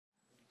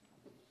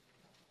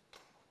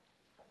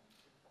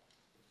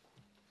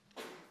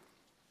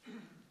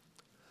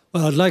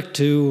Well, I'd like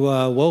to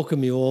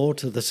welcome you all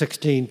to the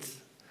 16th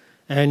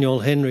Annual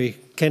Henry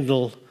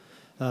Kendall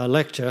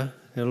Lecture.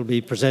 It'll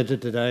be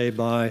presented today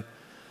by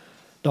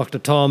Dr.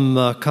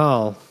 Tom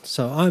Karl.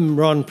 So I'm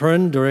Ron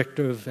Prynne,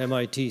 Director of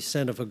MIT's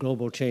Center for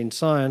Global Change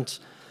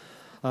Science,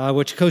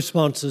 which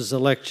co-sponsors the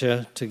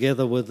lecture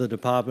together with the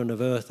Department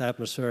of Earth,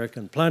 Atmospheric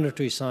and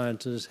Planetary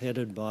Sciences,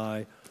 headed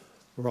by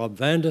Rob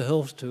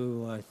Vanderhilst,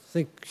 who I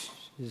think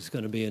is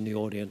going to be in the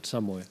audience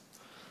somewhere.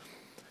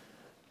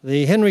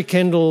 The Henry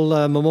Kendall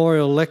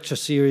Memorial Lecture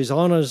Series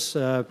honors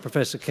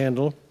Professor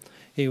Kendall.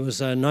 He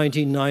was a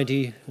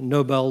 1990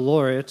 Nobel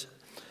laureate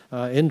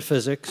in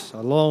physics,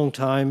 a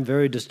long-time,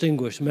 very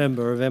distinguished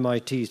member of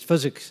MIT's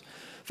physics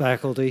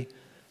faculty,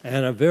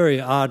 and a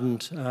very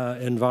ardent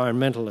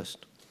environmentalist.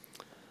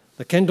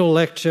 The Kendall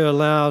Lecture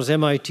allows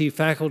MIT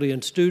faculty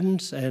and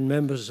students and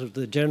members of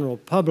the general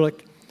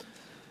public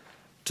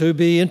to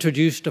be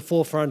introduced to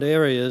forefront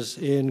areas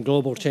in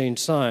global change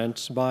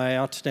science by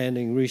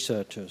outstanding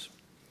researchers.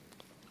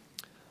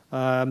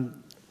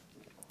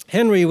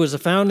 Henry was a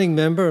founding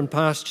member and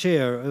past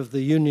chair of the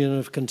Union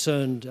of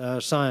Concerned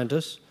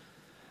Scientists.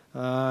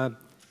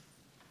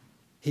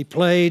 He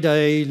played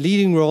a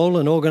leading role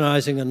in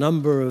organizing a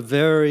number of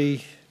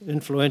very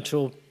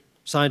influential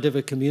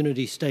scientific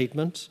community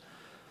statements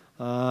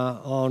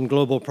on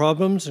global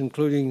problems,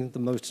 including the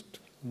most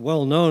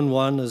well-known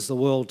one is the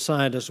World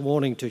Scientist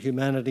Warning to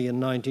Humanity in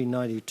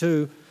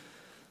 1992.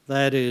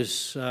 That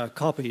is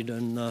copied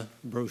in the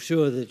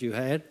brochure that you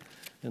had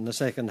in the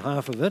second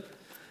half of it,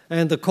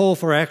 and the call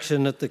for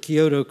action at the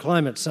Kyoto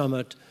Climate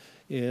Summit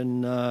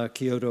in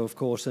Kyoto, of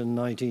course, in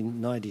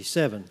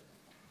 1997.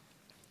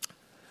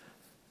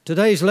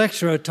 Today's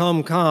lecturer,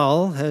 Tom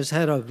Karl, has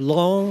had a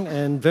long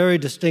and very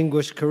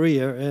distinguished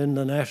career in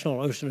the National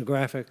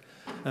Oceanographic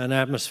and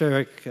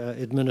Atmospheric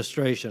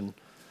Administration,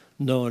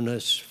 known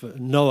as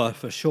NOAA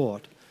for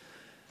short.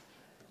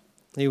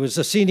 He was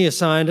a senior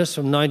scientist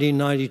from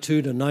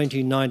 1992 to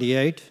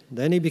 1998.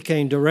 Then he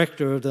became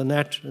director of the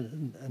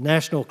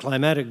National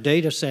Climatic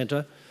Data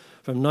Center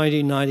from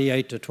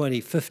 1998 to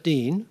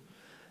 2015,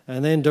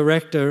 and then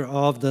director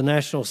of the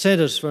National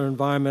Centers for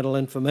Environmental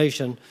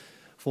Information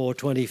for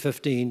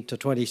 2015 to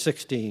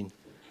 2016.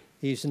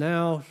 He's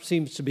now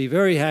seems to be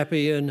very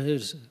happy in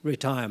his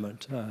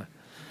retirement,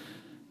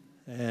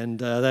 and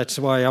that's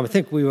why I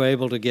think we were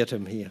able to get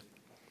him here.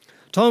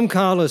 Tom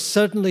Karl has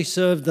certainly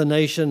served the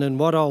nation in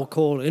what I'll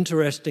call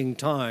interesting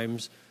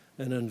times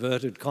in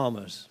inverted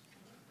commas.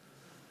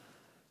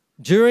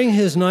 During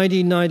his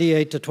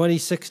 1998 to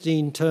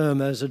 2016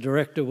 term as a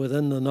director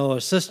within the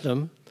NOAA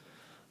system,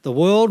 the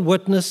world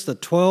witnessed the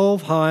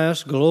 12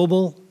 highest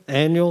global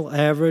annual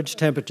average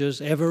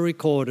temperatures ever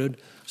recorded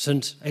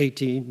since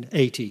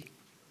 1880.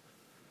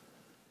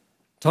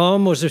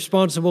 Tom was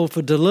responsible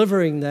for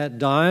delivering that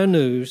dire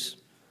news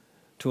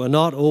to a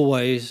not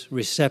always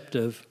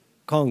receptive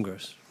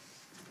Congress.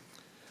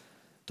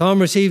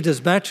 Tom received his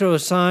Bachelor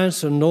of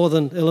Science from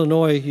Northern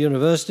Illinois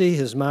University,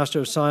 his Master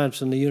of Science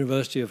from the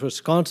University of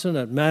Wisconsin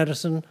at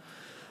Madison,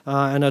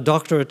 and a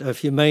Doctorate of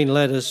Humane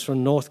Letters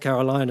from North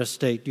Carolina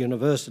State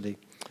University.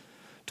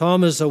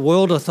 Tom is a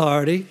world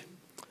authority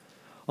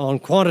on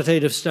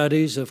quantitative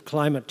studies of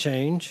climate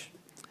change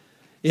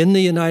in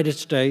the United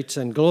States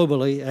and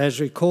globally, as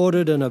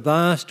recorded in a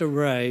vast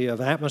array of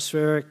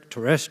atmospheric,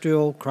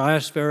 terrestrial,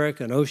 cryospheric,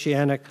 and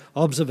oceanic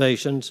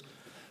observations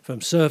from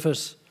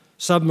surface,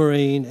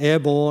 submarine,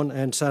 airborne,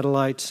 and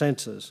satellite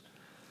sensors.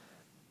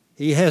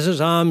 He has his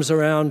arms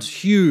around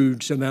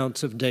huge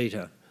amounts of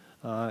data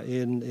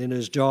in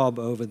his job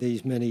over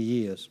these many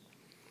years.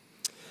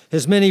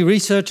 His many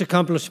research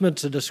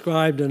accomplishments are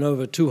described in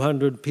over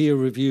 200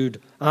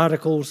 peer-reviewed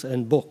articles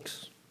and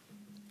books.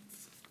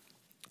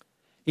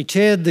 He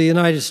chaired the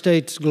United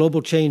States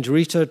Global Change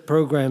Research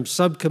Program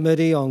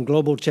Subcommittee on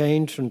Global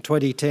Change from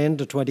 2010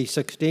 to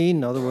 2016,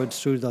 in other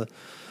words, through the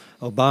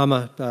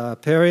Obama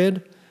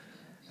period,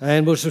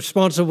 and was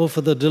responsible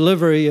for the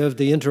delivery of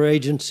the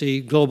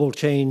Interagency Global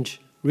Change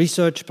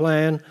Research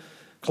Plan,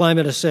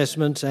 climate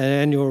assessments, and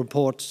annual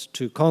reports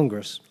to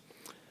Congress.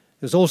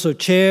 He was also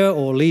chair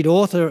or lead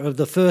author of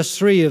the first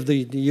three of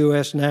the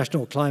U.S.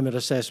 National Climate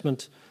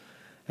Assessments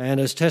and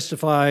has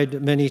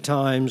testified many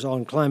times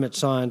on climate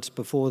science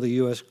before the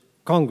U.S.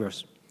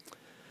 Congress.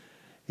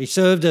 He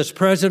served as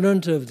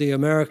president of the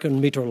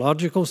American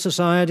Meteorological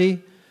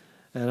Society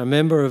and a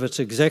member of its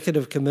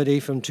executive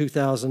committee from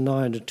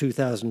 2009 to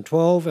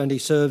 2012, and he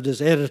served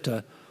as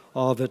editor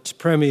of its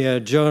premier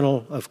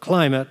Journal of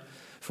Climate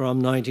from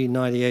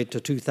 1998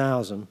 to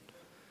 2000.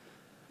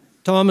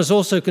 Tom has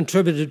also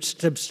contributed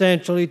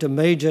substantially to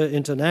major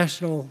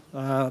international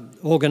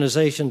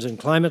organizations in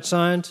climate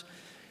science.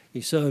 He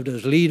served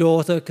as lead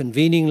author,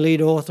 convening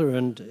lead author,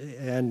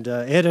 and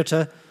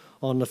editor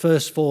on the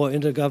first four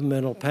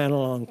Intergovernmental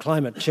Panel on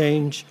Climate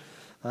Change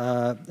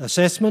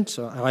assessments,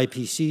 or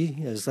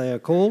IPC as they are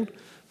called,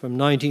 from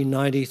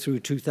 1990 through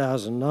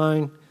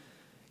 2009.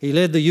 He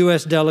led the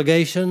U.S.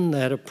 delegation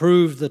that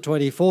approved the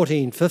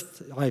 2014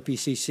 fifth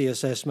IPCC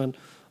assessment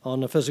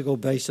on the physical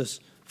basis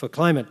for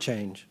climate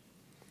change.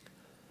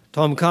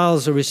 Tom Karl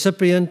is a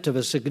recipient of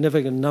a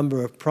significant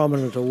number of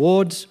prominent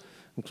awards,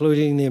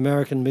 including the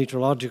American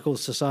Meteorological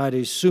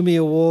Society's SUMI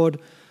Award,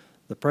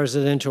 the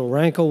Presidential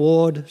Rank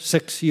Award,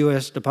 6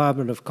 U.S.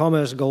 Department of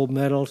Commerce gold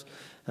medals,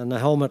 and the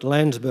Helmut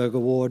Landsberg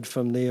Award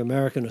from the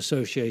American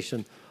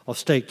Association of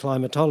State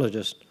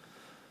Climatologists.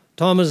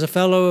 Tom is a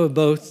fellow of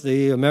both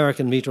the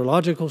American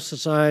Meteorological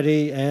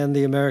Society and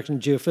the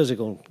American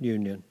Geophysical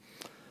Union.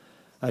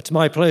 It's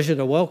my pleasure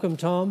to welcome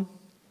Tom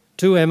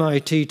to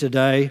MIT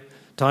today.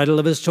 Title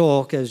of his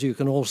talk, as you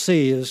can all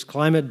see, is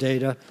Climate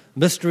Data,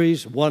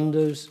 Mysteries,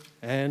 Wonders,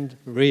 and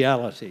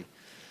Reality.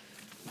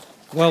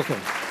 Welcome.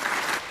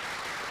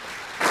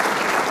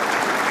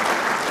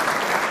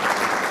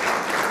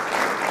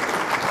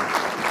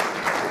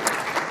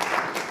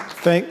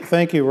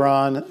 Thank you,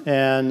 Ron,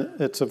 and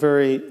it's a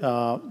very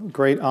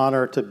great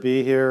honor to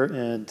be here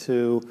and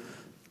to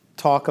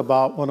talk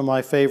about one of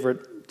my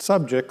favorite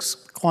subjects,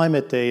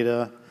 climate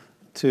data,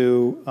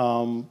 to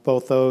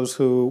both those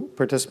who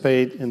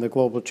participate in the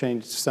Global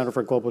Change Center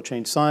for Global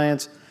Change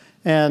Science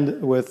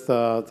and with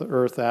the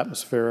Earth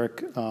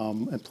Atmospheric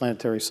and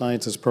Planetary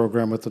Sciences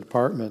program with the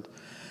department.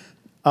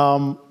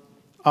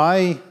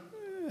 I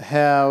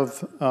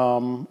have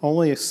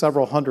only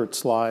several hundred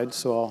slides,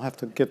 so I'll have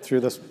to get through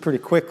this pretty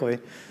quickly.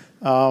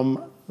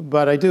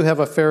 But I do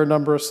have a fair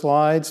number of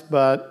slides,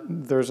 but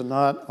there's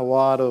not a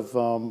lot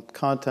of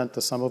content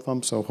to some of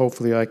them, so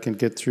hopefully I can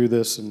get through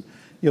this and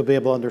you'll be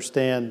able to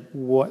understand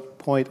what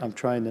point I'm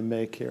trying to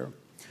make here.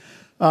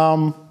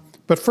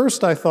 But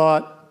first I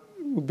thought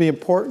it would be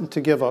important to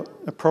give an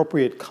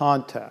appropriate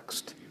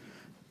context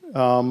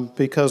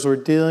because we're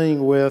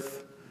dealing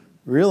with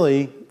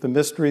really the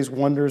mysteries,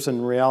 wonders,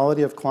 and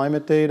reality of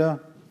climate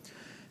data.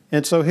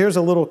 And so here's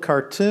a little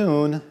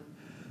cartoon.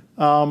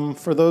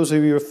 For those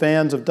of you who are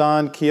fans of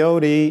Don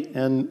Quixote,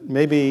 and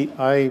maybe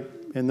I,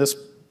 in this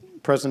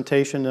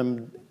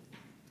presentation,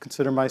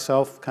 consider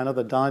myself kind of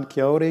the Don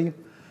Quixote,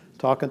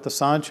 talking to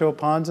Sancho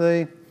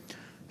Panza.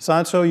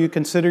 Sancho, you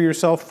consider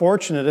yourself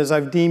fortunate as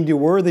I've deemed you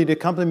worthy to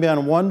accompany me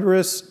on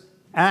wondrous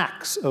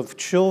acts of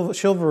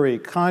chivalry,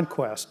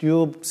 conquest.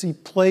 You'll see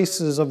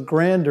places of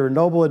grandeur,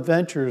 noble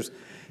adventures,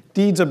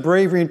 deeds of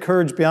bravery and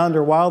courage beyond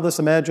our wildest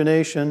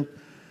imagination.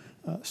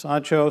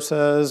 Sancho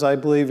says, I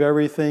believe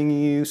everything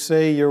you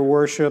say, your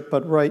worship,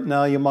 but right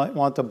now you might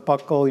want to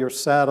buckle your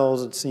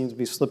saddles. It seems to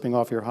be slipping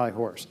off your high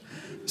horse.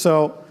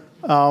 So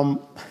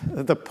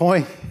the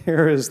point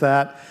here is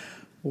that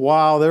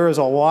while there is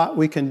a lot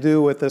we can do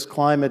with this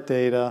climate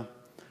data,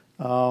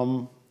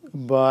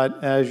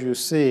 but as you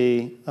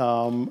see,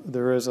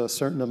 there is a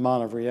certain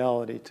amount of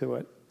reality to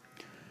it.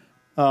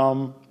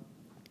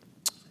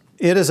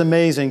 It is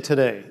amazing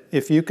today,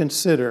 if you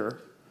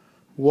consider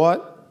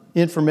what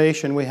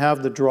information we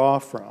have to draw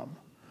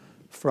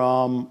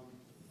from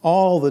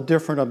all the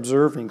different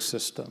observing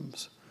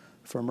systems,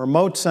 from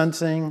remote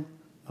sensing,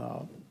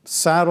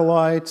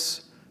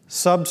 satellites,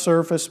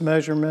 subsurface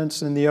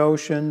measurements in the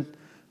ocean,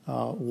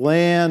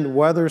 land,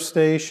 weather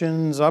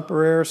stations,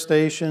 upper air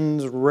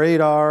stations,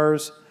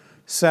 radars,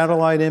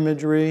 satellite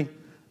imagery,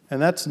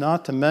 and that's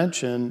not to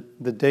mention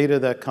the data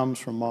that comes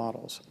from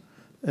models.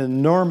 An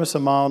enormous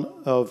amount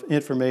of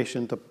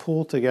information to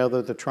pull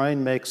together to try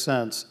and make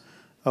sense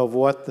of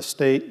what the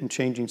state and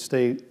changing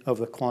state of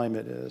the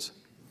climate is.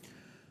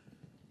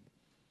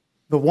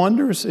 The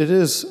wonders, it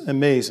is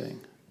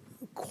amazing.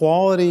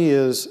 Quality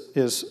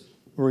is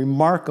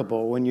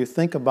remarkable when you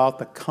think about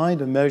the kind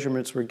of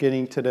measurements we're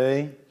getting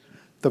today,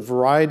 the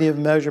variety of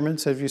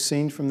measurements, have you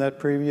seen from that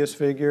previous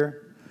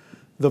figure?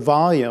 The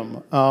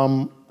volume.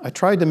 I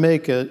tried to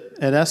make an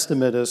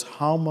estimate as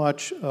how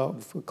much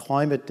of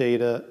climate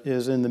data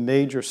is in the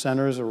major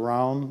centers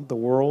around the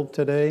world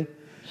today.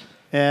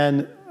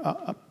 And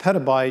an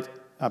exabyte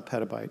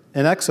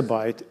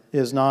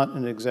is not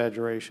an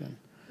exaggeration.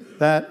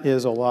 That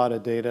is a lot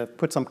of data.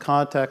 Put some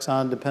context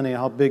on depending on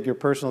how big your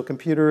personal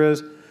computer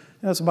is.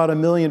 That's about 1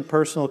 million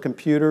personal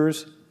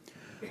computers.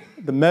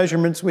 The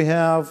measurements we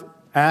have,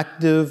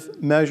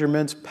 active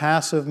measurements,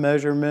 passive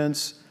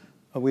measurements.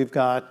 We've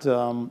got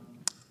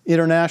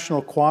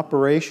international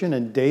cooperation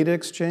and data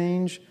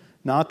exchange,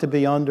 not to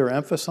be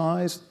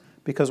underemphasized,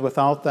 because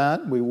without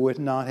that, we would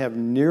not have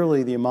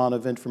nearly the amount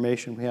of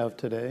information we have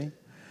today.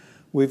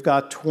 We've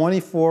got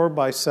 24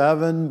 by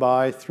 7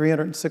 by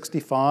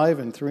 365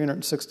 and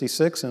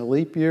 366 in a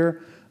leap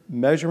year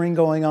measuring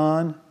going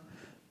on.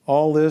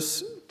 All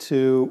this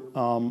to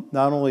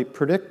not only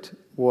predict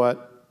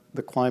what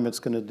the climate's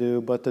going to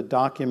do, but to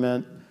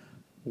document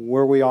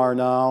where we are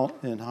now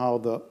and how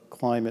the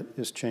climate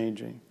is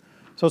changing.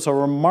 So it's a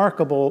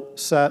remarkable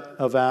set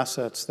of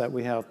assets that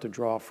we have to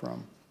draw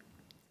from.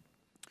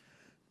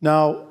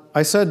 Now,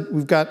 I said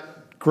we've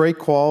got great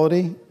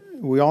quality.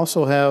 We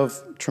also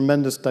have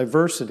tremendous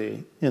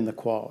diversity in the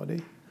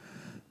quality.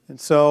 And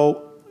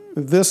so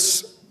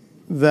this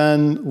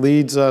then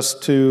leads us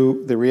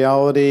to the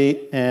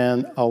reality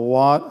and a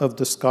lot of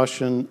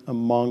discussion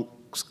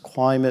amongst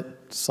climate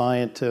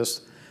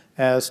scientists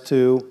as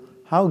to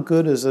how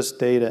good is this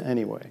data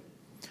anyway.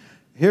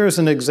 Here's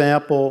an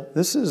example.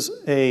 This is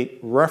a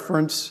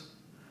reference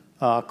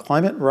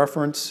climate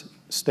reference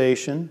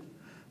station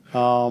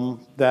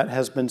that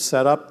has been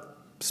set up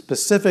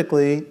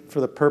specifically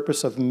for the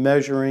purpose of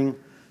measuring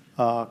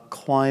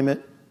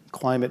climate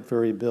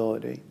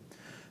variability.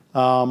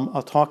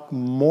 I'll talk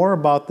more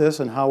about this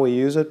and how we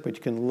use it, but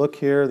you can look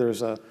here.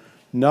 There's a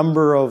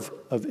number of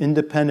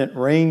independent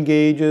rain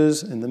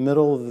gauges in the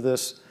middle of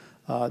this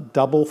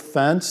double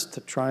fence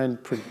to try and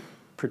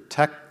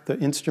protect the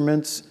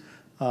instruments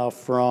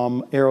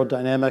from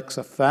aerodynamics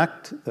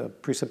effect, the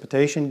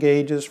precipitation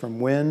gauges from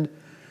wind.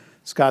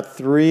 It's got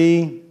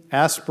 3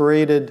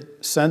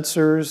 aspirated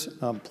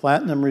sensors,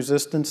 platinum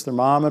resistance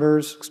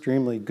thermometers,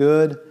 extremely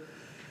good.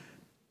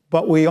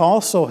 But we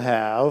also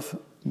have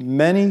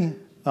many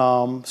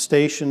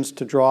stations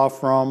to draw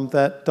from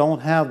that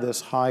don't have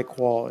this high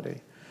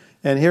quality.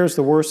 And here's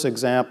the worst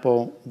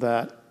example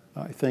that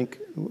I think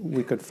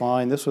we could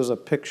find. This was a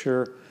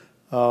picture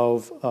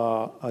of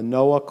a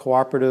NOAA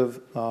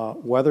cooperative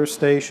weather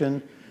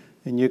station.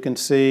 And you can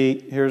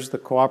see here's the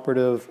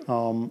cooperative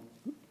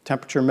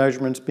temperature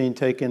measurements being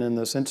taken in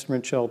this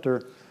instrument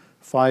shelter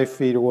 5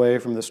 feet away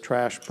from this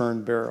trash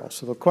burn barrel.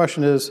 So the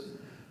question is,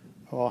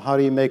 well, how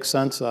do you make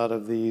sense out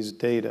of these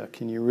data?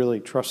 Can you really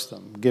trust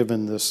them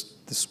given this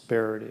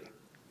disparity?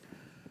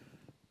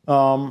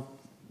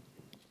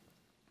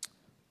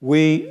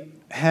 We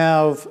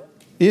have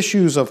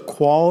issues of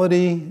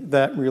quality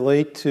that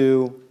relate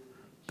to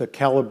the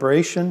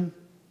calibration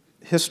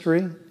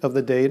history of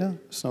the data.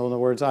 So in other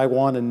words, I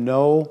want to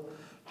know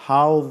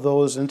how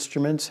those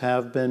instruments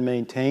have been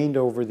maintained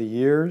over the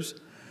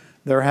years.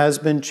 There has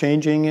been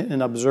changing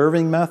in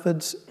observing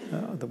methods,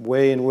 the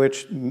way in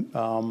which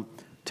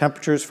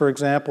temperatures, for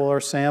example, are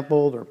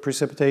sampled or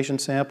precipitation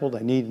sampled. I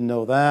need to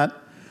know that.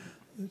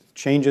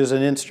 Changes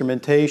in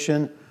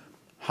instrumentation.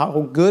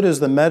 How good is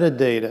the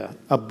metadata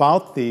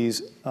about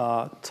these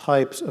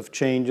types of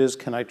changes?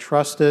 Can I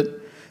trust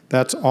it?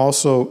 That's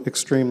also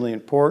extremely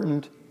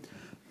important.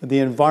 The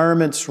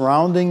environment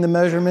surrounding the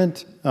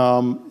measurement,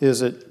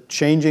 is it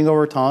changing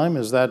over time?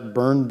 Has that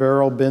burn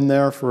barrel been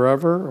there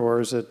forever, or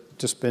has it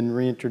just been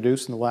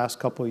reintroduced in the last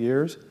couple of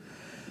years?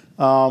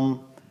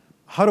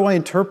 How do I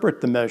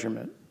interpret the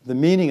measurement, the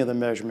meaning of the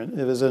measurement?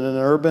 Is it in an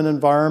urban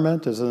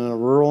environment? Is it in a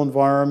rural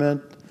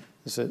environment?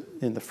 Is it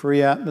in the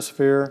free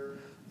atmosphere?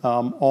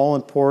 All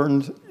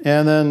important.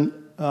 And then,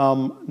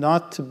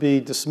 not to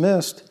be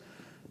dismissed,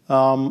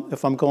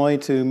 if I'm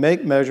going to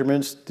make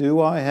measurements,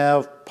 do I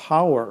have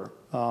power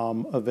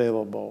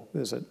available?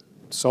 Is it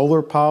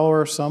solar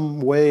power,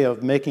 some way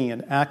of making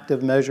an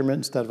active measurement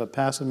instead of a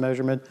passive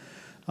measurement?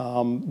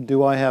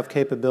 Do I have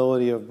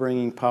capability of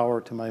bringing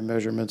power to my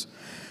measurements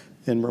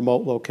in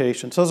remote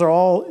locations? Those are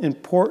all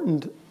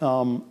important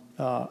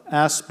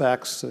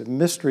aspects,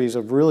 mysteries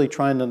of really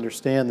trying to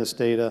understand this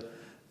data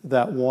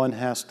that one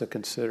has to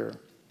consider.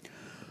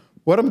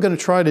 What I'm going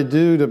to try to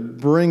do to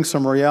bring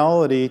some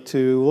reality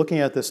to looking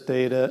at this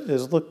data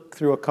is look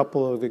through a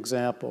couple of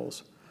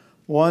examples.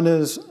 One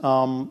is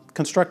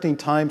constructing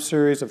time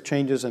series of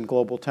changes in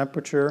global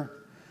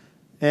temperature,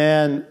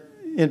 and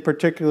in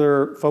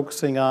particular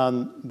focusing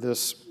on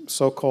this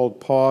so-called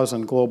pause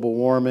in global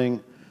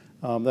warming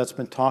that's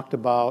been talked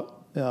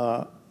about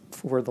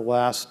for the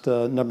last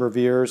number of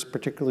years,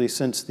 particularly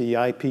since the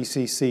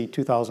IPCC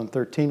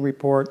 2013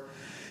 report.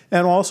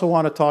 And also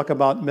want to talk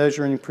about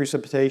measuring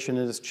precipitation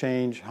and its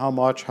change, how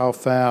much, how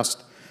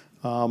fast.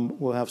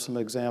 We'll have some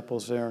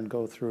examples there and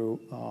go through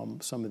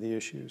some of the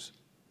issues.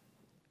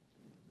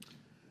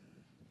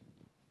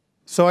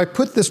 So I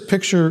put this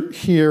picture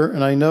here,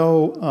 and I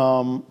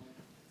know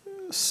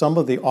some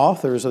of the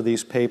authors of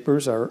these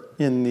papers are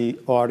in the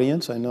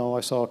audience. I know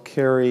I saw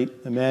Kerry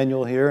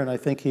Emanuel here, and I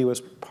think he was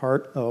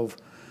part of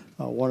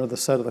one of the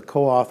set of the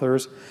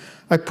co-authors.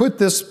 I put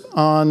this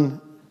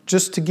on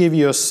just to give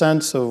you a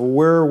sense of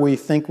where we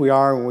think we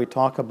are when we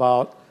talk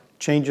about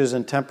changes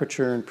in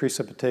temperature and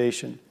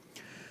precipitation.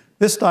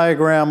 This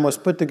diagram was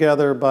put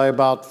together by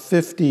about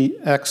 50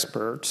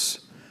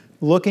 experts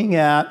looking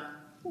at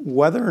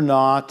whether or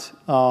not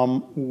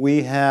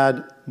we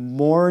had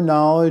more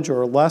knowledge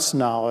or less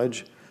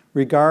knowledge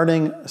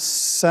regarding a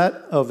set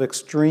of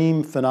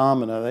extreme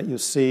phenomena that you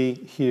see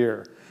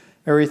here.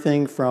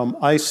 Everything from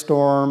ice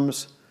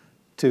storms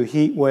to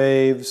heat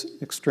waves,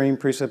 extreme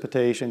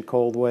precipitation,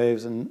 cold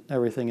waves, and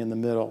everything in the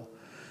middle.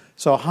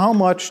 So how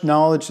much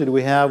knowledge did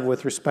we have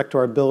with respect to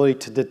our ability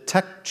to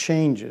detect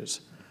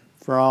changes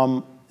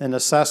from an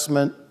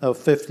assessment of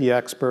 50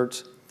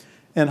 experts?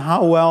 And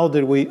how well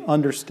did we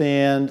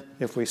understand,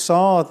 if we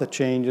saw the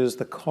changes,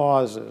 the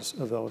causes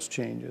of those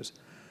changes?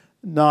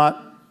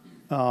 Not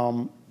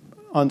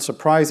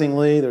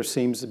unsurprisingly, there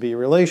seems to be a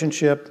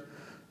relationship.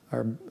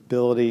 Our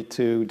ability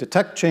to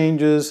detect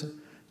changes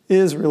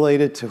is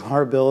related to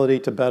our ability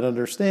to better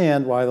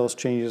understand why those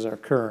changes are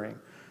occurring.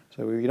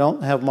 So if you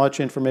don't have much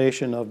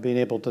information of being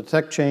able to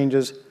detect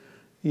changes,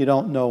 you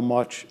don't know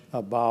much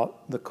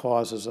about the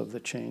causes of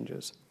the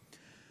changes.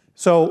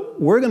 So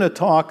we're going to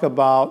talk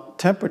about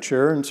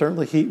temperature, and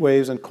certainly heat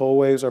waves and cold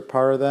waves are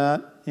part of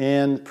that,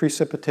 and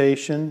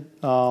precipitation.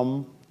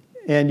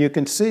 And you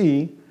can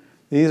see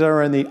these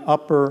are in the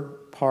upper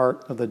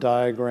part of the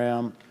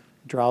diagram.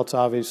 Droughts,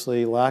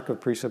 obviously, lack of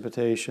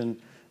precipitation,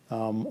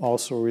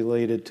 also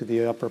related to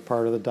the upper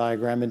part of the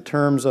diagram in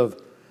terms of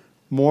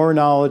more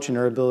knowledge and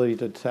our ability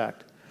to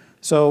detect.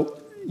 So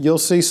you'll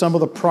see some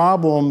of the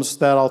problems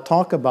that I'll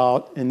talk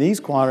about in these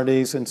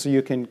quantities, and so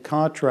you can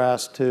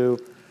contrast to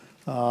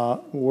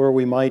where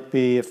we might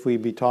be if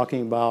we'd be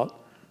talking about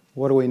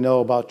what do we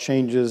know about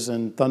changes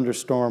in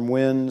thunderstorm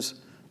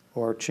winds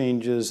or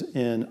changes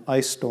in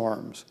ice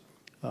storms.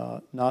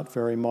 Not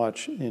very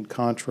much in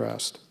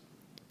contrast.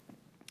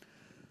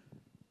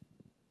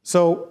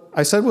 So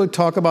I said we'd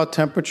talk about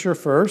temperature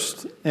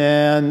first,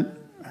 and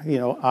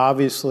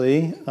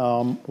obviously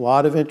a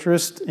lot of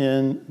interest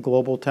in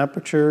global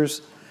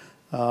temperatures.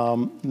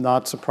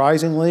 Not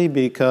surprisingly,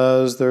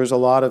 because there's a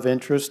lot of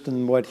interest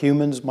in what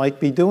humans might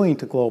be doing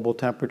to global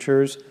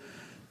temperatures.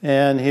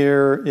 And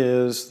here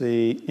is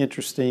the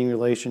interesting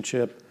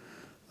relationship,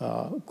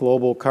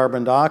 global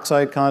carbon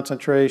dioxide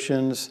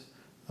concentrations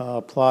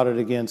plotted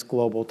against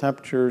global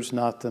temperatures,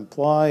 not to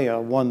imply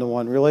a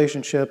one-to-one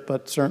relationship,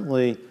 but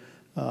certainly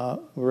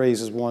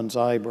raises one's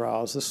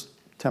eyebrows. This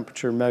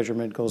temperature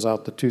measurement goes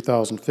out to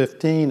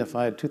 2015. If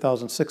I had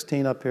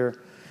 2016 up here,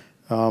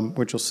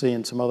 which you'll see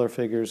in some other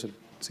figures,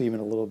 it's even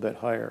a little bit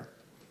higher.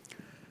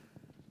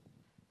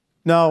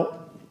 Now,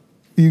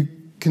 you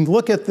can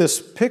look at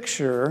this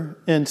picture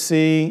and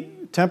see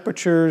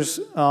temperatures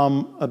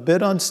a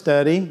bit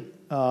unsteady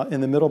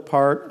in the middle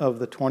part of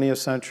the 20th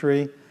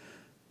century.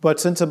 But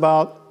since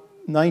about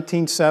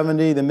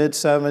 1970, the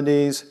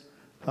mid-70s,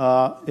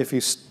 if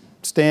you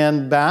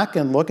stand back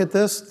and look at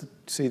this,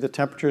 see the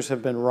temperatures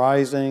have been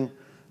rising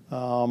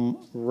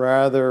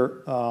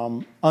rather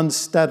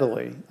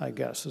unsteadily, I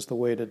guess, is the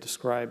way to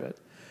describe it.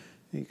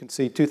 You can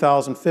see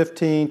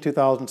 2015,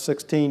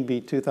 2016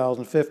 beat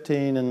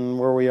 2015, and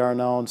where we are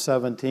now in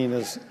 17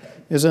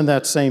 is in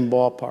that same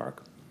ballpark.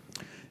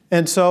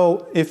 And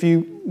so if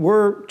you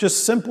were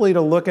just simply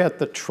to look at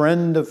the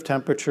trend of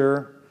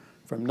temperature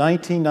from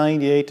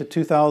 1998 to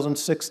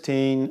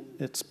 2016,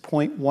 it's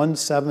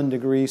 0.17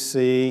 degrees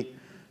C.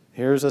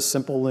 Here's a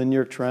simple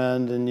linear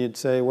trend, and you'd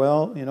say,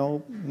 well,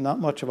 not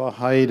much of a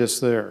hiatus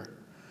there.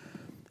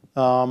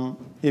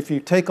 If you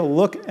take a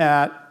look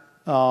at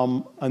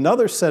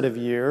another set of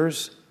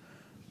years,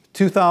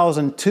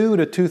 2002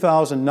 to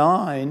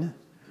 2009,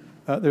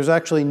 there's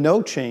actually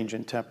no change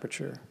in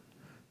temperature.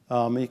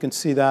 You can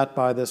see that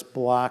by this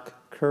black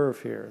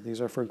curve here.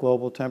 These are for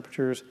global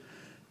temperatures.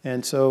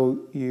 And so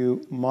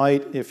you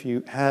might, if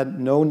you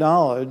had no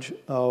knowledge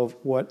of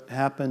what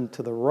happened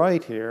to the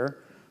right here,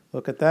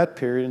 look at that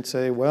period and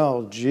say,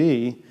 well,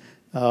 gee,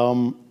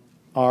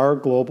 are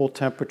global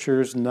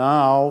temperatures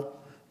now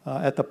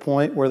at the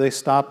point where they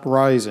stopped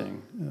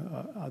rising?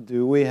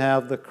 Do we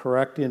have the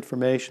correct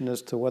information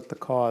as to what the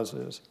cause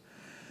is?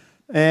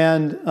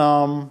 And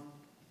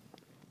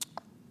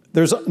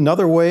there's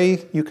another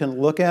way you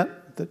can look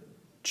at the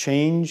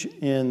change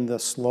in the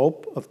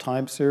slope of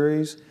time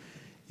series.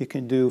 You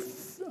can do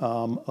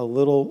a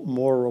little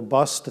more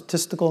robust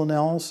statistical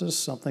analysis,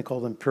 something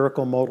called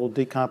empirical modal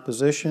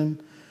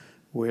decomposition,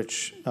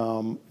 which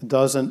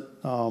doesn't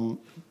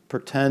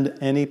pretend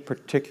any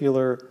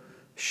particular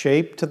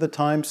shape to the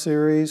time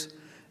series.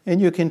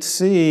 And you can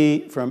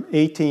see from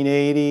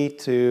 1880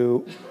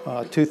 to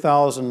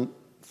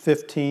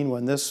 2015,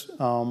 when this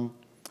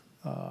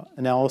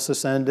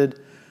analysis ended,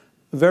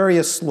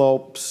 various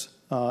slopes,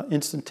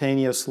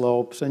 instantaneous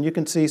slopes. And you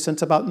can see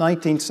since about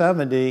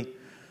 1970,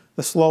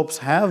 the slopes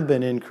have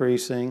been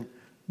increasing,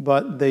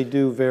 but they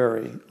do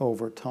vary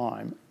over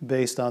time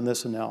based on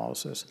this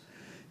analysis.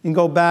 You can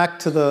go back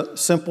to the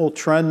simple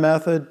trend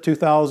method,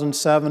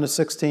 2007 to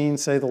 16,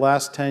 say the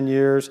last 10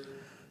 years,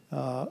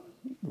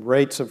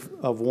 rates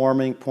of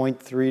warming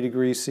 0.3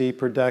 degrees C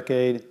per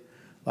decade.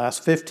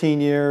 Last 15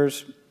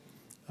 years,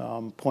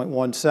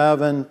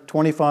 0.17,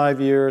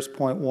 25 years,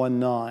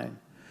 0.19.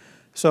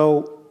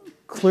 So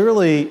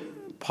clearly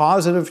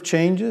positive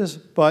changes,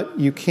 but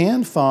you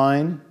can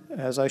find,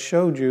 as I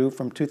showed you,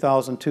 from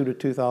 2002 to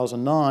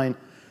 2009,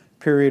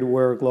 period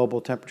where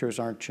global temperatures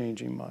aren't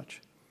changing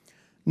much.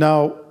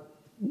 Now,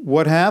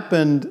 what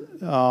happened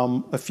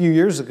a few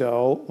years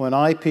ago when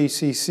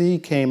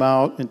IPCC came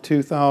out in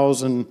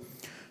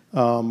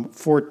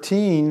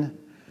 2014,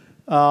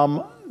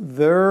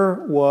 there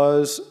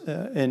was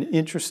an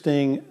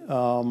interesting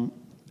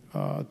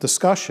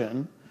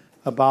discussion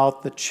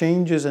about the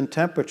changes in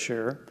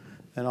temperature,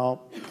 and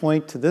I'll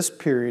point to this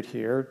period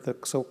here, the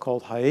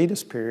so-called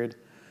hiatus period,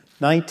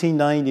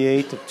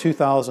 1998 to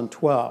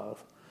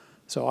 2012.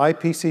 So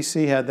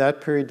IPCC had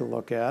that period to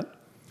look at.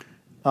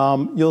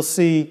 You'll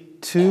see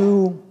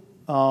two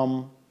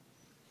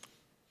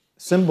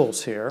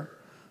symbols here.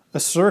 A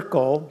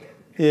circle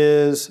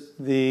is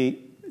the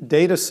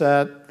data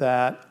set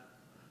that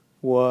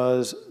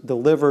was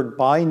delivered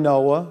by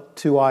NOAA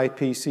to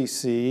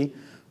IPCC,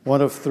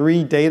 one of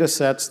 3 data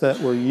sets that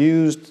were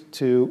used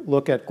to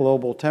look at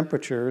global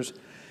temperatures.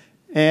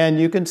 And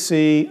you can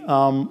see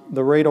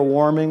the rate of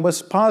warming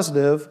was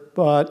positive,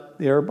 but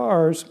the error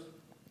bars,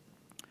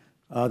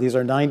 these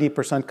are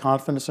 90%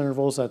 confidence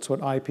intervals. That's what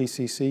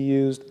IPCC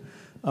used.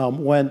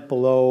 went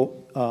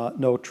below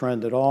no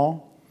trend at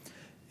all.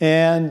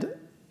 And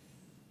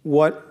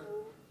what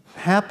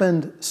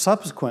happened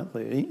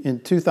subsequently in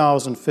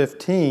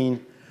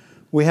 2015,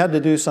 we had to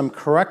do some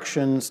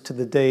corrections to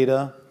the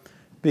data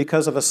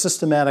because of a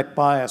systematic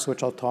bias,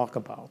 which I'll talk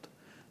about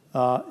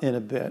in a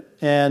bit.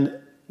 And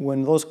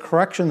when those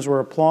corrections were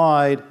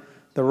applied,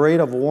 the rate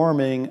of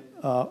warming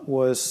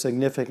was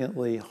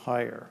significantly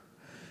higher.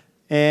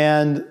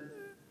 And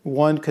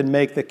one could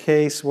make the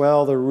case,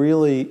 well, there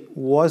really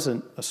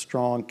wasn't a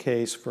strong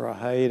case for a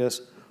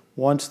hiatus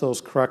once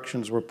those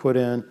corrections were put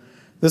in.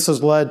 This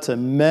has led to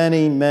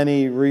many,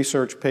 many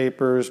research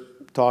papers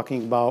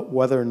talking about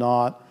whether or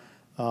not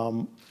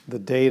the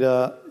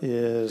data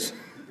is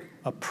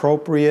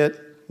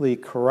appropriately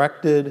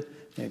corrected,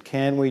 and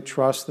can we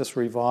trust this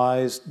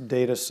revised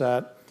data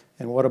set,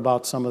 and what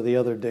about some of the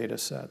other data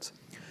sets.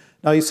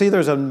 Now you see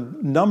there's a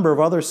number of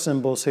other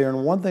symbols here,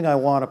 and one thing I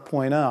want to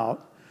point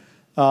out,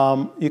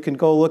 you can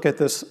go look at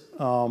this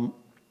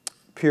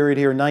period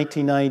here,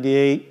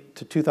 1998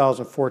 to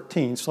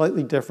 2014,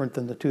 slightly different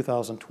than the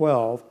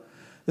 2012.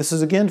 This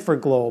is again for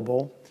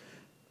global,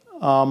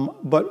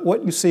 but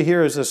what you see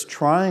here is this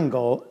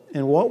triangle,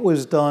 and what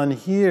was done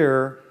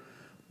here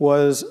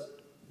was,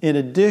 in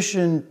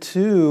addition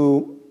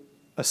to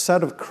a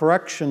set of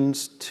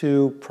corrections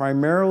to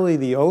primarily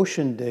the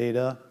ocean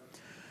data,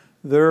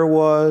 there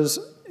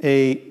was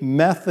a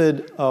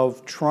method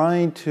of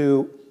trying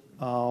to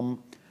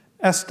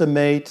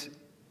estimate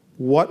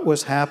what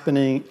was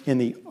happening in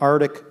the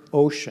Arctic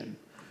Ocean,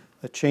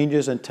 the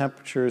changes in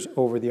temperatures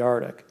over the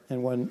Arctic.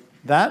 And when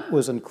that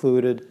was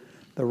included,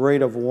 the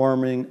rate of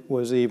warming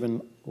was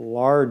even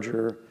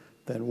larger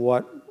than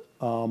what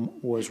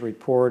was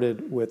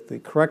reported with the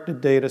corrected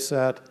data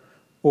set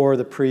or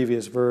the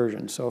previous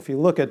version. So if you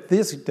look at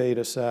this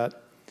data set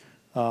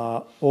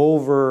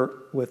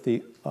over with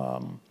the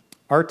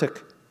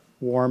Arctic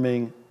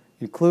warming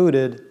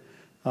included,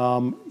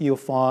 you'll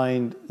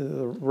find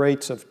the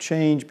rates of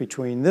change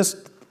between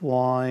this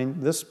line,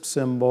 this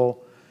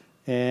symbol,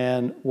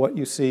 and what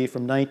you see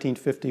from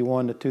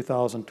 1951 to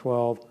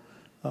 2012,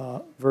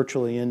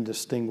 virtually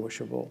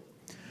indistinguishable.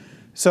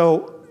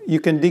 So you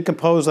can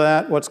decompose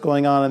that, what's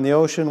going on in the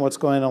ocean, what's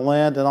going on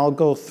land, and I'll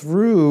go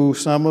through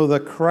some of the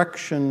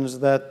corrections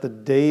that the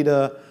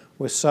data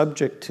was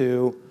subject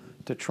to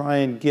try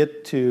and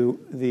get to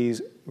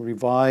these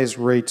revised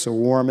rates of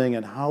warming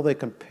and how they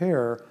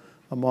compare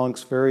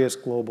amongst various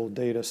global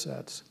data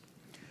sets.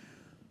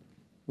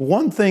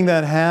 One thing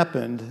that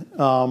happened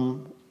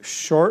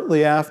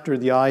shortly after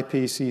the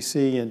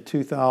IPCC in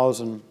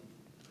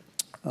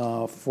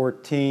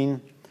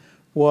 2014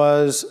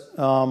 was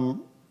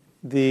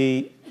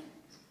the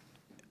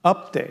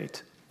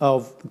update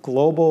of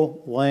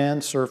global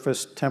land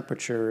surface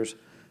temperatures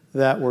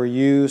that were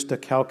used to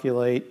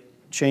calculate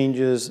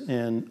changes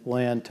in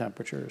land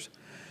temperatures.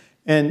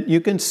 And you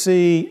can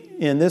see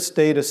in this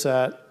data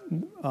set,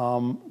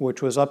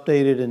 which was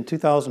updated in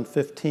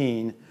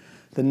 2015,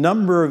 the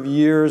number of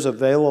years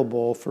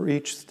available for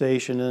each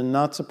station, and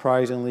not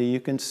surprisingly,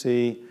 you can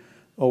see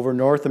over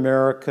North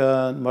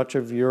America, much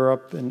of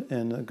Europe,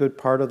 and a good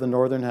part of the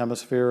Northern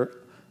Hemisphere,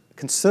 a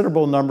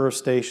considerable number of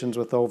stations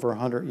with over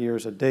 100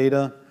 years of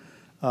data.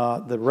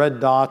 The red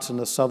dots in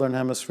the Southern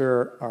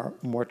Hemisphere are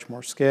much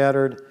more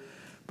scattered.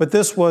 But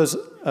this was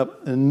an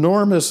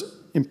enormous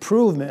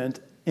improvement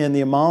in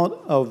the amount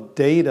of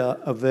data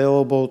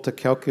available to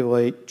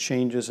calculate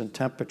changes in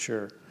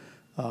temperature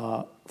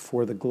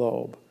for the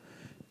globe.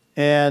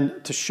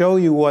 And to show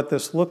you what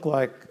this looked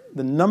like,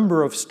 the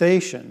number of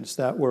stations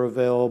that were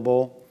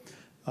available,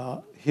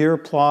 here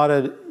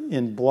plotted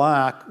in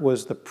black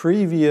was the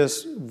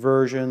previous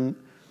version.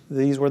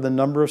 These were the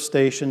number of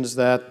stations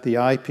that the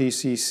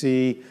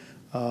IPCC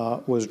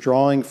was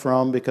drawing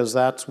from because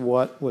that's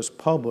what was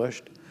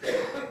published.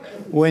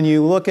 When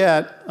you look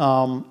at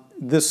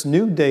this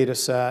new data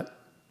set,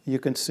 you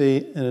can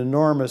see an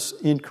enormous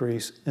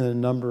increase in the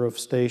number of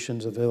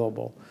stations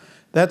available.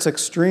 That's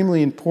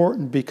extremely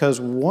important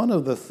because one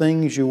of the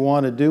things you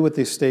want to do with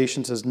these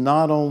stations is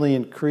not only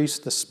increase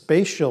the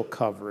spatial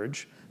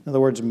coverage, in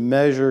other words,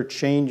 measure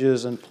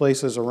changes in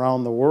places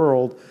around the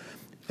world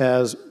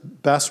as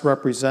best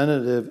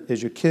representative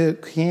as you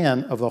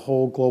can of the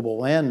whole global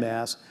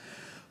landmass,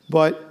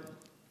 but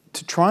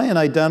to try and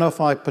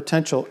identify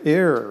potential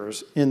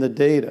errors in the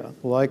data,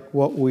 like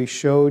what we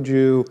showed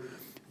you,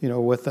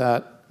 with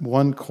that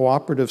one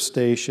cooperative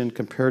station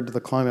compared to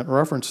the Climate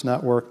Reference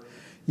Network,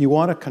 you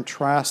want to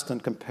contrast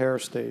and compare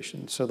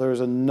stations. So there's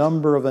a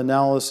number of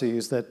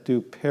analyses that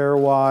do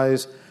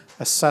pairwise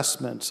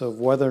assessments of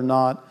whether or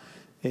not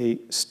a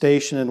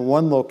station in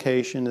one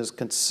location is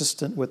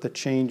consistent with the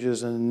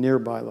changes in a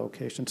nearby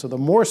location. So the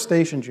more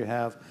stations you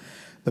have,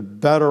 the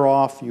better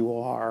off you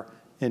are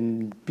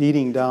in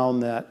beating down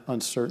that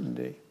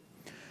uncertainty.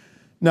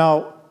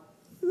 Now,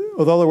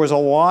 although there was a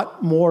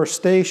lot more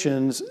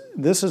stations,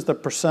 this is the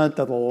percent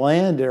of the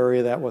land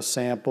area that was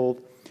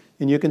sampled.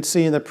 And you can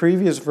see in the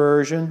previous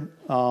version,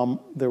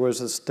 there was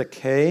this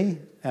decay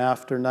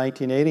after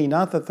 1980.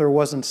 Not that there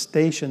wasn't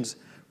stations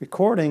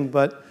recording,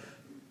 but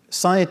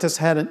scientists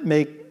hadn't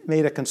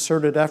made a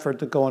concerted effort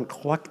to go and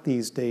collect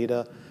these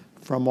data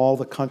from all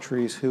the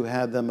countries who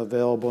had them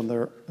available in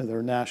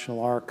their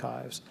national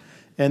archives.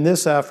 And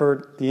this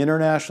effort, the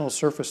International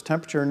Surface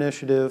Temperature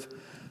Initiative,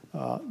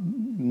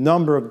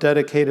 number of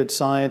dedicated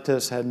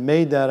scientists had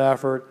made that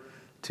effort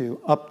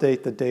to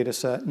update the data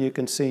set. And you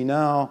can see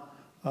now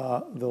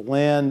the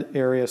land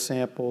area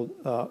sampled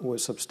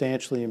was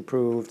substantially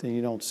improved, and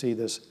you don't see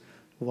this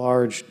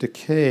large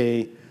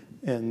decay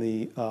in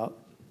the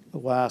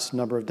last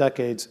number of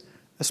decades.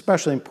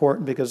 Especially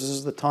important because this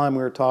is the time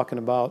we were talking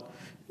about,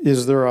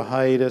 is there a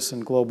hiatus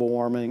in global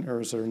warming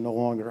or is there no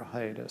longer a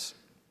hiatus?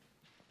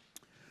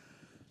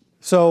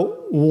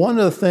 So one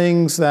of the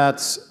things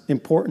that's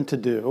important to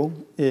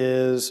do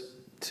is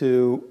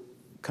to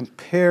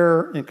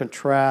compare and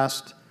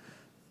contrast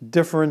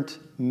different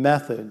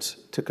methods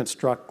to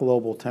construct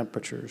global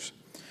temperatures.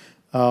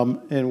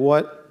 And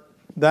what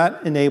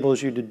that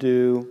enables you to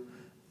do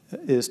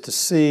is to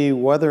see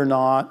whether or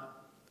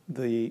not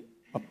the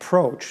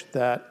approach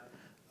that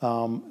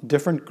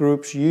different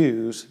groups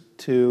use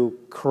to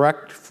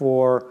correct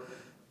for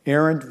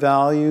errant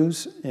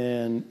values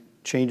and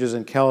changes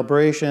in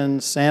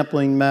calibration,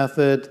 sampling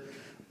method,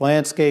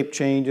 landscape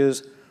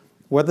changes,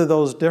 whether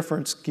those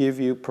differences give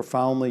you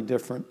profoundly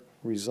different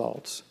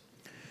results.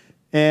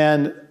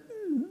 And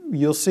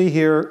you'll see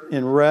here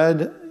in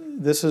red,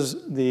 this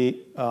is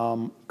the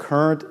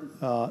current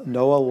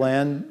NOAA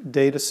land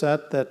data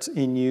set that's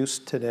in use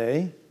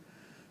today.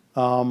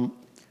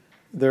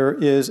 There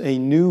is a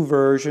new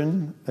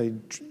version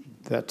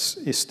that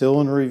is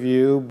still in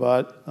review,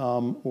 but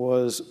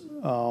was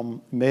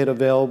made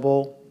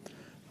available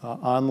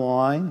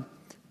online.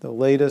 The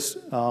latest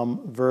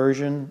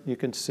version, you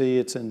can see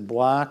it's in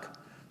black.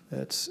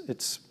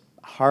 It's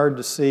hard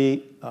to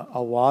see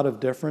a lot of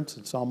difference.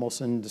 It's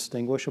almost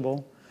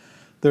indistinguishable.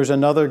 There's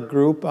another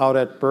group out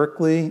at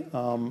Berkeley.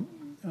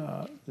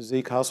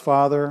 Zeke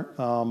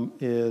Hausfather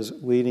is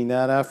leading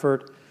that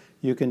effort.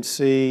 You can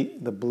see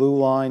the blue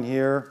line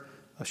here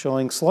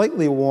showing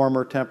slightly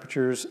warmer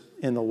temperatures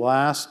in the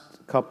last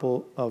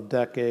couple of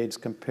decades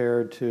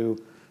compared to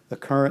the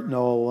current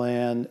NOAA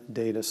land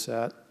data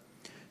set.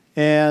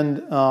 And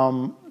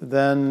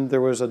then there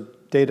was a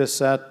data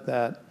set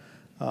that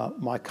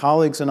my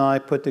colleagues and I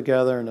put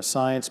together in a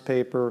science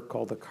paper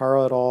called the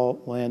Karl et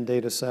al. Land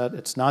data set.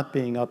 It's not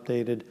being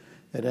updated.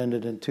 It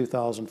ended in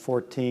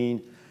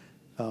 2014.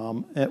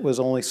 It was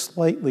only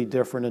slightly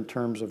different in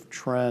terms of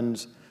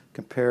trends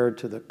compared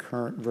to the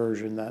current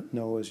version that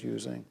NOAA is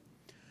using.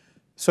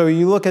 So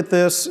you look at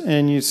this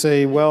and you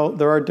say, well,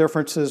 there are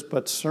differences,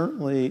 but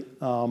certainly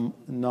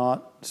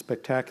not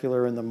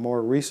spectacular, and the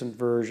more recent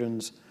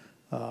versions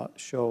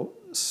show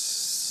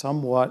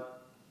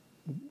somewhat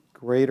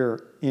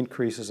greater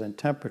increases in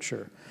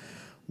temperature.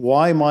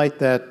 Why might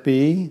that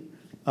be?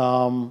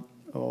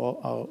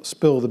 I'll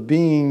spill the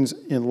beans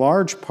in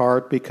large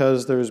part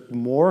because there's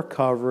more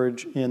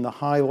coverage in the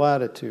high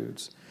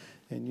latitudes.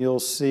 And you'll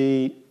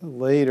see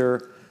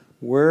later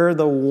where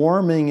the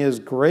warming is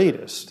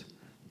greatest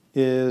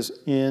is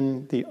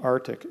in the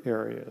Arctic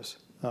areas.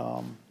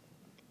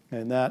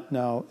 And that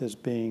now is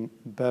being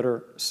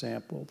better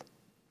sampled.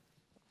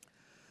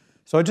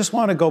 So I just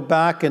want to go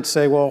back and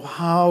say, well,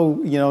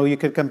 how, you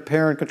could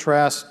compare and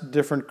contrast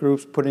different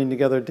groups putting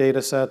together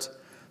data sets,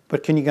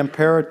 but can you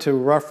compare it to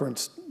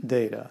reference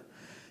data?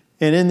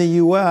 And in the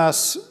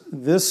US,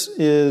 this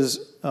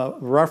is a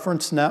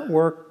reference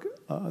network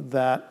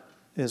that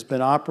has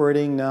been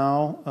operating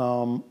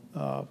now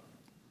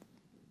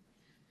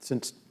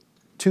since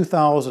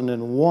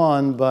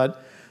 2001,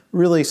 but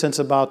really since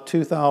about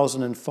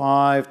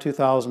 2005,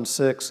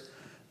 2006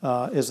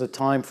 is the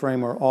time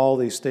frame where all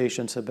these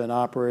stations have been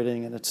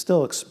operating, and it's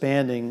still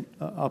expanding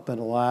up in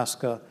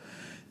Alaska.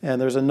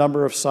 And there's a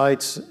number of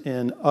sites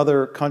in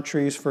other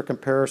countries for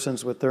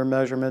comparisons with their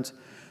measurements.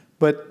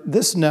 But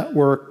this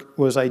network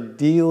was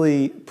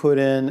ideally put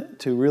in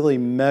to really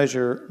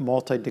measure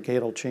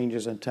multi-decadal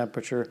changes in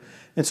temperature.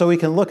 And so we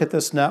can look at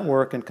this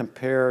network and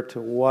compare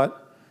to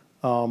what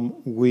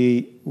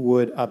we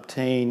would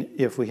obtain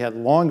if we had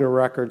longer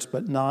records,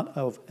 but not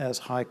of as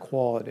high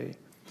quality.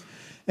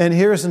 And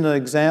here's an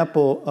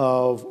example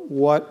of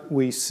what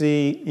we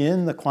see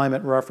in the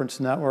Climate Reference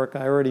Network.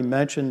 I already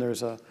mentioned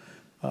there's a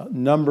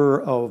number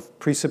of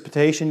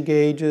precipitation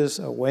gauges,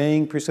 a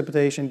weighing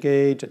precipitation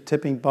gauge, a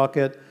tipping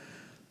bucket.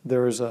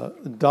 There's a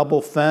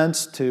double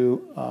fence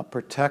to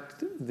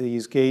protect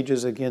these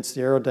gauges against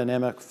the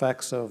aerodynamic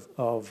effects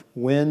of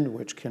wind,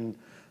 which can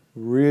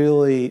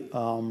really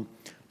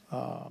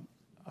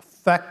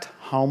affect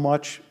how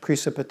much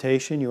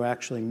precipitation you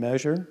actually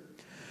measure.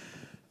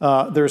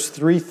 There's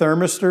 3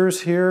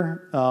 thermistors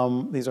here.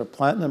 These are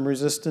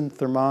platinum-resistant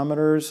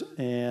thermometers,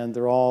 and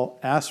they're all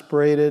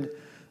aspirated.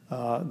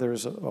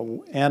 There's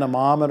an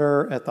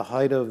anemometer at the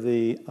height of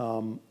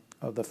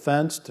the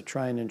fence to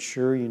try and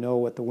ensure you know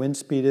what the wind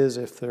speed is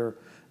if there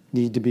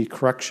need to be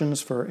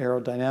corrections for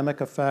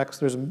aerodynamic effects.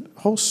 There's a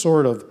whole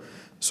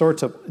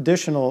sorts of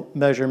additional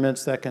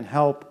measurements that can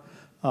help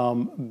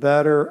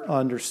better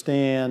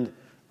understand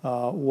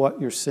what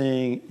you're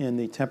seeing in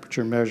the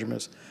temperature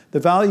measurements. The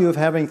value of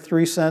having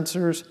 3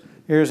 sensors,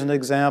 here's an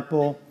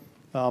example.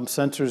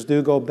 Sensors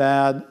do go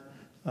bad.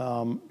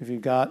 If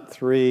you've got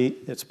 3,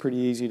 it's pretty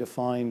easy to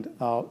find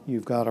out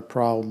you've got a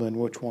problem and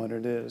which one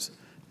it is.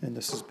 And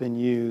this has been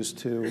used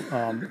to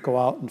go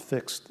out and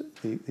fix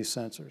these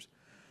sensors.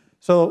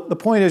 So the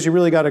point is you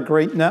really got a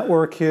great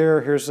network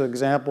here. Here's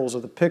examples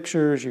of the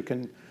pictures. You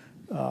can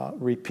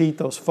repeat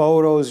those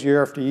photos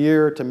year after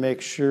year to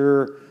make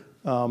sure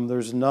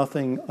there's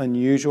nothing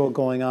unusual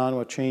going on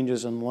with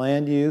changes in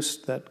land use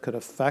that could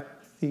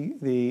affect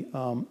the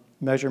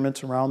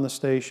measurements around the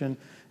station.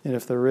 And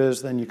if there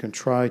is, then you can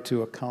try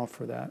to account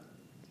for that.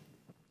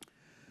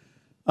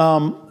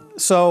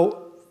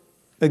 So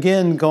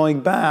again, going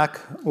back,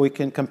 we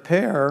can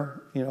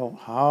compare,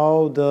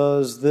 how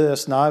does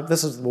this, now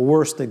this is the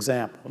worst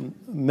example.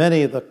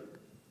 Many of the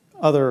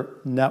other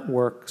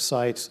network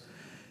sites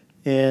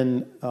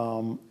in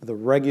the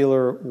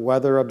regular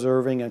weather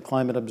observing and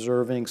climate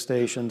observing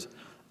stations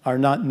are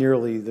not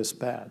nearly this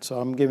bad. So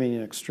I'm giving you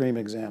an extreme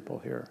example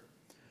here.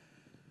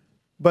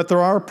 But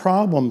there are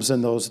problems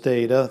in those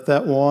data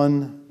that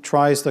one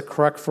tries to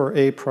correct for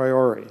a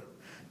priori.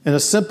 And a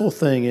simple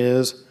thing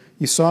is,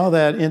 you saw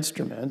that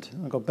instrument,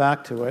 I'll go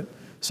back to it,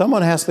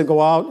 someone has to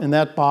go out in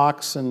that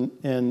box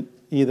and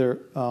either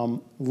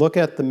look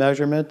at the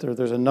measurement, or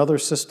there's another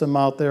system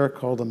out there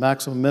called the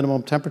maximum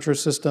minimum temperature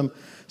system.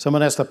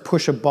 Someone has to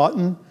push a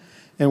button,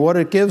 and what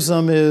it gives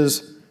them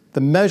is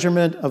the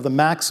measurement of the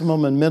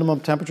maximum and minimum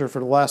temperature for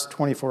the last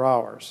 24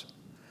 hours.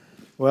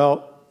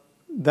 Well,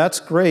 that's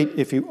great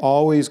if you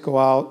always go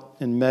out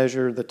and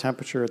measure the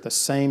temperature at the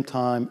same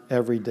time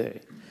every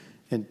day.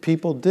 And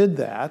people did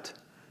that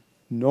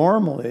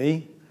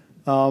normally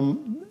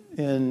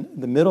in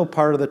the middle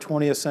part of the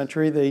 20th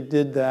century. They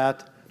did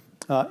that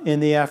in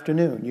the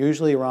afternoon,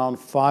 usually around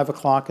 5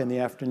 o'clock in the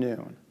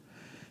afternoon.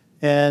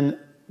 And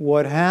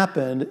what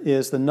happened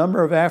is the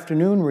number of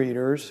afternoon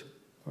readers,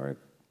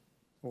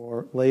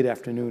 or late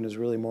afternoon is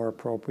really more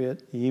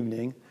appropriate,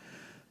 evening,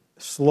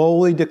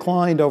 slowly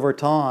declined over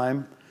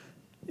time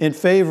in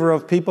favor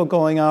of people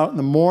going out in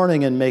the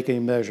morning and making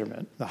a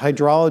measurement. The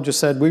hydrologist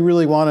said, we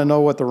really want to know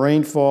what the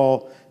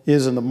rainfall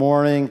is in the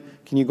morning.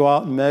 Can you go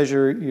out and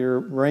measure your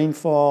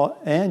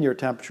rainfall and your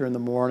temperature in the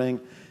morning?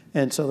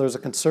 And so there's a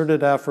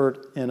concerted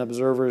effort, and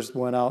observers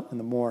went out in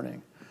the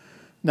morning.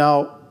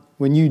 Now,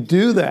 when you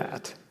do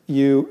that,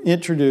 you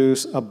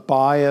introduce a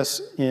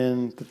bias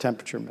in the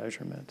temperature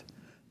measurement.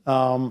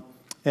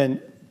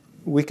 And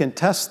we can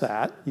test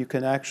that. You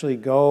can actually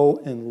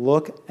go and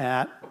look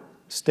at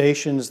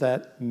stations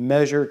that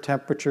measure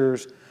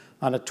temperatures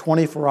on a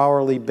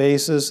 24-hourly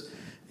basis,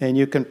 and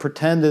you can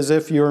pretend as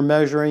if you're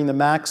measuring the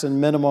max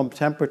and minimum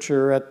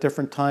temperature at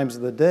different times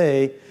of the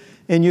day.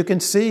 And you can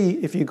see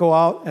if you go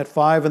out at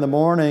 5 in the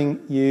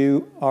morning,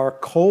 you are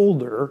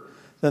colder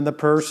than the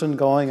person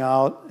going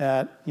out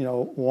at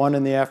 1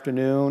 in the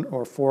afternoon,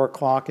 or 4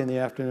 o'clock in the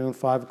afternoon,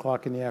 5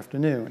 o'clock in the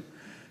afternoon.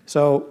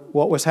 So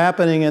what was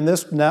happening in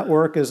this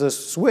network is a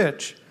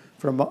switch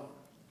from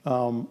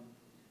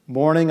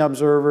morning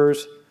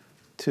observers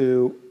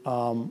to,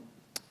 from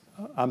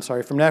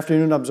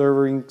afternoon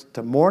observing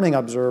to morning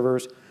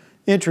observers,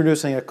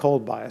 introducing a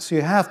cold bias. So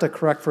you have to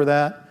correct for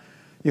that.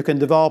 You can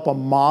develop a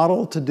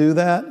model to do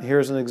that.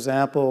 Here's an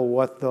example of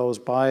what those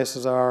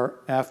biases are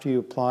after you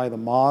apply the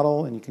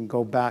model, and you can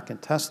go back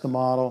and test the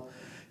model.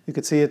 You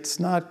can see it's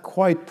not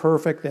quite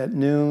perfect at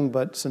noon,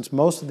 but since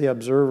most of the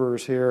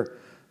observers here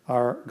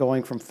are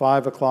going from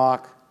 5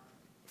 o'clock,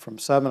 from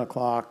 7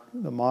 o'clock,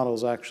 the model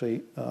is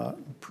actually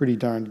pretty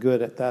darn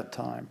good at that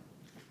time.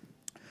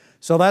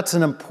 So that's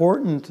an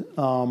important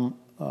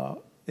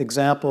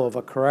example of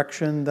a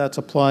correction that's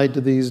applied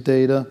to these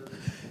data.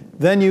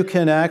 Then you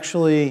can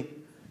actually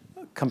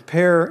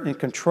compare and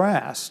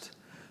contrast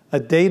a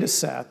data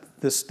set.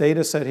 This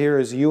data set here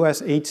is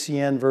US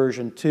HCN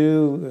version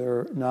 2.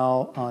 They're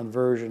now on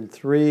version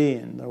 3,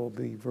 and there will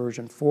be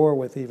version 4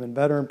 with even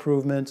better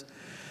improvements.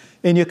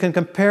 And you can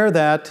compare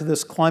that to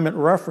this climate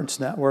reference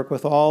network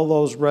with all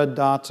those red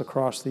dots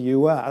across the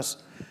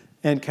US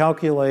and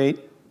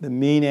calculate the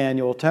mean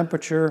annual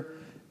temperature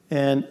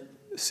and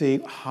see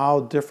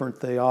how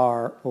different they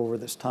are over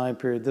this time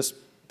period. This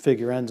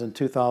figure ends in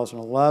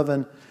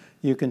 2011.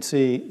 You can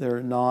see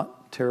they're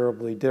not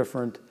terribly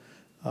different.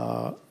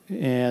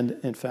 And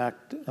in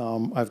fact,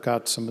 I've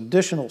got some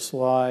additional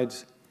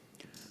slides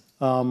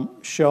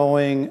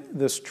showing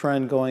this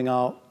trend going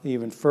out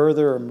even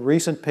further. A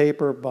recent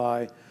paper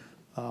by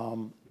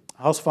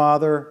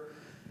Hausfather,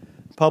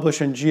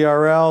 published in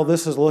GRL.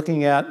 This is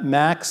looking at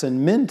max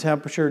and min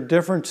temperature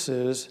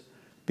differences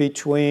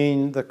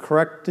between the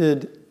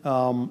corrected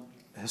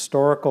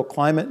historical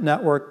climate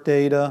network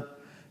data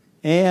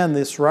and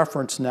this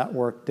reference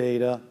network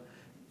data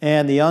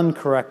and the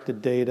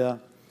uncorrected data.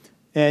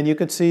 And you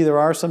can see there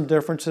are some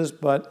differences,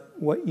 but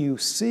what you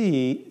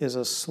see is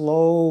a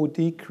slow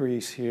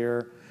decrease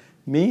here,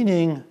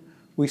 meaning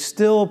we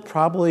still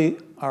probably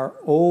are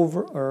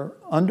over or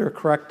under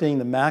correcting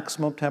the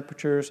maximum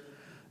temperatures.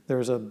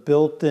 There's a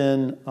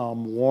built-in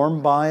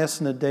warm bias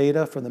in the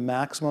data for the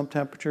maximum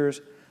temperatures.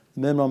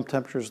 The minimum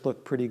temperatures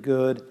look pretty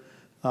good.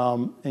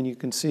 And you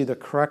can see the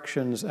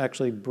corrections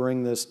actually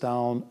bring this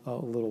down a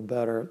little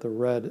better, the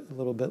red a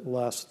little bit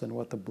less than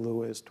what the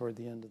blue is toward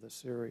the end of the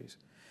series.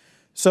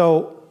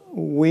 So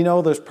we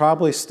know there's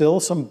probably still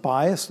some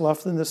bias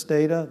left in this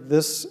data.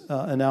 This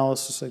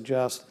analysis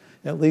suggests,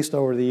 at least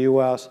over the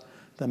US,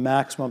 the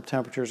maximum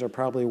temperatures are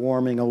probably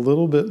warming a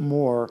little bit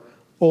more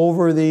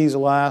over these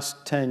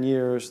last 10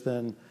 years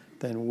than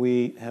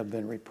we have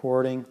been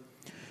reporting.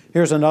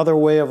 Here's another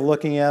way of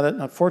looking at it.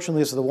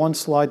 Unfortunately, this is the one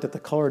slide that the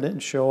color didn't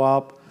show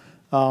up.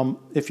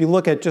 If you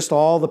look at just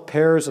all the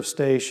pairs of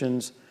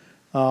stations,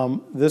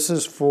 this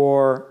is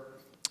for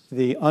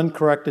the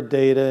uncorrected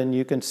data, and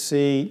you can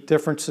see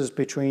differences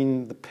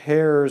between the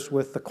pairs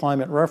with the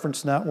climate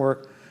reference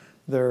network.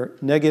 They're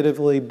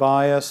negatively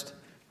biased,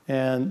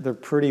 and they're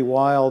pretty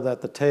wild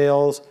at the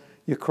tails.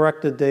 You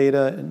correct the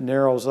data, it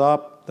narrows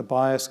up, the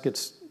bias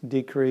gets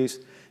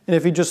decreased. And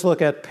if you just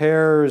look at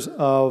pairs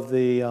of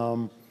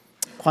the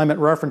climate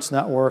reference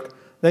network,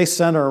 they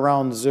center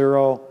around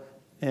 0,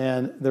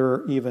 and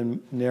they're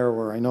even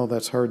narrower. I know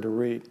that's hard to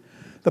read.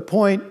 The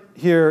point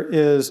here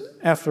is,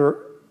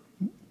 after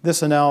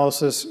this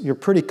analysis, you're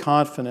pretty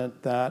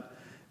confident that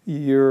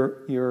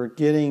you're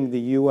getting the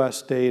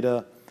US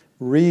data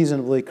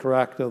reasonably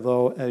correct,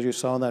 although, as you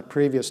saw in that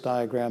previous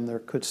diagram, there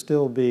could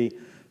still be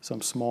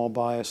some small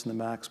bias in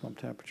the maximum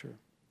temperature.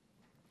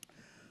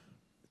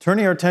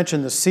 Turning our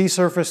attention to sea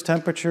surface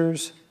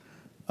temperatures,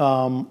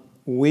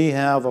 we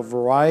have a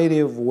variety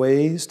of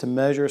ways to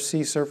measure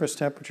sea surface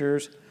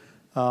temperatures,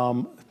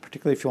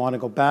 particularly if you want to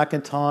go back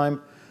in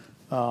time,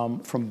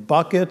 from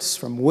buckets,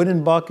 from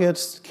wooden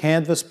buckets,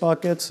 canvas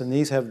buckets, and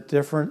these have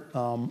different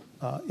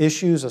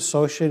issues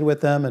associated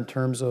with them in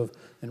terms of,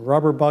 in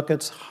rubber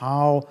buckets,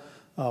 how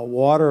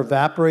water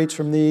evaporates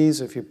from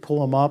these if you pull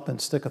them up and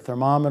stick a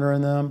thermometer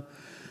in them.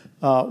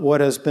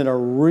 What has been a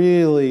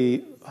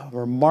really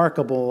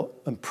remarkable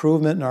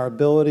improvement in our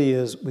ability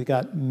is we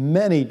got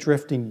many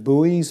drifting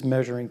buoys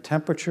measuring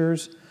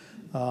temperatures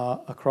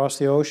across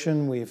the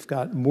ocean. We've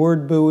got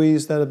moored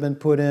buoys that have been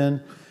put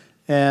in,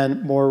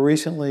 and more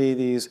recently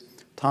these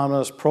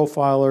autonomous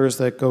profilers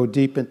that go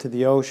deep into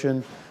the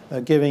ocean,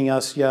 giving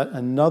us yet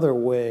another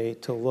way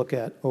to look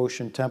at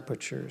ocean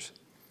temperatures.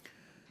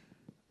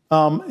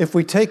 If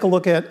we take a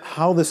look at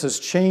how this has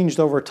changed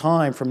over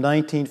time from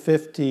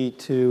 1950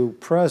 to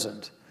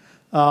present,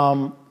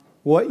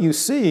 what you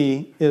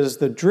see is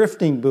the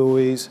drifting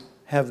buoys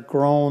have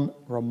grown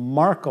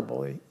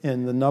remarkably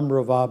in the number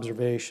of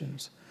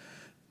observations.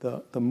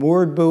 The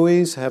moored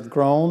buoys have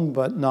grown,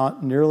 but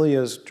not nearly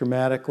as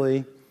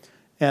dramatically.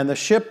 And the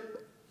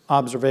ship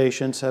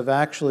observations have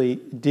actually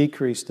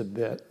decreased a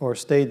bit, or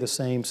stayed the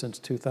same since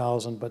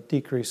 2000, but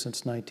decreased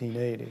since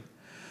 1980.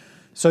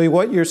 So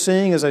what you're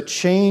seeing is a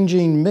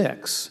changing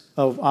mix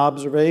of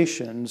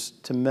observations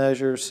to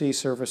measure sea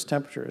surface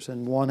temperatures,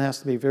 and one has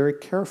to be very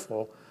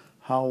careful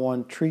how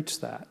one treats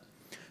that.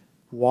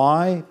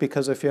 Why?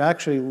 Because if you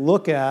actually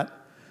look at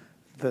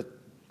the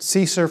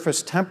sea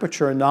surface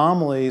temperature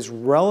anomalies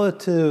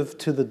relative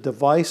to the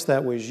device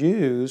that was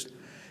used,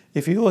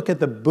 if you look at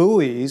the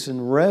buoys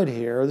in red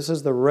here, this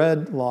is the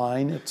red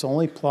line. It's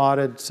only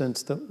plotted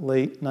since the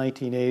late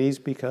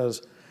 1980s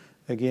because,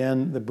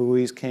 again, the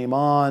buoys came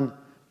on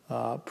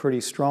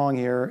pretty strong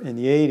here in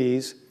the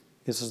 80s.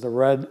 This is the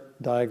red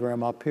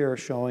diagram up here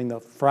showing the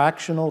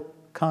fractional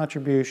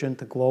contribution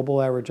to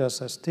global average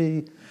SST.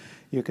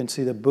 You can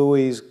see the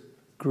buoys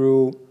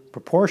grew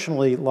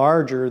proportionally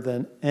larger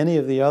than any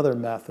of the other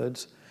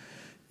methods,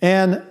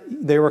 and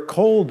they were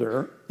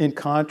colder in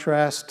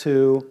contrast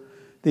to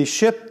the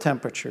ship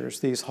temperatures,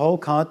 these hull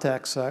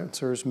contact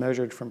sensors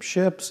measured from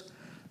ships.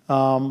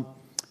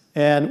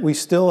 And we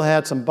still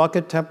had some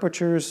bucket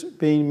temperatures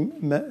being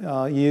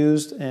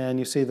used, and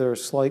you see they're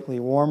slightly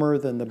warmer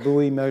than the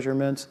buoy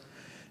measurements.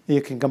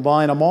 You can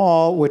combine them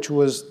all,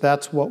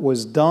 that's what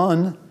was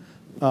done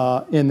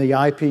in the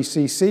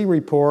IPCC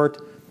report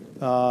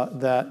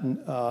that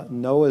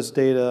NOAA's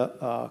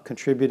data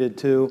contributed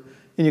to,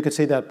 and you can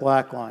see that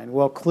black line.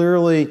 Well,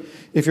 clearly,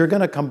 if you're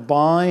going to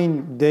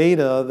combine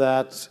data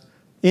that's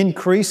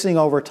increasing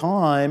over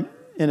time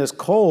and is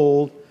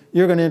cold,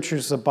 you're going to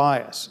introduce a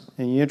bias,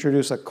 and you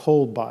introduce a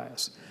cold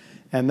bias.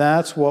 And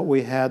that's what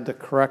we had to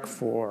correct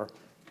for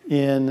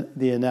in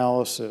the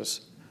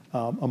analysis,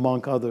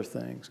 among other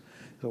things.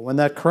 So when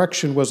that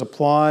correction was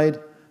applied,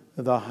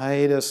 the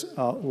hiatus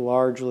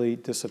largely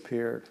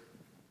disappeared.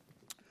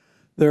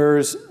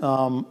 There's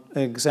an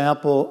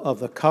example of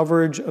the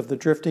coverage of the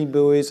drifting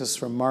buoys. This is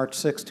from March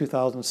 6,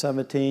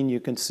 2017.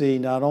 You can see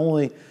not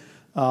only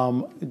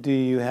do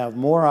you have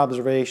more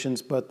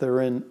observations, but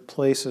they're in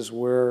places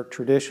where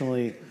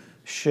traditionally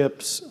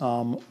ships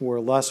were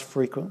less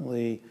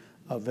frequently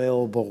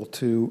available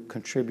to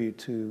contribute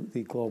to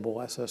the global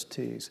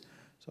SSTs.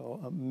 So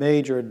a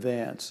major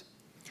advance.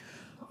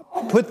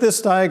 Put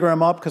this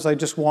diagram up because I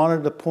just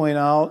wanted to point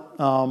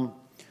out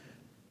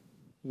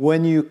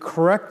when you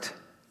correct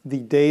the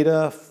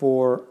data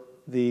for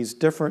these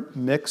different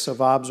mix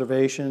of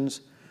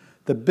observations,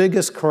 The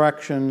biggest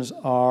corrections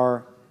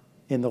are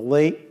in the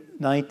late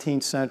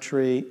 19th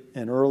century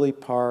and early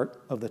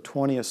part of the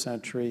 20th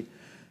century.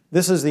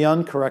 This is the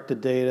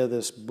uncorrected data,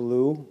 this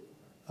blue,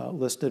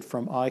 listed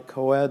from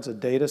ICOEDS, a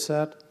data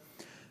set.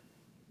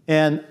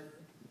 And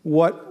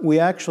what we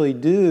actually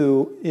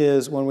do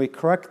is when we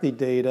correct the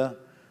data,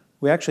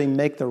 we actually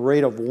make the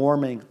rate of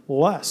warming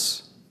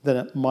less than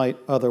it might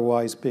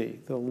otherwise be.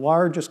 The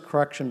largest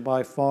correction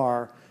by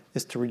far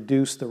is to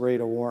reduce the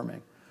rate of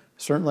warming.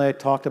 Certainly I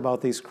talked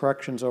about these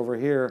corrections over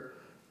here.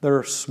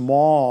 They're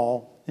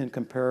small in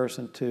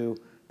comparison to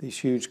these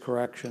huge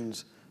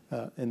corrections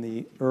in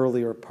the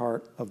earlier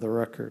part of the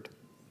record.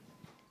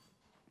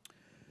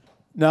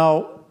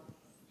 Now,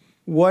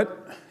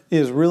 what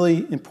is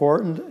really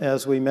important,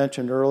 as we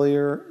mentioned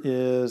earlier,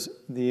 is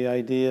the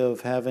idea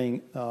of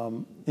having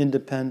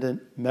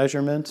independent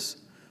measurements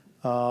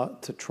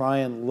to try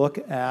and look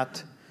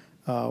at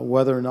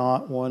whether or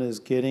not one is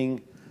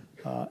getting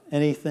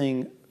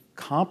anything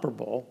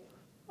comparable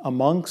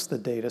amongst the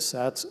data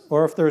sets,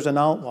 or if there's an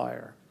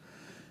outlier.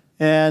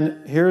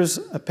 And here's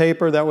a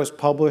paper that was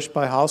published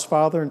by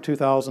Hausfather in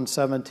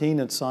 2017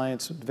 in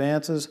Science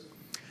Advances.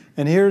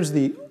 And here's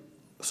the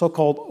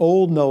so-called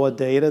old NOAA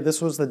data.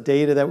 This was the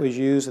data that was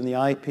used in the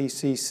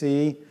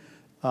IPCC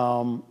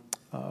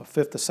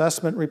Fifth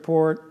Assessment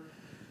Report.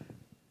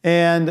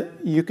 And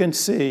you can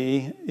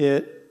see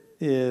it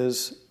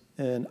is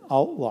an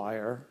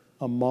outlier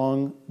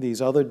among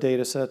these other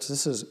data sets.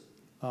 This is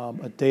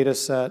a data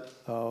set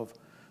of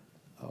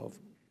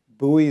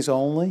buoys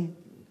only.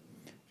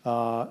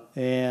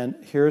 And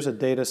here's a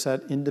data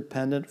set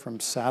independent from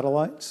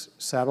satellites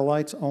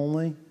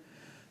only.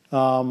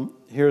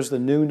 Here's the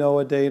new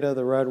NOAA data,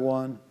 the red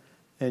one,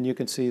 and you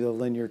can see the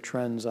linear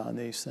trends on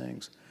these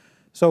things.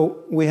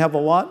 So we have a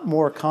lot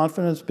more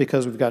confidence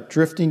because we've got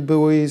drifting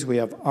buoys, we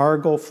have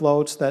Argo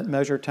floats that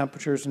measure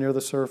temperatures near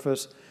the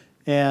surface,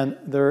 and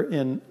they're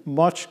in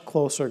much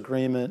closer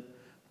agreement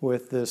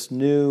with this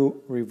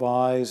new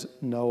revised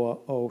NOAA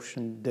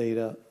ocean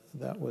data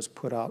that was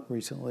put out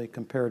recently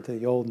compared to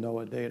the old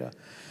NOAA data.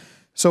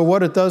 So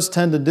what it does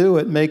tend to do,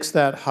 it makes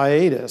that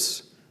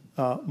hiatus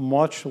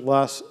much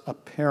less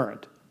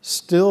apparent.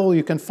 Still,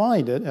 you can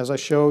find it, as I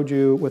showed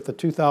you with the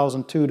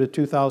 2002 to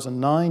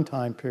 2009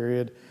 time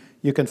period.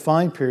 You can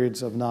find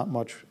periods of not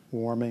much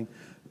warming,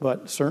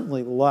 but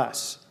certainly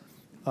less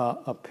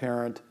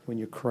apparent when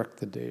you correct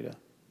the data.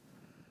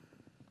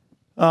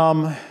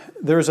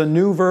 There's a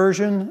new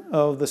version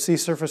of the sea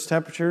surface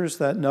temperatures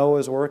that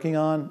NOAA is working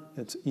on.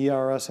 It's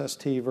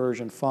ERSST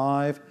version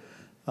 5.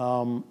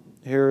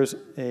 Here's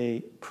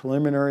a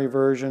preliminary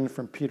version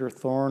from Peter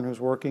Thorne,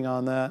 who's working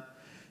on that.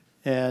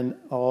 And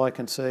all I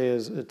can say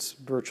is it's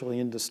virtually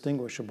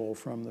indistinguishable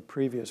from the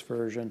previous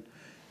version.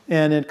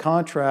 And in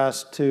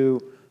contrast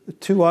to the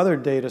two other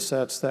data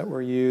sets that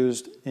were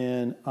used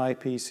in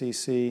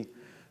IPCC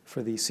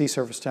for the sea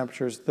surface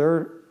temperatures,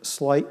 they're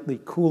slightly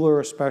cooler,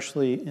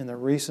 especially in the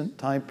recent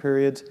time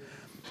periods.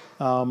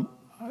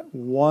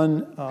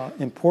 One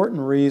important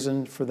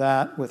reason for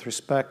that with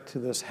respect to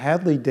this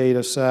Hadley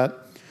data set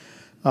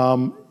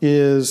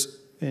is,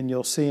 and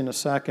you'll see in a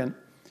second,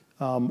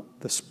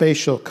 the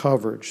spatial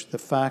coverage, the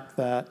fact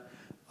that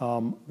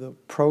the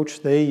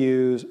approach they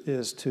use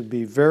is to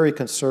be very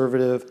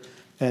conservative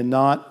and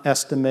not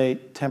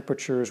estimate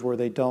temperatures where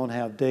they don't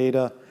have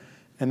data.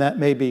 And that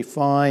may be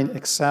fine,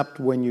 except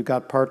when you've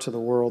got parts of the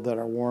world that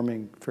are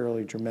warming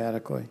fairly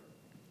dramatically.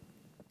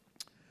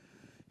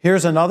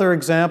 Here's another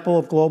example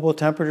of global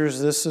temperatures.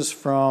 This is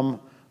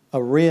from a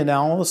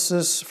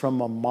reanalysis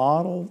from a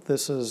model.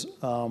 This is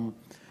an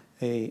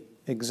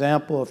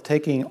example of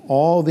taking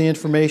all the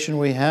information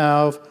we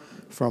have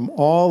from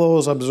all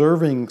those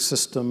observing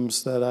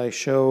systems that I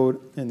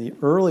showed in the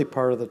early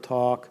part of the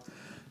talk,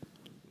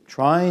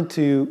 trying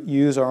to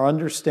use our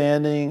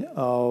understanding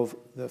of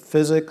the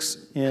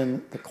physics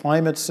in the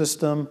climate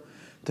system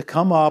to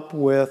come up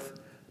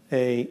with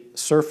a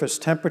surface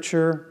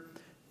temperature.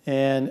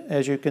 And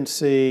as you can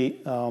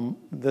see,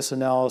 this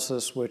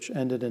analysis, which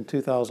ended in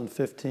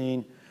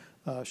 2015,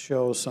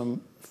 shows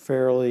some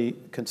fairly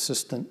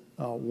consistent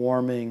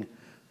warming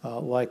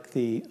like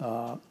the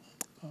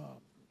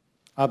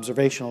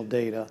observational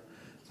data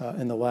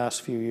in the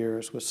last few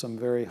years with some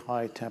very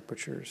high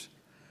temperatures.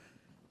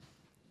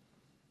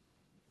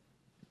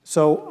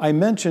 So I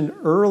mentioned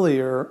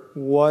earlier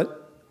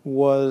what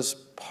was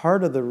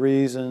part of the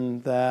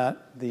reason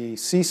that the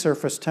sea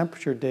surface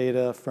temperature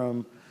data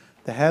from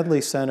the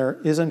Hadley Center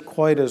isn't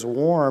quite as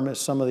warm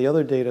as some of the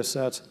other data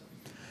sets.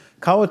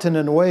 Cowaton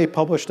and Wei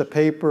published a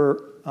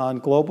paper on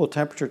global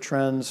temperature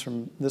trends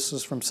this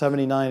is from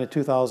 79 to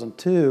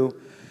 2002,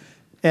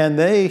 and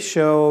they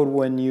showed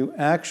when you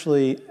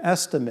actually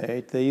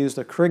estimate, they used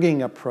a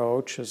kriging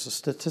approach as a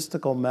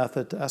statistical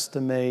method to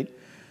estimate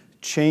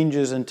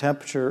changes in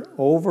temperature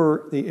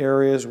over the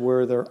areas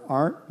where there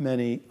aren't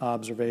many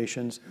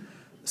observations.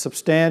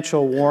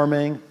 Substantial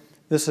warming,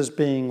 this is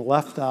being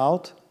left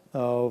out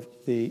of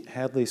the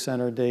Hadley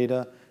Center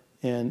data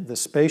in the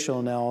spatial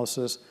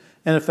analysis.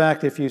 And in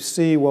fact, if you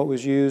see what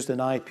was used in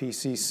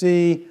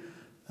IPCC,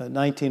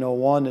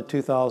 1901 to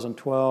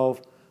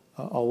 2012,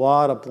 a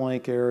lot of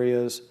blank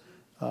areas.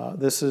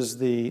 This is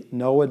the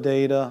NOAA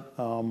data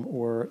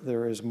where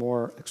there is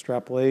more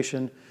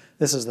extrapolation.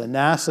 This is the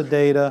NASA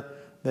data.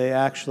 They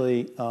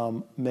actually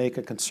make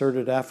a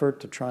concerted effort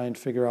to try and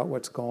figure out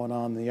what's going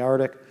on in the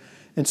Arctic.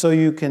 And so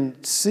you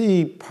can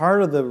see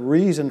part of the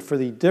reason for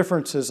the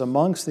differences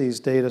amongst these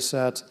data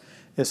sets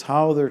is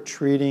how they're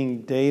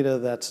treating data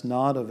that's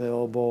not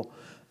available.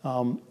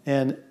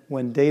 And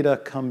when data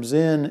comes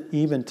in,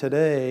 even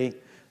today,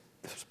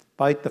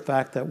 despite the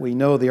fact that we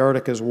know the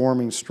Arctic is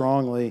warming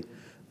strongly,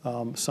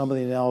 some of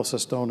the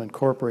analysis don't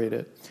incorporate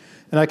it.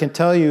 And I can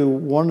tell you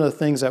one of the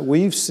things that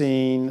we've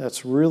seen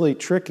that's really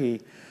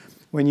tricky,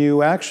 when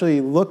you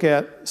actually look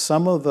at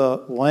some of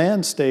the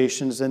land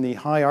stations in the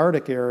high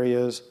Arctic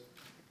areas,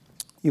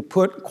 you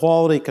put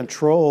quality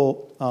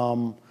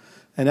control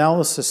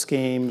analysis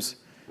schemes.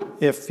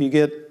 If you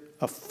get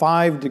a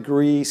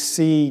 5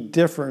 C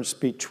difference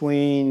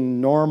between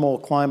normal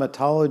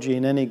climatology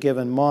in any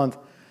given month,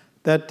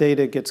 that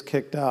data gets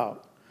kicked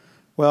out.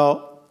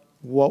 Well,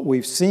 what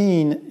we've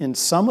seen in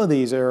some of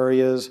these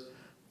areas,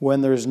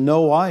 when there's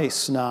no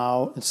ice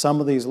now in some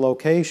of these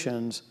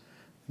locations,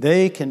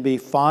 they can be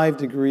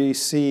 5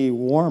 C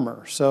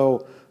warmer.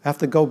 So I have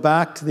to go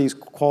back to these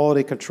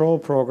quality control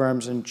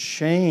programs and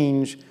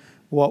change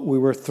what we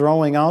were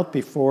throwing out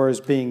before as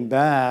being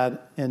bad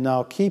and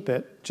now keep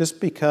it,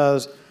 just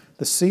because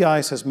the sea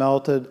ice has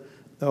melted.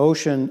 The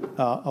ocean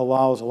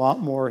allows a lot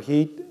more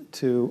heat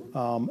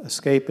to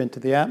escape into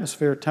the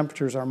atmosphere.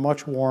 Temperatures are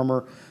much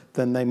warmer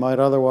than they might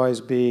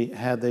otherwise be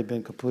had they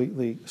been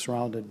completely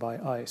surrounded by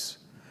ice.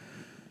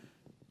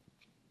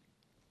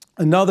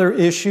 Another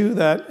issue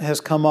that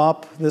has come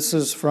up, this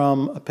is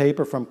from a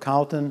paper from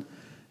Calton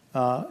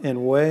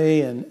and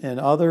Way and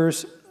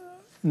others,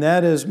 and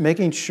that is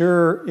making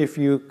sure if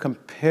you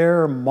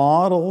compare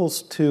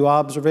models to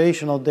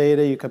observational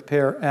data, you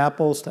compare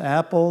apples to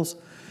apples.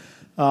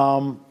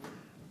 The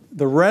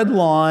red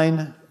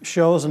line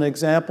shows an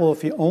example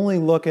if you only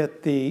look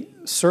at the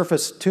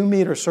surface,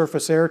 2-meter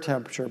surface air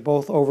temperature,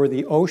 both over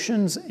the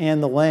oceans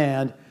and the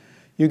land,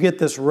 you get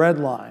this red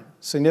line,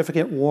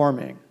 significant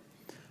warming.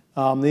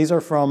 These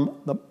are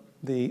from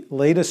the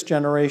latest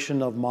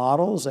generation of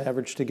models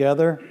averaged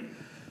together.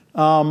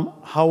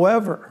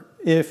 However,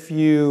 if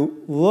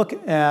you look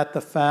at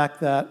the fact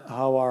that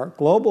how our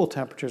global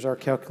temperatures are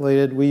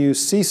calculated, we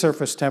use sea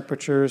surface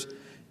temperatures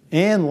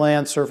and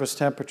land surface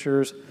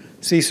temperatures.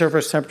 Sea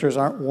surface temperatures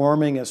aren't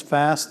warming as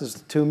fast as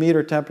the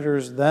 2-meter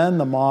temperatures, then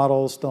the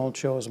models don't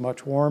show as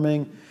much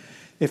warming.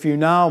 If you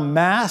now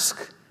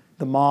mask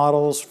the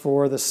models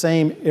for the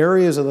same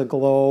areas of the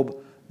globe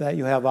that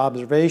you have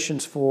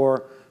observations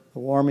for, the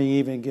warming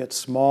even gets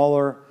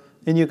smaller.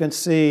 And you can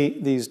see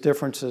these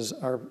differences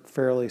are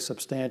fairly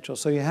substantial.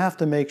 So you have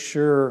to make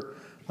sure,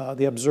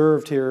 the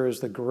observed here is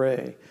the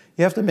gray.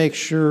 You have to make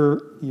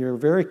sure you're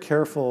very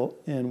careful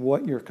in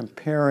what you're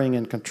comparing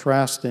and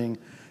contrasting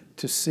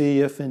to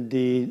see if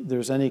indeed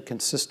there's any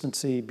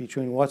consistency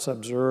between what's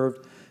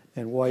observed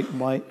and what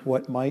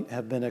might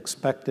have been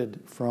expected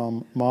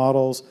from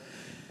models.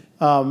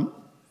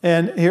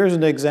 And here's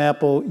an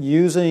example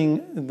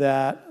using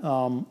that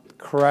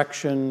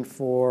correction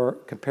for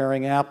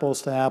comparing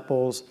apples to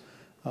apples.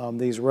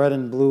 These red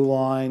and blue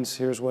lines,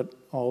 here's what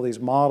all these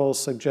models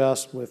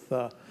suggest with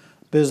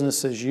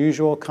business as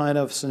usual kind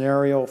of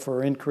scenario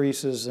for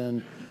increases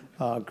in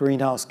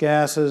greenhouse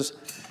gases.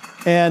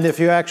 And if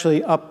you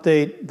actually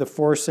update the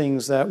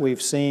forcings that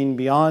we've seen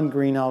beyond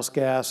greenhouse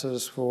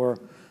gases for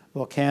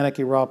volcanic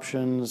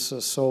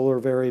eruptions, solar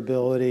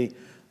variability,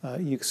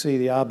 you can see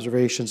the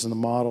observations and the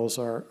models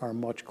are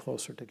much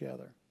closer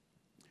together.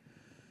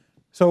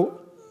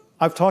 So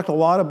I've talked a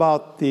lot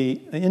about the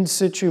in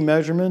situ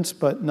measurements,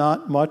 but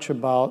not much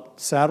about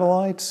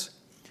satellites.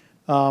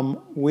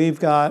 We've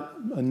got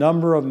a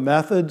number of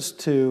methods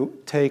to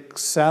take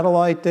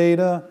satellite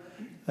data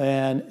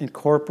and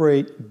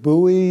incorporate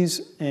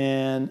buoys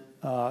and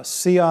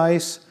sea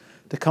ice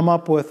to come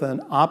up with an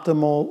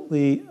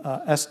optimally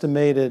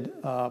estimated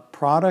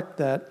product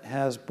that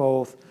has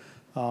both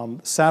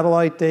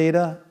satellite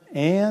data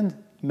and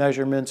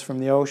measurements from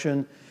the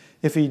ocean.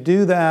 If you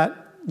do that,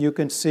 you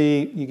can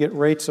see you get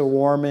rates of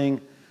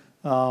warming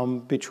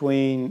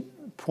between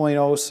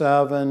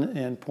 0.07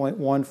 and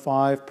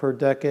 0.15 per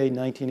decade,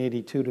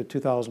 1982 to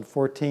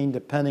 2014,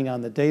 depending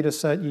on the data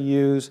set you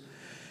use.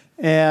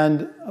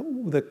 And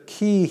the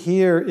key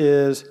here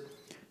is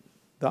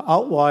the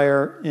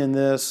outlier in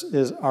this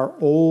is our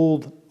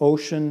old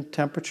ocean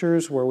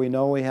temperatures, where we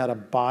know we had a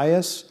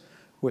bias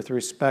with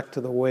respect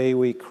to the way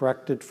we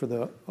corrected for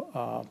the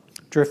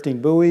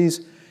drifting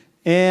buoys,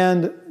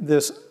 and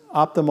this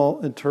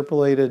optimal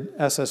interpolated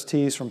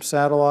SSTs from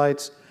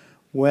satellites,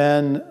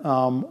 when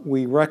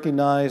we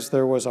recognized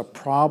there was a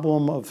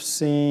problem of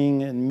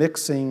seeing and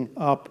mixing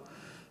up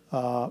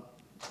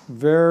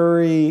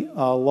very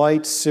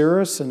light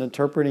cirrus and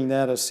interpreting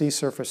that as sea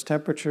surface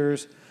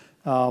temperatures,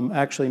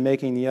 actually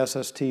making the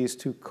SSTs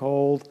too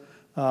cold.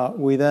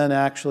 We then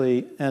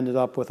actually ended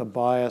up with a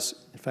bias.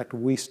 In fact,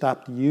 we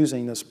stopped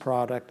using this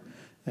product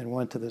and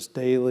went to this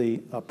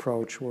daily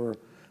approach where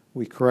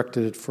we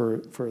corrected it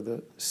for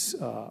the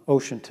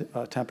ocean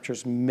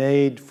temperatures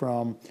made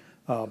from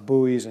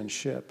buoys and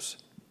ships.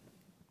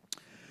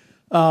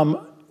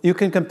 You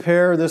can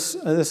compare this.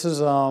 This is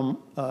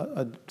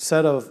a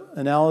set of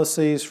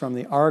analyses from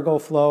the Argo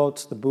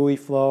floats, the buoy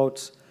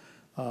floats,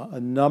 a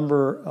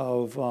number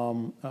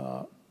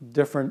of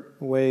different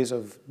ways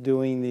of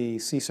doing the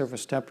sea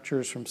surface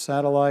temperatures from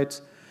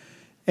satellites.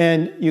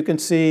 And you can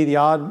see the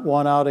odd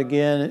one out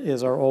again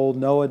is our old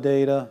NOAA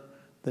data.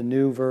 The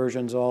new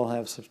versions all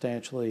have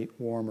substantially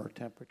warmer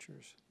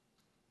temperatures.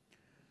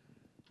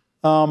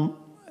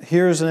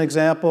 Here's an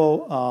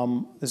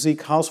example.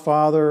 Zeke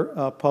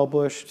Hausfather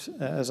published,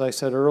 as I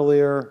said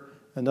earlier,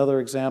 another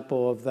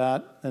example of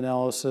that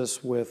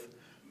analysis with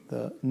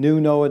the new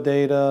NOAA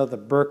data, the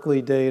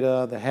Berkeley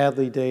data, the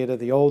Hadley data,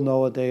 the old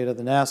NOAA data,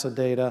 the NASA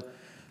data,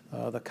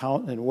 the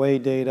count and weigh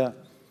data.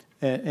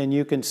 And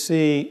you can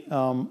see,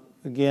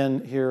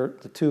 again, here,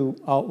 the two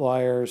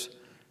outliers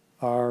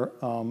are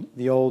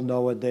the old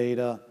NOAA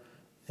data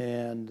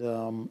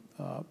and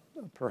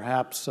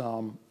perhaps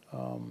the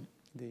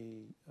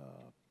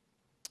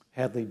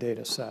Hadley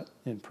data set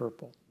in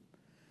purple.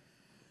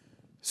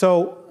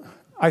 So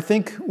I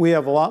think we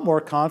have a lot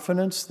more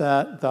confidence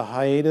that the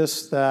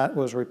hiatus that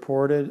was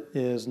reported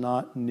is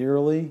not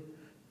nearly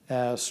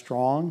as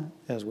strong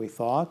as we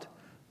thought,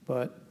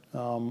 but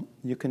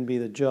you can be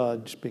the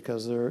judge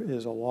because there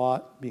is a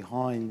lot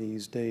behind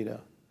these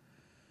data.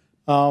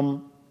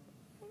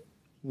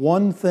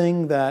 One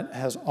thing that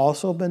has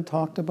also been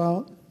talked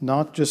about,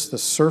 not just the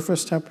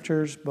surface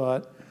temperatures,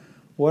 but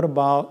what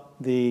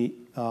about the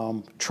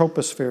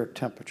tropospheric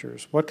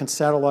temperatures? What can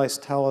satellites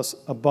tell us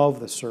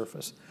above the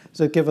surface?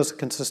 Does it give us a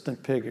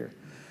consistent figure?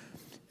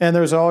 And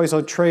there's always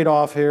a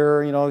trade-off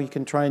here. You know, you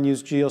can try and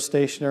use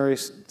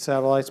geostationary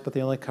satellites, but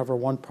they only cover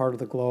one part of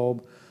the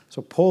globe.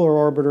 So polar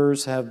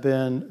orbiters have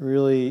been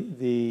really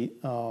the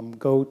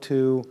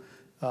go-to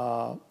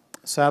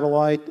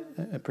satellite,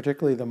 and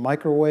particularly the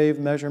microwave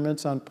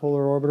measurements on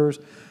polar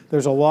orbiters.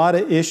 There's a lot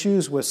of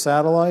issues with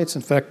satellites.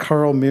 In fact,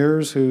 Carl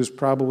Mears, who's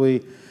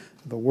probably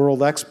the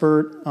world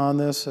expert on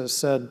this, has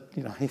said,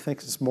 you know, he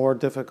thinks it's more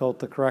difficult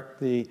to correct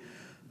the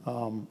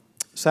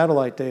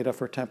satellite data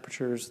for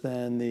temperatures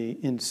than the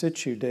in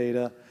situ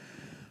data.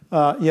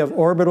 You have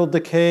orbital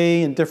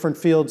decay in different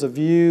fields of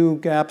view,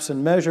 gaps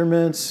in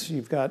measurements.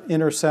 You've got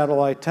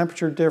inter-satellite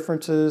temperature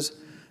differences,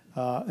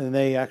 and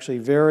they actually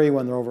vary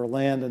when they're over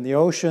land and the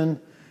ocean.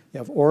 You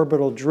have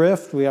orbital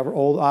drift. We have our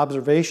old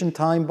observation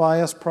time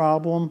bias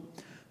problem,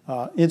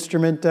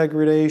 instrument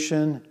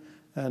degradation,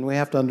 and we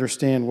have to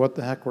understand what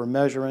the heck we're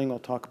measuring. We'll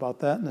talk about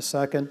that in a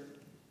second.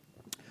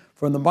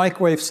 From the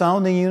microwave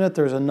sounding unit,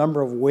 there's a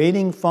number of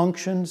weighting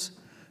functions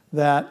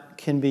that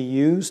can be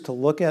used to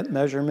look at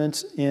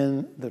measurements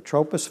in the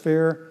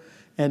troposphere.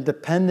 And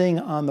depending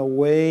on the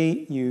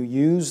way you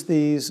use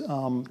these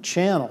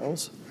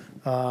channels,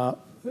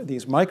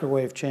 these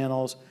microwave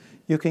channels,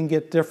 you can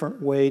get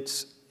different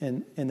weights,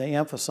 and they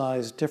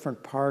emphasize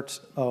different parts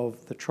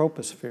of the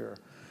troposphere.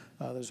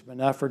 There's been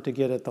an effort to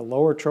get at the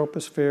lower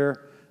troposphere.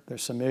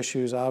 There's some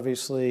issues,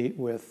 obviously,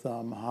 with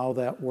how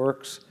that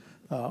works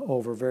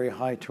over very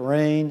high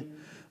terrain.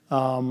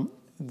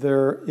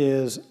 There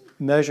is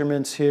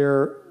measurements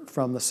here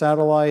from the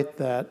satellite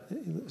that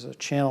there's a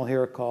channel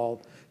here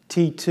called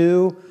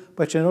T2,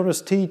 but you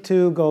notice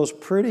T2 goes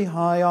pretty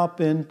high up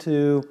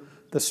into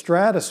the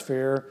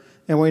stratosphere,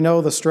 and we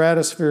know the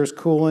stratosphere is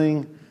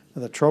cooling,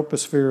 the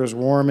troposphere is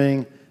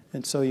warming,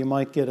 and so you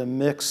might get a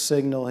mixed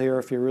signal here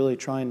if you're really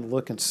trying to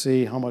look and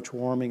see how much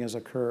warming has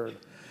occurred.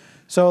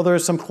 So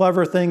there's some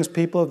clever things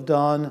people have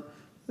done,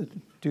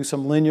 do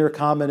some linear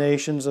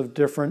combinations of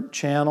different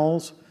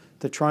channels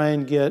to try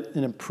and get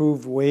an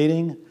improved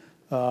weighting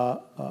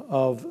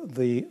of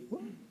the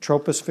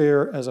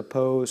troposphere as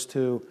opposed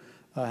to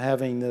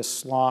having this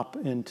slop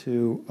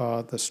into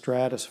the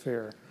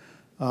stratosphere.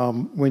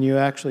 When you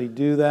actually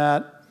do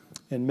that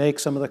and make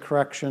some of the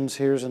corrections,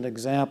 here's an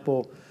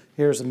example.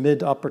 Here's the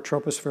mid to upper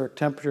tropospheric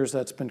temperatures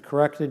that's been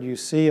corrected. You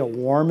see a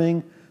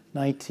warming,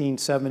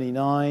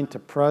 1979 to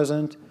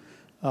present.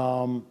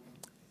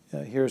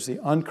 Here's the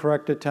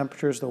uncorrected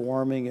temperatures. The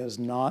warming is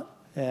not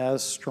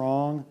as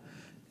strong.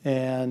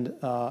 And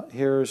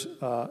here's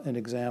an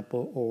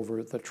example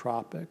over the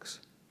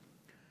tropics.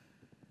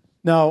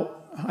 Now,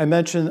 I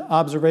mentioned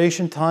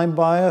observation time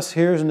bias.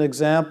 Here's an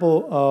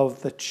example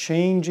of the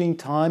changing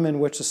time in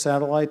which the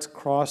satellites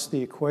cross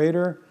the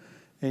equator.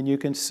 And you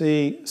can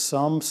see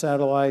some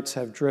satellites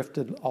have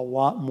drifted a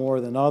lot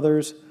more than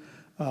others.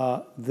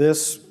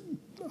 This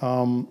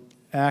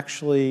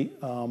actually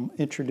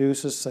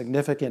introduces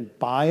significant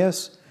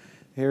bias.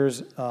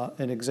 Here's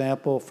an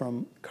example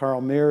from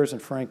Carl Mears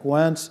and Frank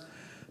Wentz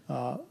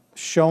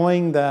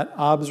showing that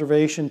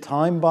observation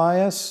time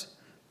bias,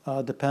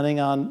 depending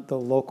on the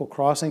local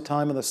crossing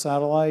time of the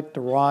satellite,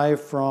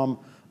 derived from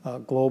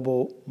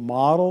global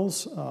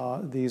models.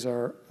 These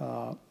are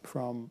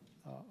from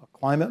a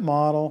climate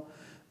model,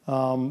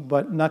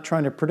 but not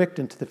trying to predict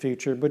into the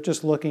future, but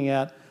just looking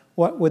at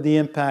what would the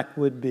impact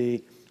would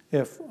be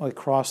if I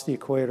cross the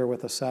equator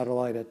with a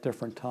satellite at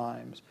different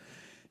times.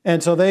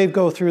 And so they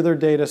go through their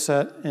data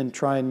set and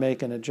try and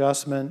make an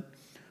adjustment.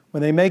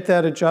 When they make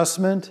that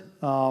adjustment,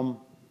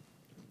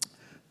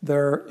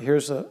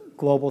 here's the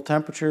global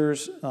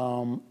temperatures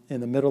in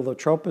the middle of the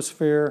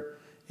troposphere,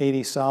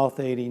 80 south,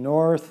 80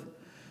 north.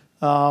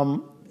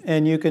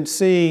 And you can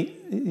see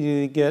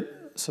you get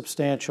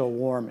substantial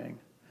warming.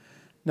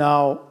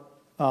 Now,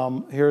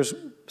 here's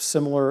a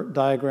similar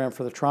diagram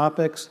for the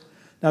tropics.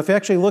 Now, if you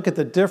actually look at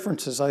the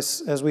differences,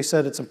 as we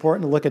said, it's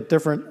important to look at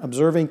different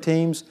observing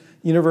teams.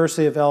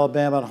 University of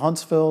Alabama at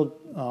Huntsville,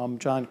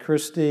 John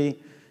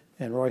Christie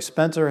and Roy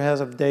Spencer has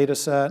a data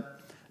set.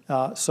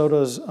 So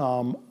does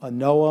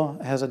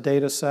NOAA has a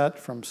data set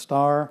from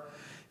STAR.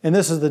 And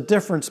this is the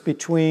difference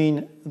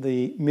between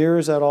the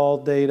Mears et al.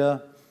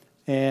 Data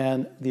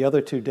and the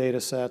other two data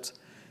sets.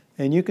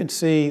 And you can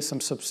see some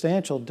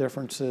substantial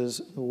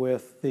differences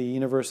with the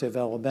University of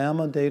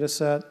Alabama data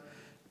set,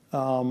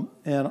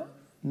 and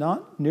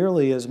not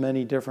nearly as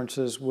many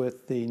differences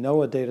with the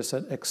NOAA data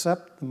set,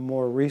 except the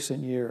more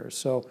recent years.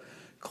 So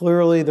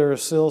clearly there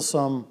is still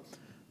some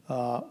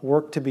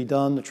work to be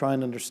done to try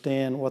and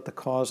understand what the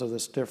cause of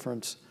this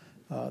difference.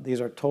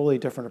 These are totally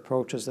different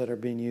approaches that are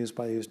being used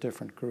by these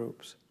different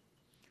groups.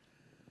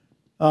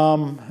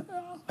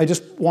 I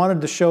just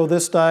wanted to show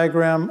this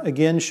diagram,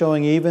 again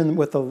showing even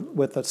with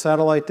the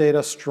satellite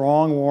data,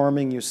 strong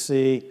warming you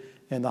see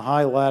in the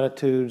high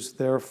latitudes,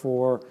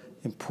 therefore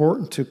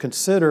important to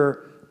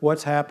consider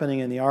what's happening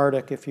in the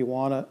Arctic if you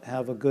want to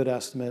have a good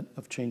estimate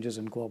of changes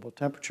in global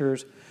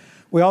temperatures.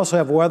 We also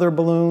have weather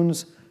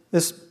balloons.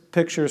 This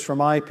picture is from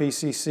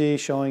IPCC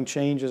showing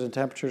changes in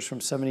temperatures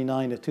from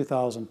 79 to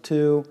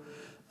 2002.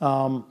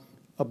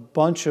 A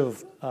bunch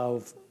of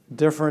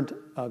different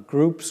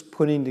groups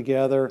putting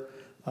together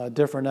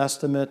different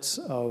estimates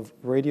of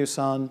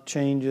radiosonde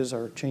changes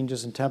or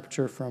changes in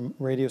temperature from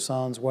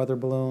radiosondes, weather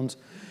balloons.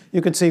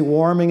 You can see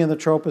warming in the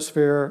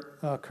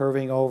troposphere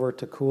curving over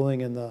to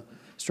cooling in the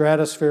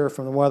stratosphere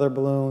from the weather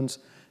balloons.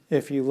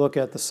 If you look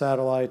at the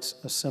satellites,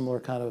 a similar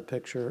kind of a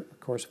picture, of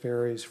course,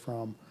 varies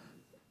from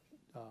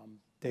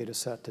data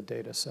set to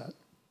data set.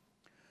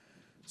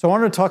 So I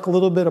wanted to talk a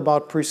little bit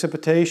about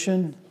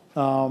precipitation.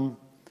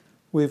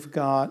 We've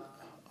got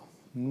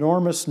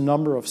enormous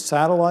number of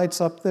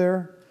satellites up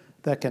there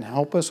that can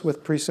help us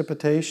with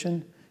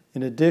precipitation,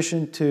 in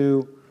addition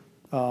to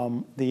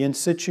the in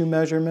situ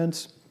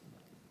measurements.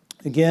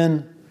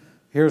 Again,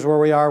 here's where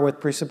we are with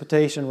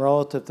precipitation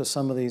relative to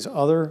some of these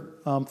other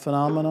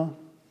phenomena.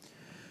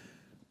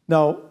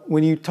 Now,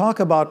 when you talk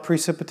about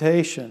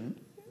precipitation,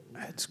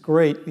 it's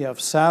great. You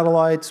have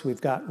satellites,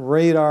 we've got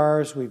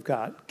radars, we've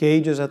got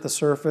gauges at the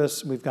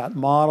surface, we've got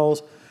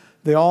models.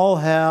 They all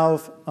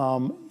have,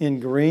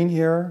 in green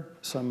here,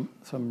 some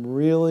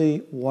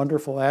really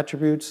wonderful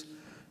attributes.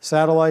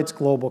 Satellites,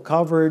 global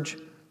coverage,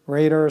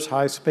 radars,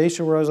 high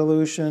spatial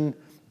resolution,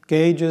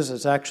 gauges,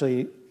 it's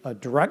actually a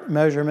direct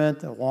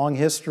measurement, a long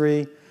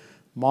history,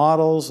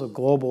 models, a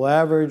global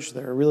average,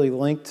 they're really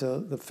linked to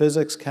the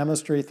physics,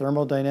 chemistry,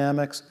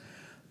 thermodynamics.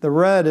 The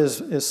red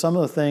is some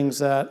of the things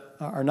that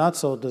are not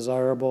so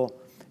desirable.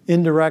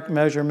 Indirect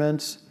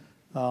measurements,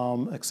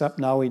 except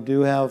now we do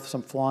have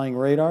some flying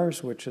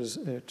radars, which is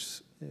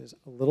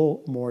a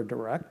little more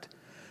direct.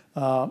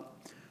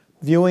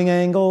 Viewing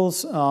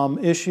angles,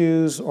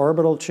 issues,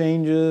 orbital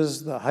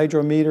changes, the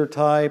hydrometer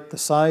type, the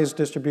size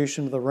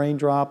distribution of the rain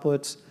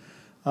droplets.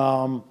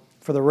 For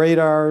the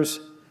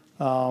radars,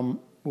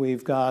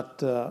 we've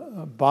got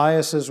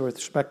biases with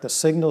respect to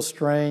signal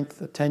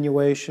strength,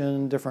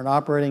 attenuation, different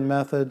operating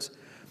methods.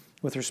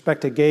 With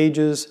respect to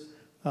gauges,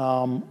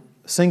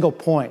 single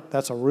point,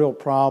 that's a real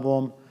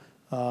problem,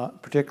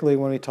 particularly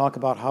when we talk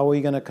about how are we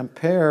going to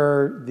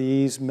compare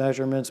these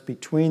measurements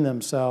between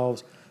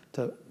themselves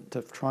to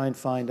try and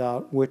find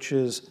out which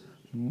is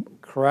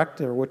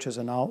correct or which is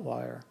an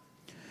outlier.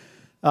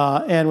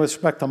 And with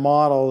respect to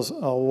models,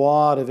 a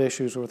lot of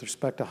issues with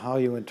respect to how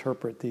you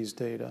interpret these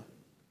data.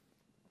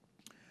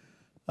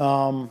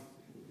 I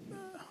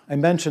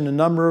mentioned a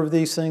number of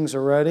these things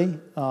already.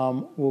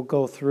 We'll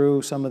go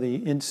through some of the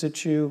in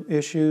situ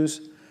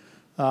issues.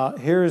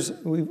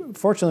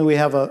 Fortunately, we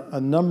have a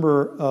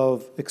number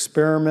of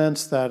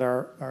experiments that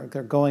are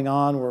going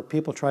on where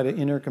people try to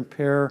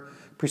intercompare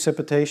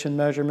precipitation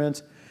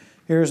measurements.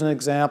 Here's an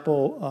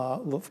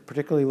example,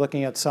 particularly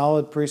looking at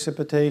solid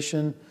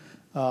precipitation,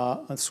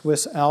 a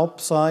Swiss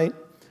Alp site.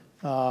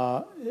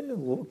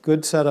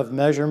 Good set of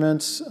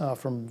measurements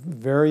from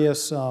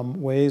various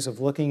ways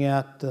of looking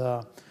at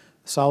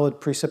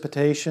solid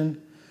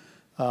precipitation.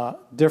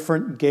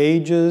 Different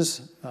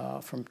gauges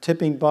from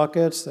tipping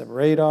buckets, the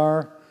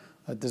radar,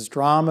 a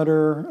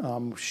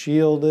dysdrometer,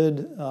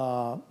 shielded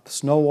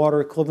snow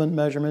water equivalent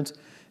measurements.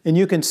 And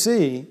you can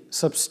see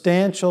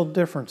substantial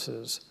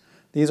differences.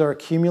 These are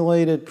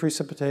accumulated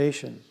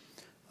precipitation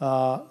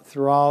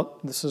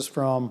throughout. This is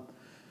from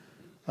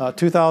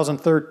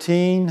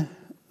 2013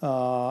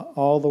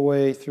 all the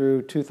way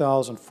through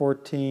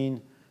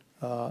 2014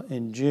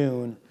 in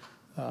June.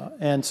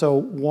 And so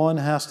one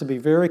has to be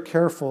very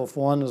careful if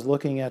one is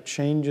looking at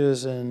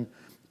changes in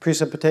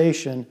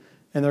precipitation,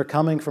 and they're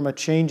coming from a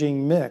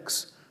changing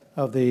mix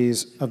of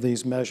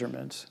these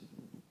measurements.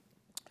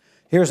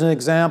 Here's an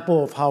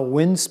example of how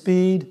wind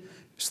speed,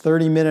 it's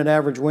 30-minute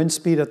average wind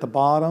speed at the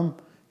bottom.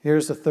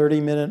 Here's the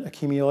 30-minute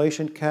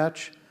accumulation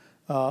catch.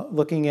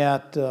 Looking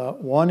at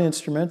one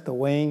instrument, the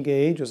weighing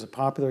gauge is a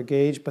popular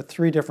gauge, but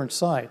 3 different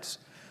sites.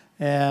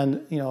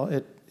 And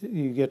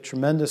you get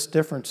tremendous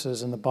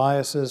differences in the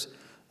biases,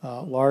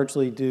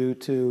 largely due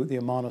to the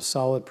amount of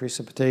solid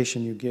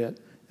precipitation you get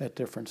at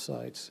different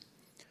sites.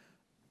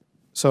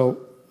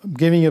 So I'm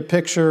giving you a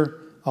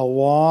picture, a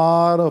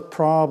lot of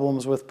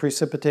problems with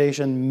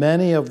precipitation,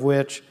 many of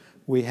which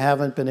we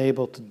haven't been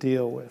able to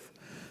deal with.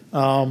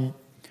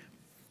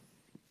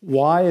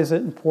 Why is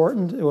it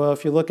important? Well,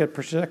 if you look at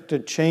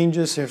projected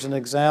changes, here's an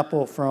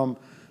example from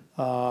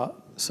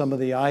some of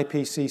the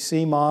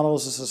IPCC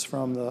models. This is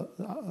from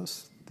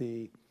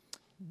the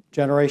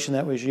generation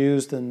that was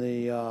used in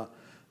the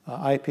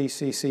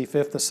IPCC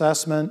 5th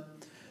assessment.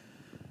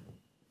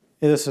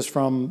 This is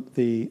from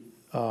the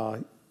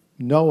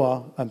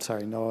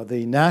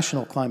the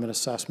National Climate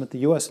Assessment, the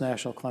U.S.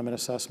 National Climate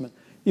Assessment.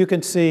 You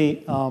can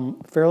see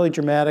fairly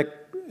dramatic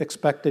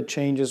expected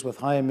changes with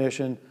high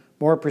emission,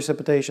 more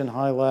precipitation,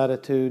 high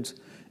latitudes,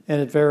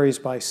 and it varies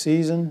by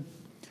season.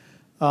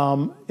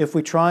 If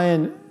we try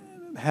and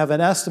have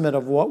an estimate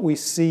of what we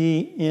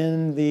see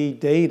in the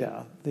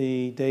data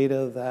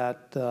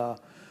that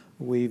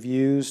we've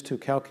used to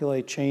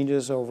calculate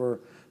changes over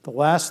the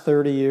last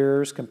 30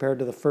 years compared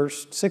to the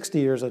first 60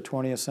 years of the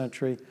 20th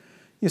century,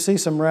 you see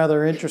some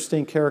rather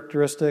interesting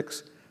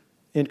characteristics,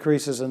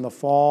 increases in the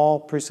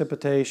fall,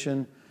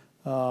 precipitation,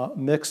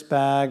 mixed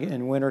bag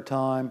in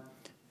wintertime,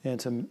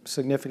 and some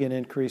significant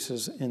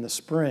increases in the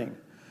spring.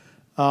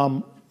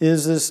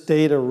 Is this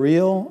data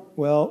real?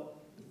 Well,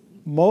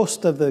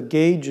 most of the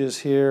gauges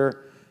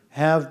here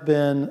have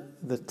been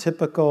the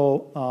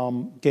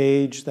typical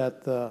gauge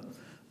that the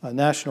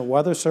National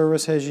Weather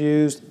Service has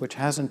used, which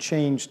hasn't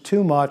changed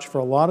too much for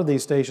a lot of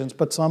these stations,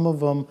 but some of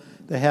them,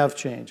 they have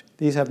changed.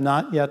 These have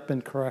not yet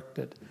been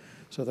corrected.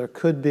 So there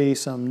could be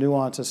some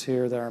nuances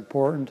here that are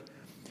important.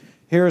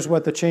 Here's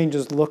what the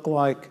changes look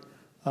like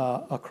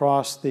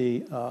across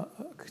the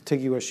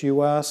contiguous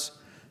U.S.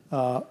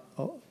 You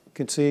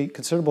can see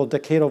considerable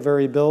decadal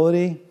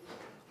variability,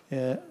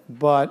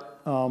 but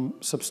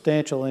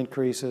substantial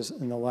increases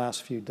in the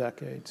last few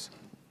decades.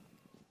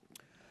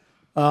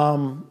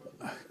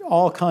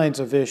 All kinds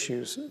of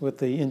issues with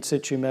the in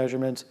situ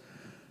measurements.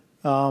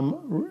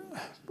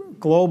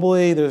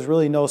 Globally, there's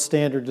really no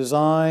standard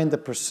design. The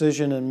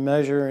precision and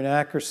measure and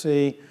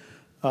accuracy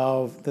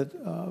of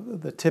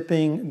the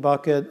tipping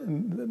bucket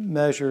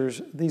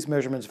measures, these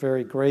measurements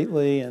vary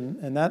greatly,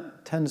 and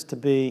that tends to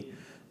be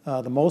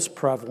the most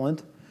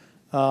prevalent.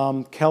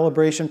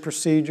 Calibration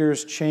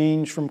procedures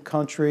change from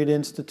country to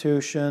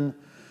institution.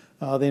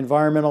 The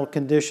environmental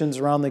conditions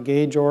around the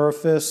gauge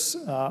orifice,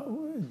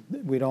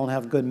 we don't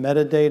have good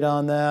metadata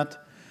on that,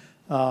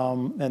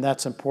 and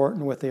that's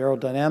important with the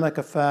aerodynamic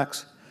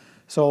effects.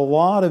 So a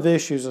lot of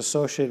issues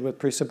associated with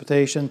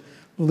precipitation,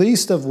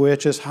 least of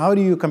which is how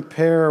do you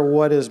compare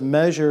what is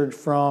measured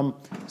from,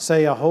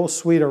 say, a whole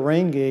suite of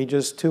rain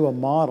gauges to a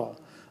model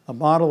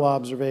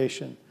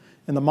observation.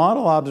 And the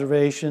model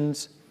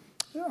observations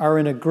are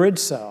in a grid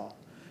cell.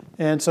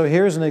 And so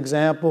here's an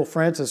example.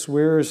 Francis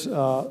Weirs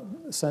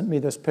sent me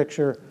this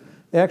picture.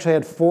 They actually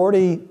had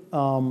 40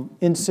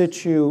 in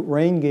situ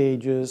rain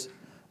gauges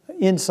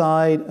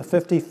inside a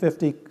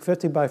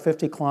 50 by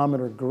 50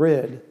 kilometer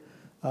grid.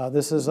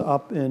 This is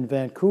up in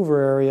Vancouver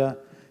area.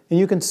 And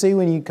you can see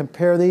when you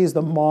compare these,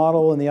 the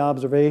model and the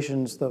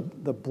observations, the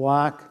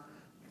black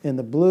and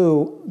the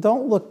blue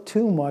don't look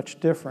too much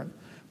different.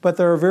 But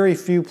there are very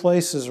few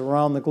places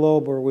around the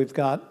globe where we've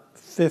got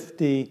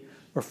 50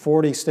 or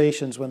 40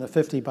 stations with a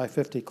 50 by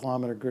 50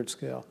 kilometer grid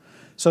scale.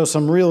 So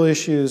some real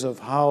issues of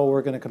how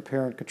we're going to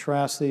compare and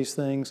contrast these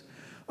things.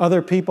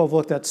 Other people have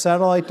looked at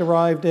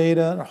satellite-derived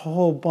data, a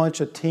whole bunch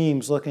of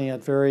teams looking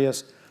at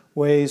various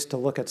ways to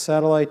look at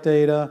satellite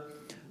data.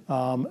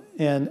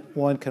 And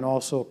one can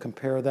also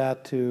compare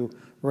that to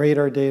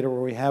radar data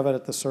where we have it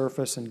at the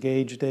surface and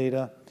gauge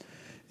data.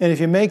 And if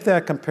you make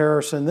that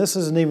comparison, this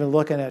isn't even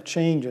looking at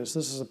changes.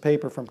 This is a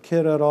paper from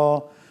Kidd et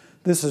al.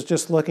 This is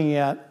just looking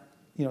at,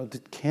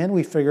 can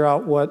we figure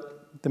out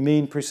what the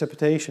mean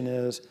precipitation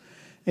is?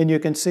 And you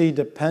can see,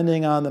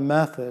 depending on the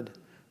method,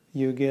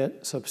 you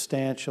get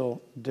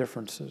substantial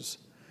differences.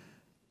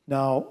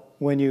 Now,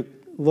 when you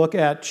look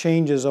at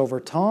changes over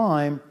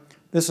time,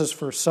 this is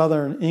for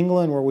southern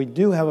England, where we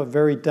do have a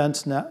very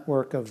dense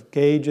network of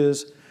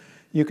gauges.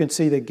 You can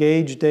see the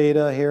gauge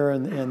data here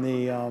in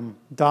the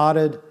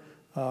dotted,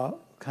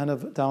 kind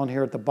of down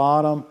here at the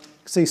bottom. You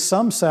can see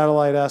some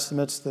satellite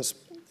estimates, this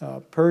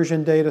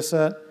Persian data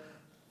set,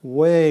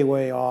 way,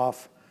 way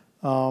off.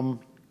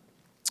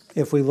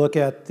 If we look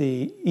at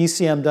the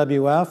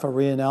ECMWF, or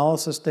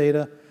reanalysis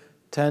data,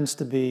 tends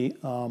to be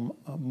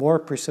more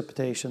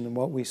precipitation than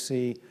what we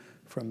see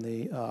from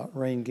the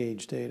rain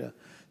gauge data.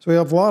 So we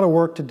have a lot of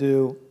work to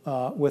do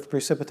with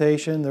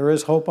precipitation. There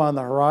is hope on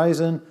the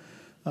horizon.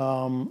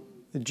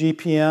 The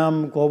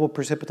GPM, Global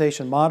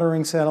Precipitation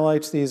Monitoring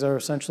Satellites, these are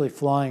essentially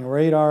flying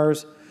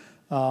radars.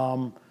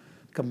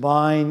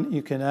 Combined,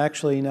 you can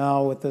actually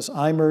now, with this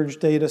iMerge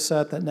data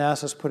set that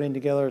NASA's putting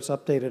together, it's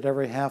updated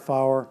every half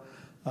hour.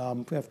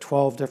 We have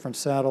 12 different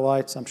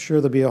satellites. I'm sure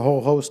there'll be a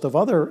whole host of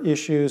other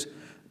issues,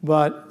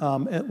 but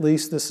at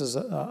least this is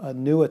a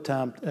new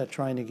attempt at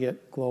trying to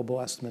get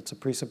global estimates of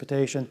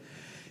precipitation.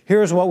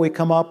 Here's what we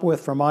come up with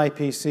from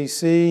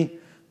IPCC.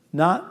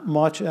 Not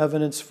much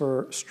evidence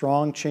for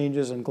strong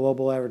changes in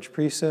global average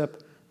precip.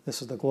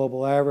 This is the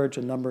global average,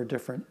 a number of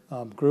different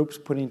groups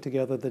putting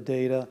together the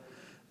data.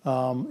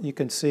 You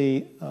can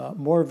see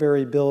more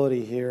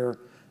variability here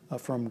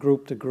from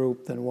group to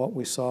group than what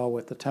we saw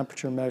with the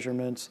temperature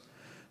measurements.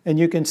 And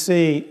you can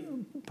see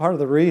part of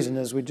the reason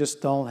is we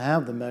just don't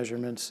have the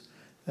measurements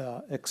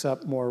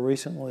except more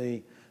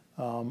recently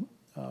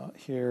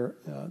here,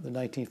 the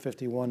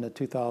 1951 to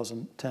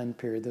 2010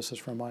 period. This is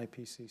from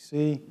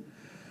IPCC.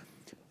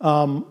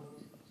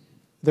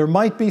 There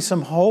might be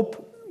some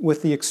hope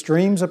with the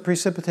extremes of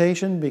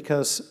precipitation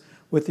because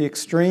with the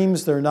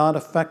extremes, they're not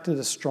affected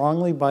as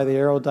strongly by the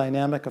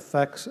aerodynamic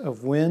effects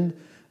of wind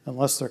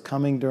unless they're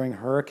coming during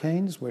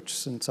hurricanes,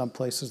 which in some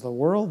places of the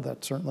world,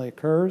 that certainly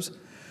occurs.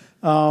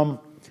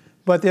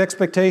 But the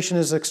expectation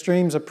is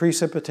extremes of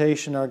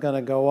precipitation are going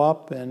to go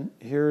up, and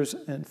here's,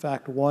 in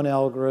fact, one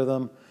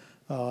algorithm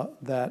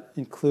that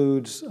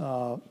includes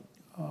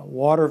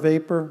water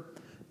vapor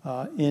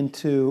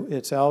into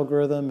its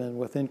algorithm, and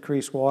with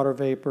increased water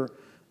vapor,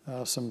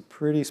 some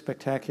pretty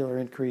spectacular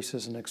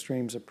increases in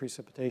extremes of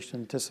precipitation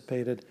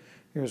anticipated.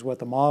 Here's what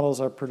the models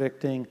are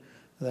predicting.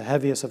 The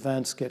heaviest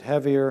events get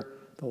heavier,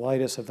 the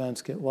lightest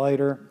events get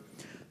lighter.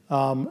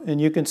 And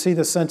you can see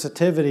the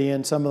sensitivity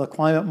in some of the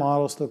climate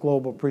models to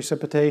global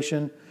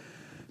precipitation.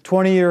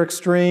 20-year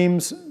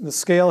extremes, the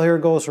scale here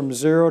goes from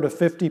 0 to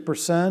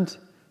 50%,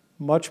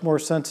 much more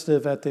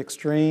sensitive at the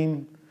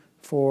extreme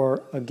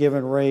for a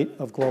given rate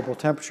of global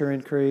temperature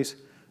increase.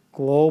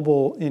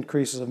 Global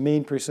increases of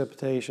mean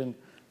precipitation,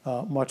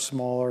 much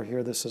smaller.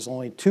 Here, this is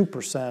only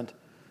 2%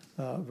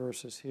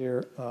 versus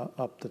here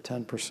up to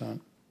 10%.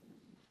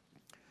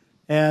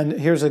 And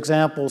here's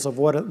examples of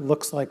what it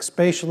looks like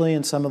spatially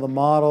in some of the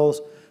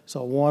models.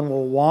 So one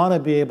will want to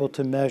be able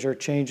to measure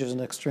changes in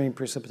extreme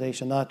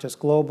precipitation, not just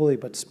globally,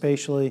 but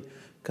spatially,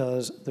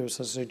 because there's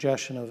a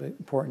suggestion of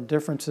important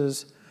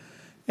differences.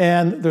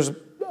 And there's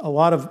a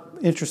lot of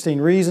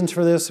interesting reasons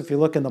for this. If you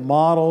look in the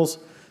models,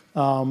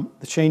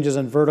 the changes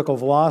in vertical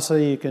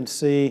velocity, you can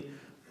see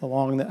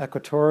along the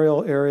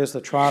equatorial areas,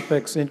 the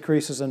tropics,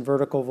 increases in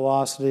vertical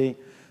velocity.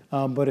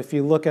 But if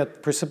you look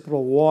at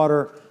precipitable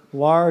water,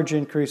 large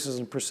increases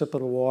in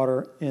precipitable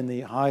water in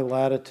the high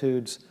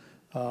latitudes,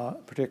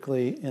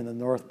 particularly in the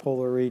North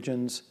Polar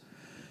regions.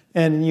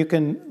 And you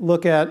can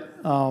look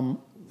at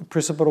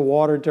precipitable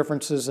water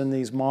differences in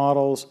these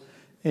models,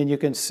 and you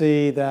can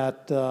see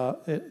that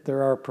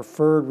there are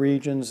preferred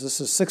regions. This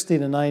is 60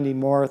 to 90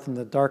 north in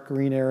the dark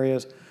green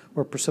areas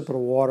where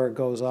precipitable water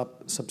goes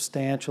up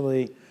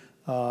substantially.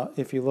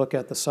 If you look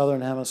at the southern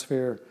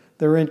hemisphere,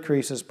 there are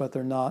increases, but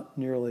they're not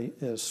nearly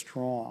as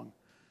strong.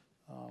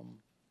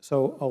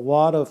 So a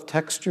lot of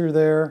texture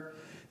there.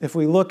 If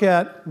we look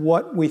at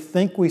what we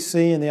think we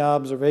see in the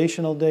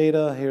observational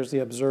data, here's the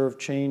observed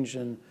change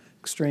in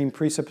extreme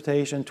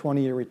precipitation,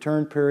 20-year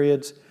return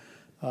periods,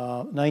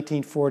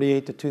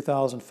 1948 to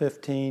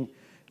 2015.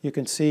 You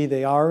can see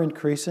they are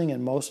increasing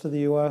in most of the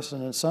US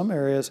and in some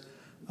areas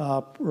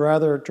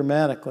rather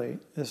dramatically.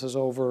 This is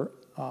over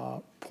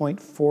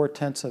 0.4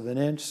 tenths of an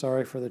inch,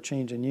 sorry for the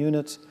change in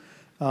units,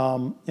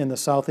 in the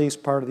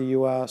southeast part of the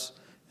US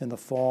in the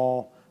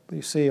fall. But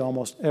you see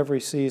almost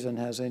every season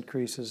has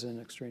increases in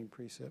extreme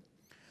precip.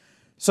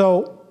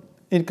 So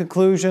in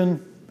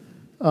conclusion,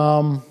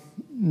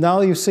 now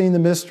you've seen the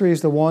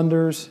mysteries, the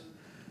wonders.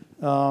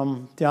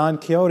 Don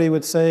Quixote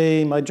would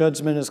say, my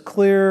judgment is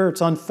clear, it's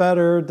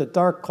unfettered, the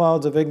dark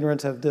clouds of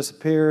ignorance have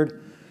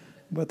disappeared.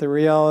 But the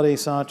reality,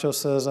 Sancho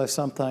says, I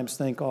sometimes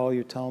think all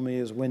you tell me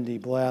is windy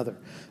blather.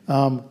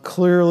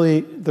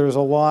 Clearly, there's a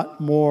lot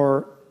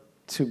more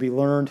to be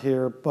learned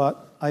here,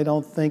 but I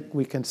don't think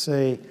we can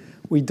say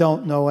we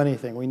don't know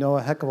anything. We know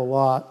a heck of a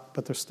lot,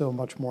 but there's still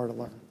much more to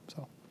learn.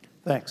 So,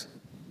 thanks.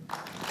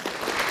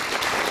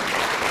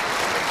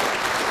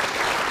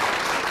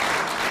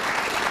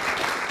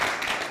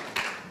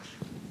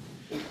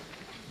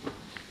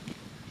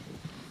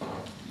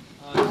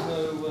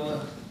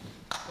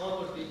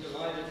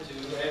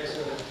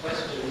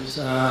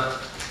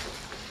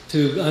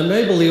 To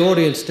enable the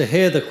audience to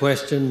hear the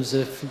questions,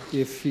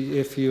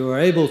 if you are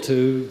able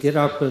to, get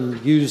up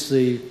and use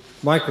the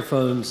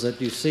microphones that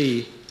you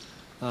see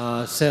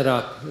set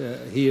up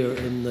here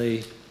in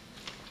the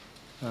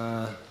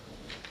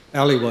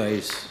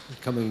alleyways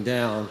coming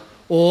down,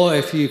 or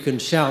if you can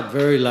shout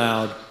very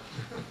loud,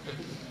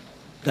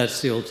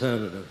 that's the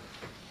alternative.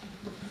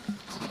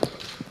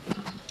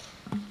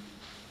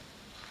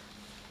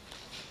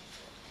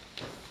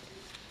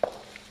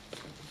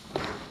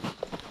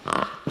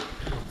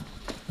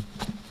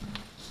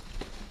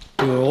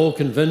 You're all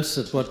convinced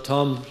that what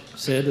Tom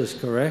said is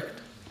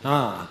correct?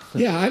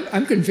 Yeah,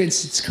 I'm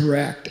convinced it's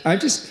correct. I'm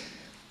just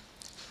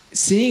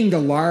seeing the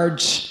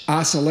large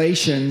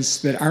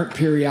oscillations that aren't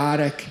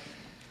periodic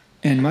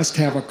and must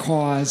have a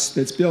cause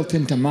that's built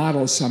into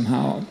models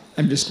somehow.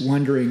 I'm just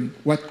wondering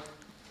what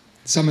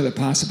some of the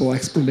possible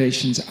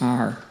explanations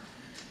are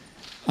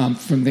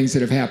from things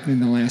that have happened in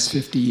the last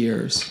 50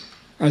 years.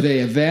 Are they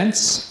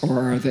events, or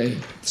are they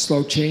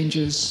slow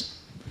changes,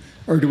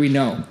 or do we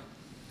know?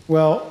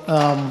 Well,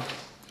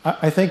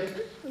 I think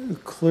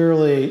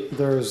clearly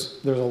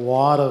there's a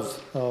lot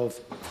of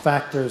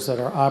factors that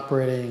are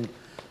operating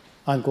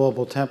on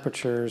global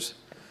temperatures.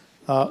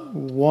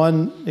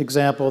 One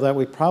example that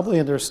we probably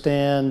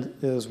understand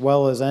as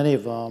well as any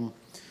of them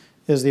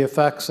is the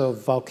effects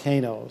of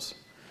volcanoes.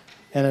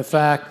 And in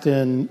fact,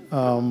 in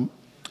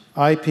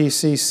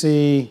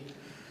IPCC,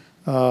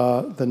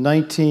 the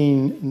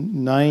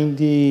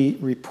 1990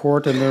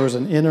 report, and there was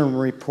an interim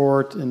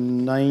report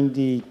in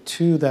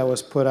 92 that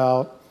was put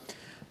out,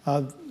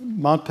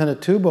 Mount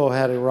Pinatubo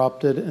had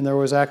erupted, and there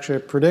was actually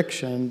a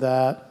prediction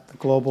that the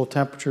global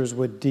temperatures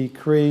would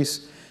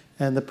decrease,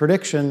 and the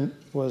prediction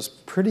was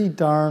pretty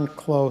darn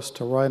close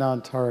to right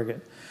on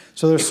target.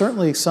 So there's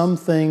certainly some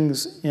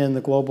things in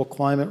the global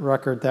climate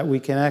record that we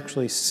can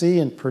actually see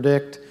and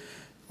predict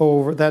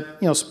over that,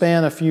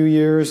 span a few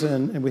years,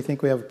 and we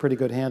think we have a pretty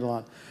good handle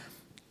on.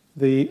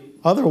 The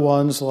other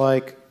ones,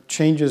 like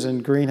changes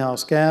in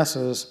greenhouse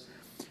gases,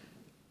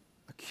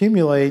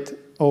 accumulate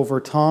over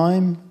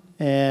time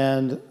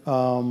and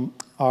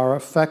are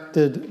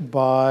affected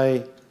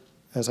by,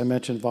 as I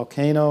mentioned,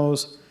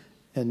 volcanoes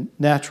and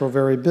natural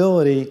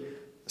variability.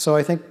 So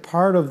I think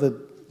part of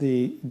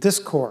the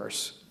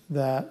discourse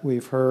that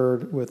we've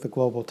heard with the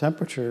global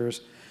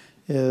temperatures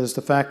is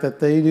the fact that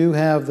they do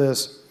have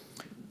this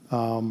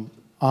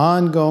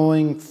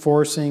ongoing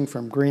forcing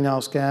from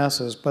greenhouse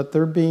gases, but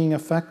they're being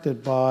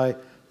affected by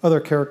other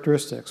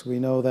characteristics. We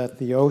know that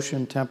the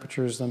ocean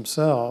temperatures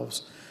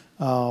themselves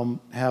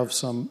have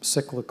some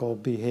cyclical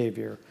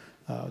behavior.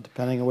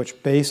 Depending on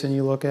which basin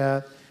you look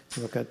at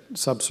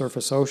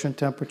subsurface ocean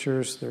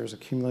temperatures, there's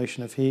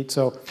accumulation of heat.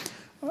 So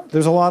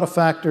there's a lot of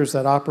factors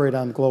that operate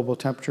on global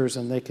temperatures,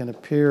 and they can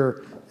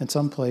appear in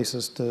some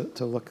places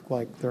to look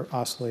like they're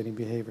oscillating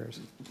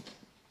behaviors.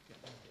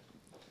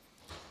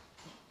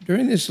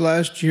 During this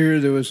last year,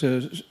 there was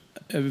an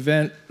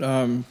event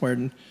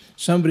where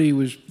somebody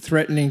was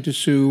threatening to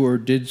sue or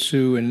did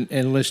sue and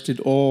enlisted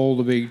all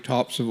the big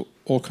tops of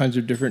all kinds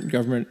of different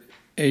government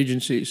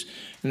agencies.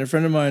 And a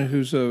friend of mine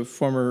who's a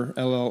former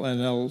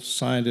LLNL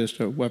scientist,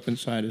 a weapons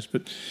scientist,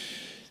 but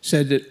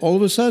said that all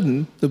of a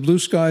sudden the blue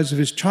skies of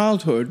his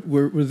childhood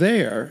were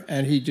there,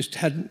 and he just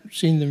hadn't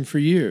seen them for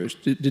years.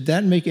 Did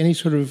that make any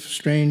sort of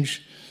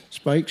strange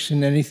spikes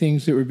in any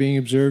things that were being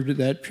observed at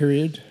that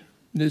period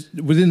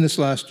within this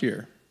last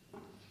year?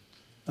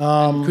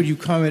 Could you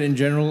comment in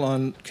general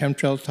on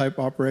chemtrail-type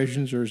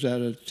operations, or is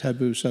that a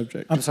taboo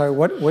subject? I'm sorry,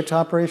 which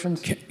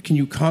operations? Can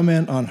you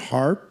comment on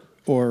HAARP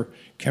or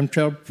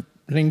chemtrail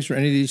things or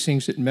any of these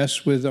things that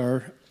mess with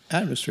our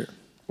atmosphere?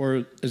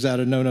 Or is that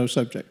a no-no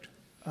subject?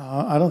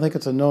 I don't think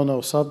it's a no-no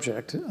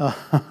subject.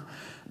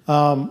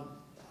 I'm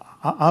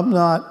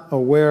not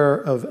aware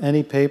of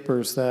any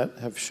papers that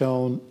have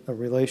shown a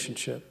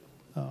relationship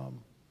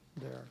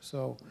there.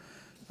 So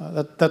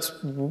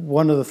that's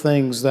one of the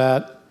things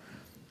that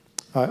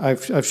I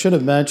should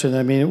have mentioned.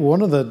 I mean,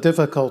 one of the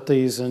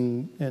difficulties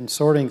in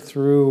sorting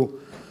through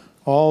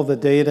all the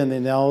data and the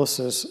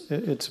analysis,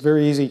 it's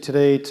very easy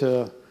today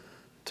to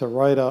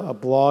write a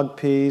blog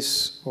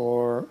piece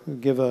or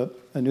give a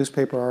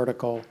newspaper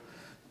article.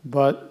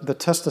 But the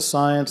test of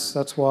science,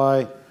 that's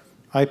why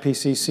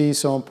IPCC is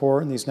so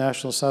important, these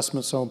national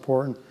assessments so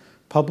important,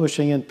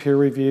 publishing in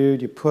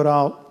peer-reviewed, you put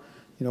out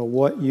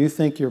what you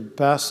think your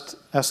best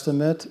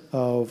estimate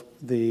of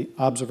the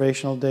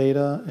observational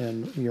data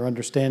and your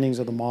understandings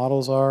of the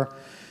models are.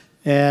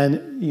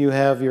 And you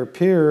have your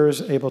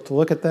peers able to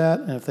look at that,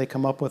 and if they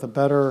come up with a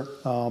better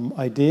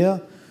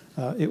idea,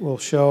 it will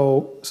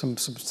show some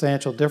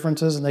substantial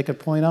differences, and they could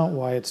point out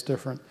why it's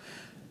different.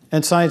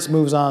 And science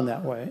moves on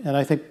that way. And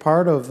I think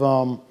part of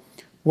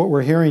what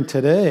we're hearing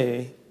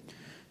today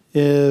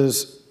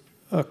is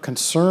a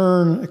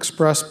concern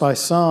expressed by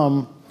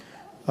some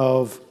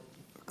of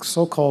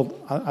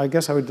so-called, I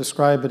guess I would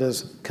describe it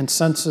as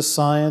consensus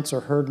science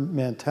or herd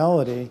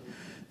mentality,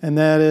 and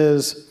that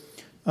is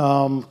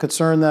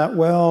concern that,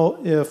 well,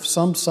 if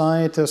some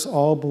scientists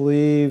all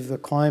believe the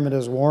climate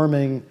is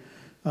warming,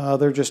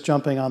 they're just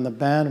jumping on the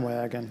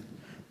bandwagon.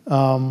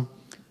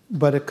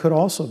 But it could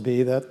also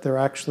be that they're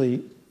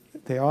actually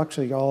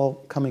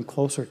all coming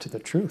closer to the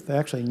truth. They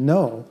actually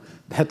know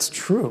that's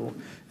true,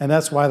 and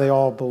that's why they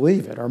all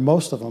believe it, or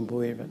most of them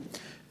believe it.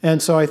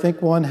 And so I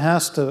think one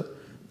has to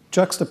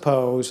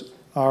juxtapose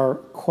our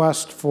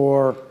quest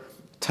for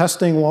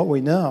testing what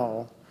we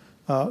know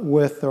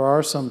with there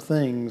are some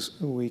things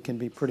we can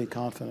be pretty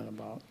confident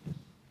about.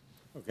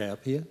 Okay,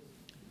 up here.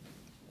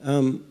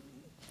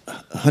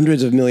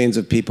 Hundreds of millions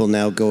of people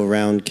now go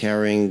around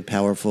carrying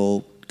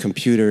powerful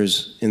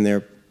computers in their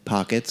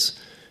pockets,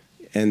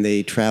 and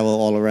they travel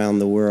all around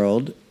the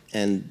world,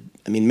 and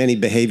I mean, many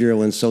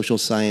behavioral and social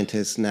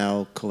scientists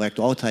now collect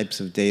all types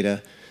of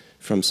data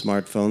from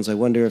smartphones. I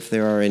wonder if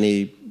there are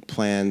any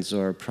plans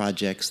or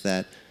projects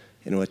that,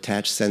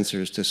 attach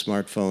sensors to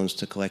smartphones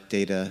to collect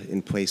data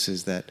in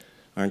places that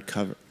aren't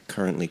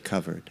currently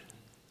covered.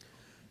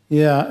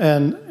 Yeah,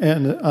 and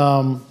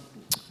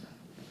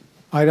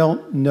I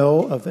don't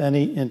know of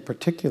any in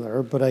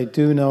particular, but I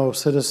do know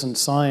citizen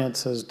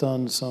science has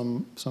done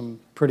some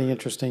pretty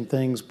interesting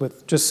things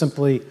with just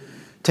simply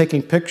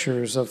taking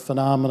pictures of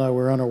phenomena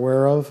we're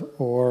unaware of,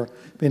 or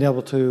being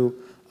able to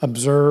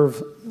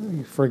observe,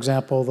 for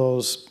example,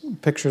 those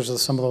pictures of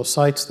some of those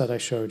sites that I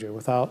showed you.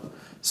 Without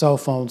cell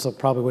phones, that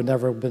probably would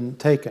never have been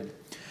taken.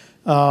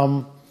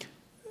 Some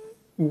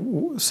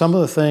of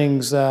the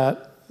things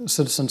that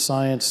citizen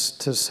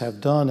scientists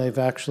have done, they've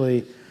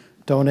actually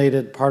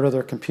donated part of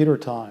their computer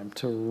time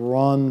to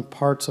run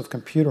parts of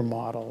computer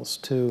models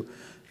to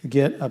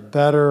get a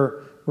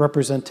better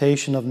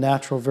representation of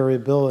natural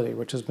variability,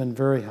 which has been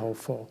very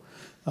helpful.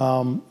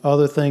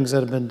 Other things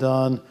that have been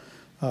done,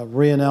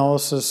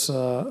 reanalysis,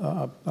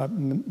 I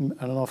don't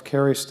know if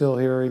Carrie's still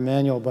here,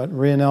 Emmanuel, but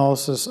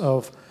reanalysis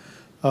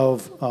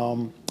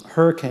of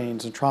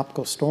hurricanes and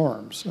tropical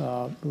storms,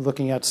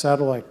 looking at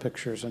satellite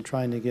pictures and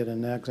trying to get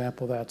an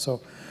example of that.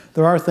 So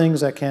there are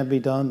things that can be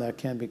done that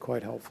can be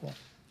quite helpful.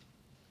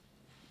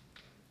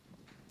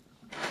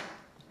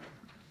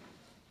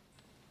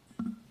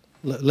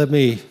 Let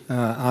me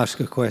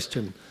ask a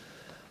question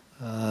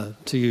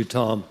to you,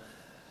 Tom.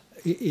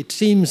 It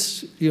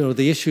seems,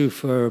 the issue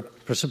for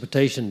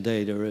precipitation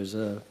data is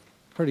a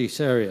pretty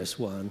serious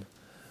one.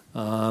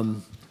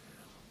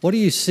 What do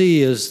you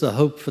see as the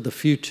hope for the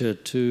future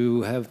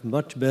to have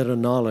much better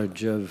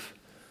knowledge of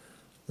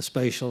the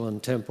spatial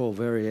and temporal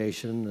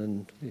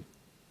variation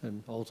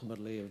and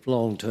ultimately of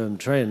long-term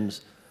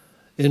trends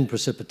in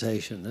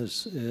precipitation?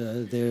 Is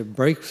there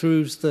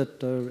breakthroughs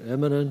that are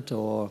imminent,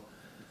 or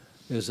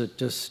is it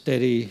just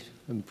steady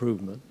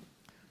improvement?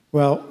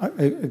 Well,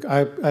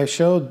 I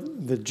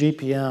showed the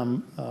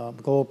GPM,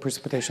 Global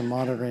Precipitation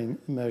Monitoring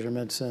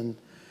measurements, and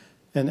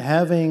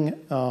having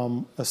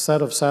a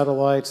set of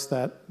satellites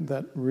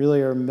that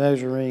really are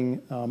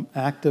measuring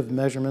active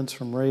measurements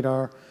from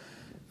radar,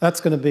 that's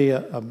going to be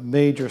a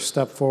major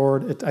step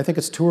forward. I think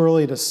it's too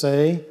early to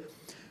say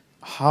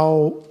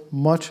how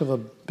much of a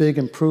big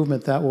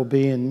improvement that will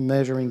be in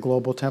measuring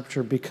global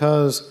temperature,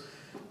 because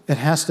it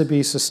has to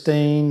be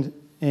sustained,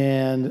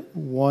 and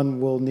one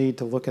will need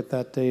to look at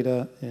that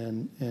data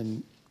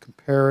and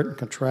compare it and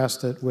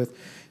contrast it with,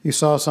 you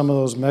saw some of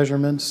those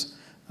measurements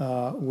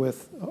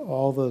with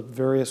all the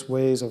various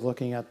ways of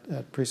looking at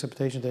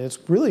precipitation data. It's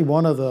really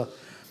one of the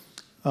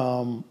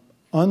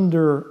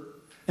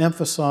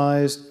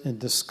underemphasized and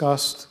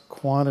discussed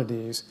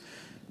quantities,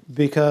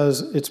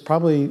 because it's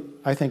probably,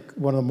 I think,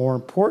 one of the more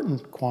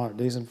important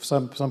quantities, and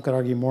some could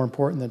argue more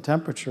important than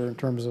temperature in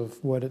terms of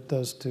what it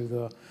does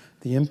to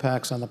the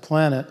impacts on the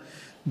planet.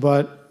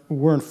 But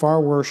we're in far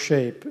worse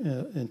shape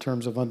in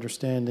terms of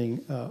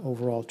understanding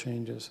overall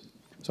changes.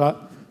 So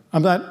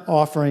I'm not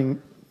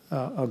offering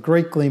a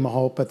great gleam of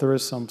hope, but there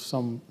is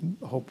some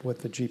hope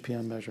with the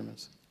GPM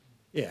measurements.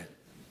 Yeah.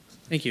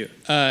 Thank you.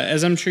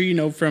 As I'm sure you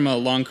know from a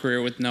long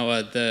career with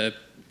NOAA, the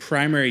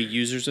primary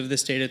users of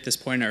this data at this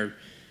point are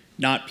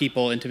not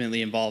people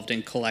intimately involved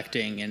in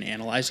collecting and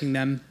analyzing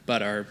them,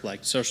 but are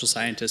like social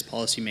scientists,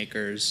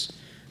 policymakers,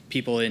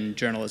 people in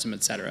journalism,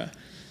 et cetera.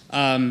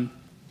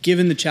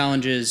 Given the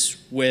challenges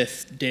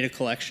with data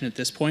collection at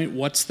this point,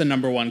 what's the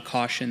 #1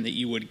 caution that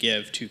you would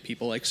give to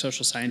people like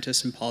social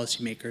scientists and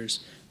policymakers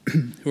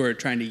who are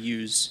trying to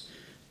use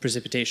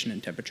precipitation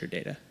and temperature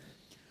data?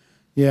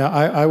 Yeah,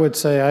 I would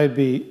say I'd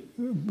be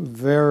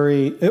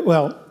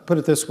put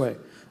it this way.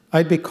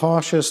 I'd be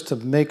cautious to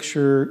make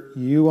sure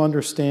you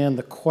understand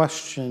the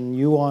question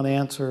you want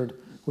answered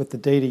with the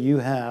data you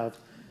have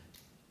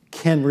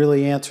can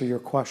really answer your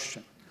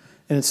question.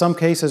 And in some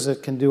cases,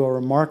 it can do a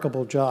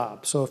remarkable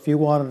job. So if you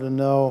wanted to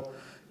know,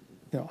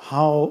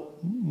 how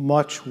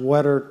much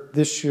wetter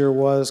this year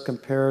was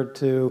compared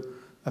to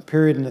a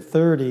period in the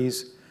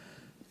 30s,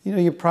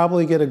 you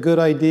probably get a good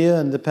idea,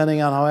 and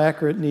depending on how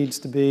accurate it needs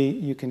to be,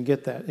 you can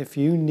get that. If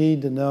you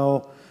need to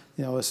know,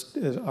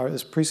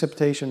 is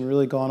precipitation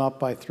really gone up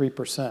by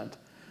 3%,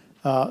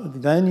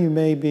 then you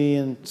may be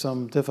in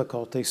some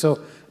difficulty. So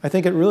I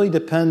think it really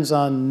depends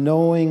on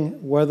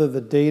knowing whether the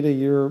data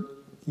you're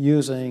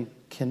using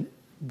can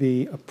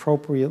be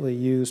appropriately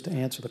used to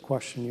answer the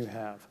question you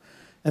have.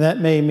 And that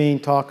may mean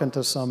talking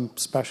to some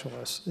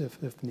specialists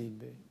if need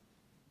be.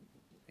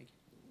 Thank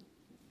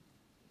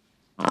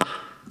you.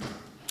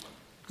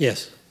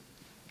 Yes.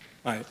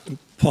 I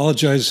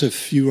apologize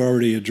if you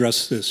already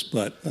addressed this,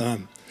 but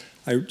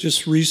I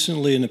just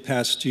recently in the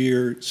past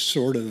year,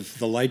 sort of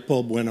the light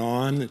bulb went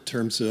on in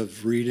terms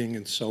of reading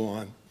and so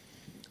on.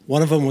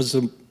 One of them was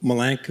the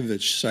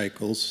Milankovitch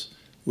cycles,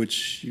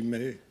 which you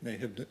may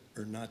have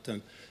or not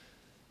done.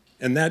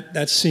 And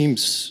that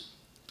seems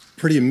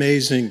pretty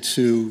amazing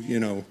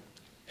to,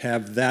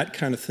 have that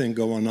kind of thing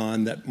going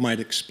on that might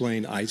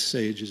explain ice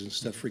ages and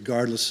stuff,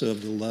 regardless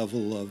of the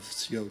level of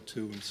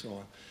CO2 and so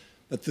on.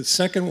 But the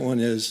second one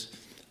is,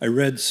 I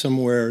read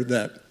somewhere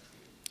that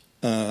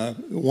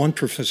one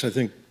professor, I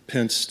think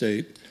Penn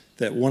State,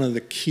 that one of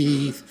the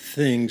key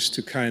things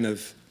to kind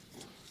of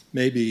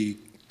maybe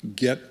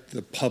get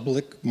the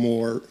public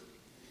more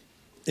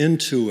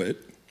into it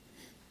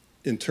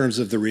in terms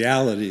of the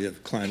reality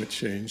of climate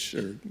change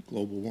or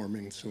global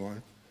warming and so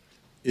on,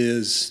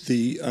 is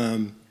the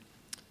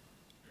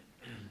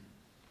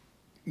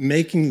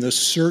making the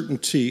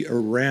certainty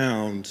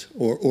around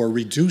or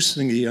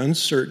reducing the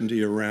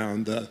uncertainty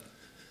around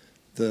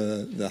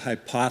the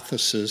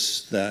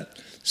hypothesis that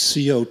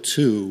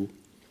CO2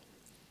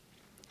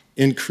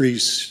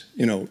 increase,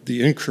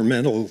 the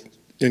incremental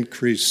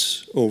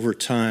increase over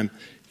time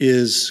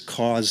is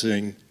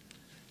causing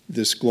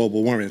this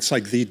global warming. It's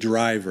like the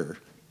driver.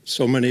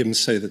 So many of them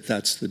say that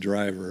that's the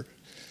driver.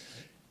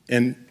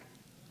 And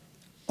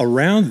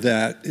around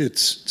that,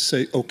 it's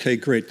say, okay,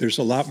 great, there's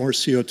a lot more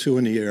CO2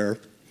 in the air,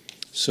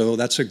 so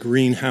that's a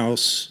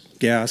greenhouse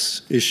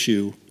gas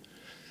issue.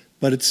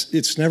 But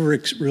it's never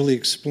really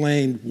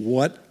explained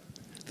what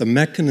the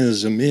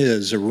mechanism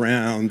is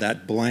around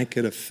that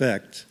blanket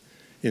effect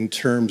in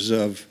terms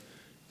of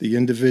the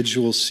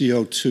individual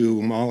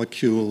CO2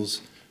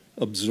 molecules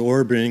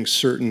absorbing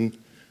certain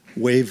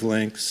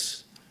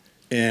wavelengths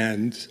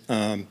and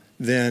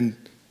then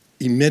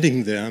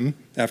emitting them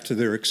after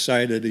they're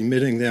excited,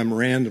 emitting them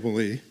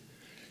randomly,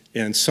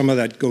 and some of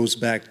that goes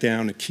back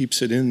down and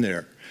keeps it in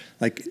there.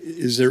 Like,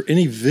 is there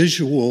any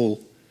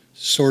visual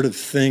sort of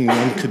thing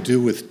one could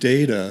do with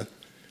data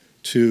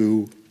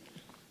to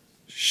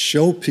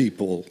show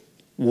people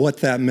what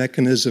that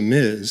mechanism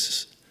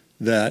is?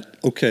 That,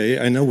 okay,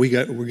 I know we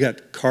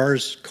got car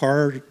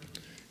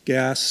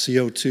gas,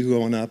 CO2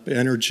 going up,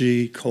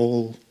 energy,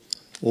 coal,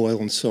 oil,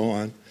 and so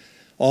on.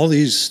 All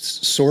these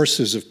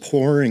sources of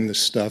pouring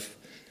this stuff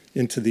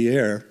into the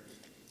air.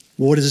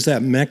 What is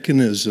that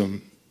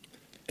mechanism?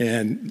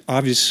 And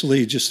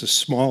obviously, just a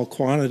small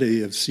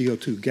quantity of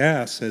CO2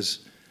 gas has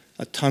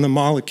a ton of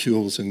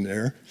molecules in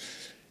there.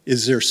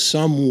 Is there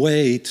some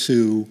way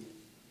to,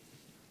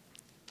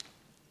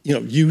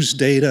 use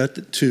data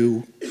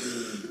to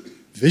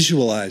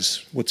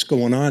visualize what's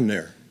going on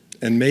there?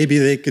 And maybe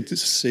they could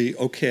say,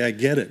 okay, I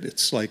get it.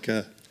 It's like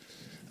a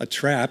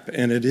trap,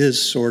 and it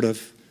is sort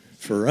of,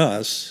 for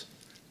us,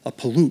 a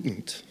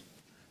pollutant.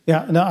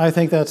 Yeah, no, I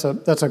think that's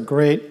a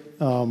great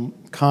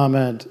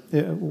comment.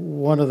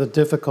 One of the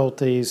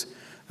difficulties,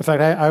 in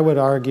fact, I would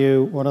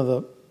argue one of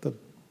the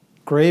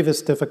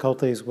gravest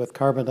difficulties with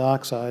carbon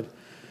dioxide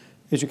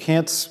is you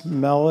can't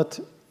smell it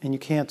and you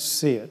can't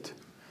see it.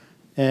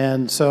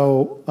 And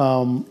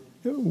so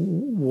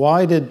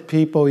why did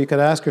people, you could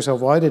ask yourself,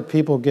 why did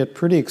people get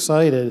pretty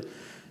excited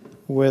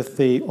with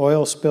the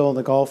oil spill in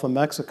the Gulf of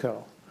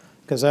Mexico?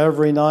 Because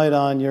every night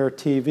on your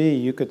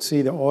TV, you could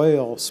see the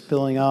oil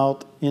spilling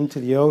out into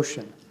the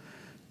ocean.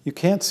 You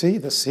can't see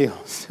the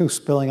CO2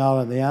 spilling out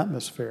in the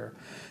atmosphere.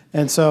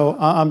 And so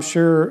I'm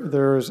sure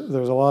there's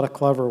a lot of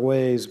clever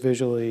ways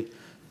visually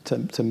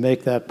to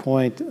make that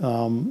point.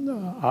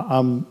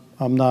 I'm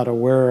not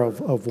aware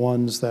of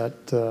ones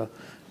that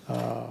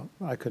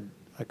I could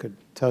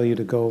tell you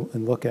to go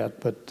and look at,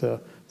 but I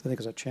think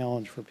it's a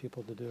challenge for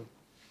people to do.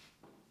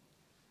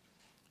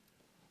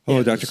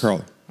 Hello, Dr.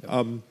 Karl.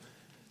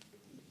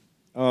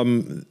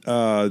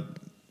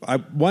 I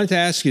wanted to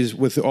ask is,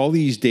 with all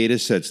these data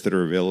sets that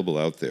are available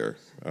out there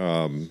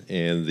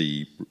and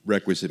the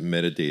requisite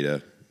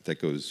metadata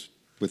that goes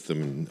with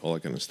them and all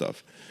that kind of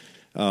stuff,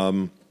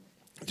 are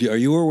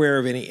you aware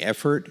of any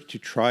effort to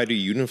try to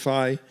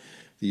unify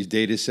these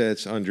data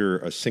sets under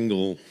a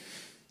single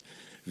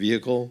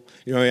vehicle?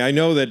 I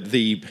know that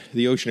the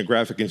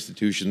oceanographic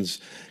institutions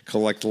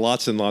collect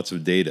lots and lots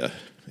of data,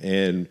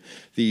 and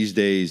these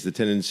days the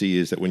tendency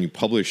is that when you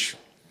publish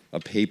a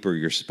paper,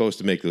 you're supposed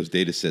to make those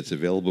data sets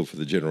available for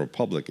the general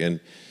public. And,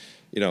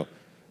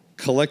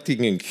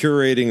 collecting and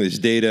curating this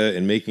data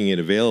and making it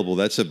available,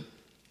 that's a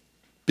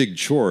big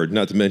chore,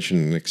 not to mention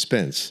an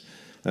expense.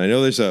 And I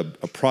know there's a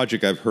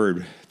project I've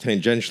heard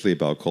tangentially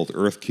about called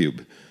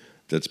EarthCube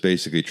that's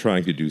basically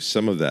trying to do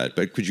some of that.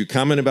 But could you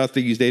comment about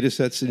these data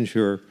sets since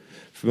you're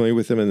familiar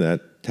with them in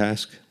that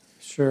task?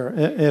 Sure.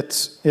 I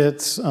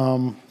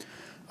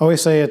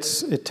always say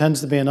it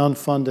tends to be an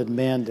unfunded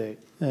mandate,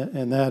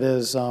 and that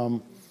is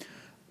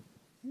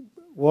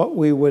what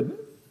we would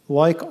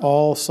like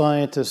all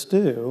scientists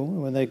do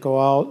when they go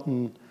out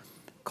and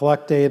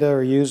collect data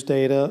or use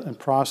data and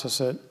process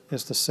it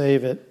is to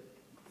save it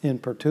in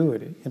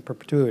perpetuity.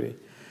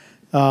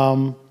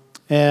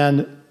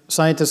 And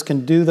scientists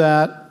can do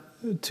that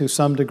to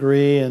some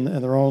degree in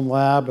their own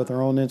lab or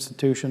their own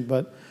institution,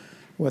 but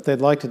what they'd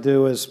like to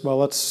do is, well,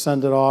 let's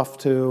send it off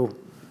to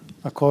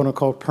a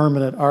quote-unquote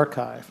permanent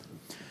archive.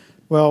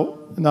 Well,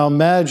 now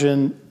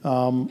imagine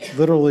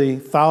literally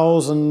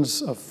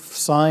thousands of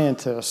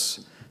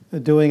scientists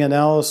doing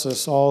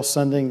analysis, all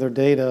sending their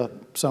data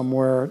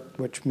somewhere,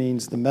 which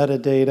means the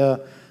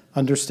metadata,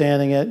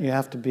 understanding it, you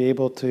have to be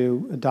able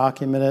to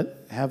document it,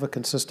 have a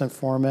consistent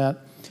format.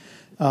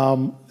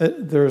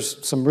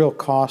 There's some real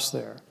cost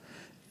there.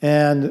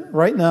 And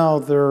right now,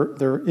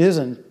 there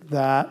isn't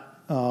that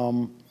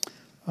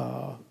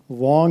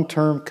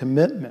long-term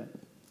commitment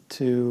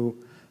to,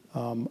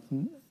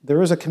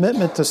 there is a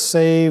commitment to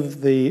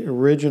save the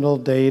original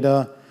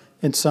data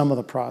in some of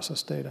the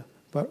process data,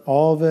 but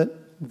all of it,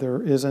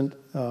 there isn't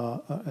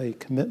a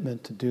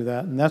commitment to do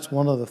that. And that's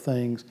one of the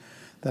things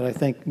that I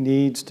think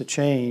needs to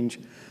change.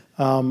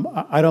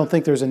 I don't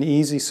think there's an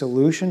easy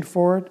solution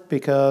for it,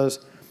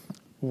 because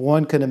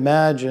one can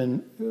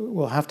imagine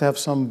we'll have to have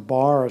some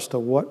bar as to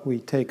what we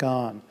take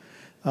on.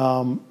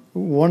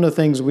 One of the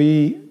things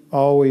we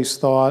always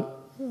thought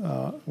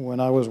when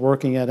I was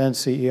working at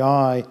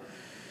NCEI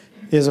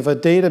is if a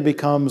data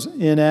becomes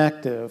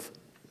inactive,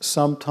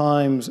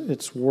 sometimes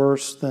it's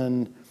worse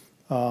than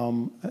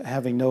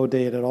having no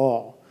data at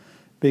all,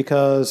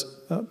 because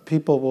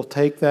people will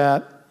take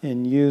that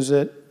and use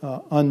it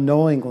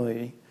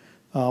unknowingly,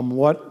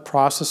 what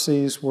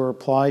processes were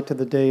applied to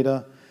the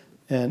data,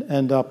 and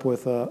end up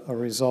with a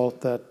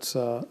result that's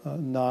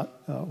not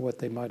what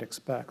they might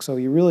expect. So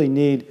you really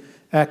need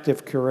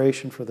active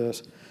curation for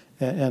this,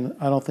 and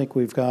I don't think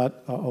we've got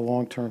a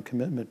long-term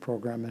commitment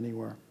program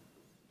anywhere.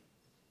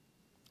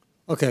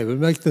 Okay, we'll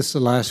make this the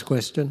last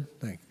question.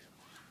 Thanks.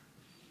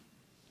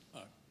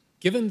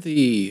 Given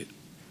the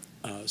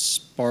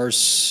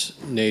sparse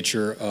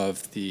nature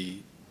of the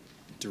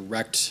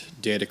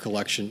direct data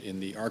collection in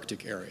the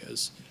Arctic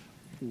areas,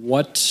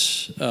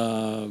 what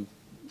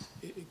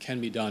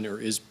can be done or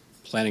is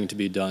planning to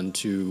be done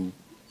to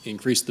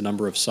increase the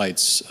number of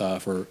sites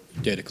for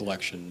data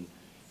collection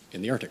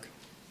in the Arctic?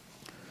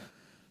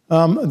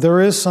 There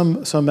is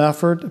some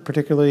effort,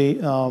 particularly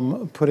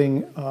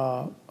putting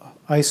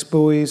ice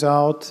buoys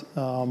out.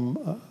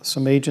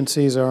 Some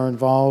agencies are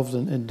involved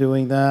in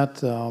doing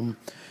that.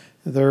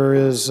 There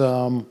is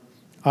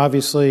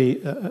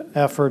obviously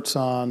efforts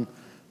on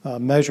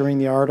measuring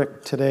the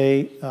Arctic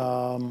today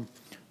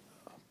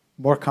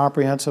more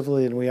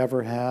comprehensively than we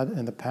ever had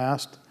in the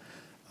past.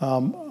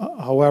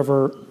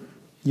 However,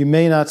 you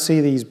may not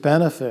see these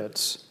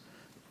benefits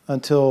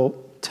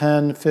until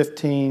 10,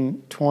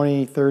 15,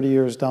 20, 30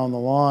 years down the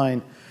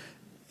line.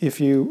 If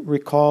you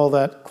recall,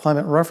 that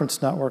climate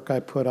reference network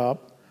I put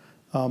up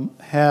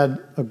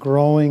had a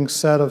growing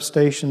set of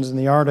stations in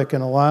the Arctic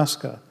and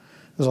Alaska.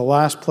 It was the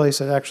last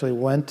place it actually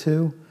went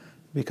to,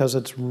 because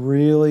it's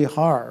really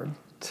hard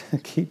to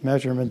keep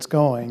measurements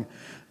going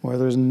where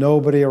there's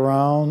nobody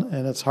around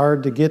and it's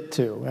hard to get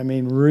to. I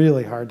mean,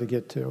 really hard to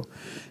get to.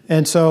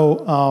 And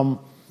so,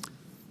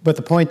 but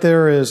the point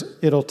there is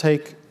it'll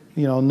take,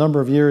 a number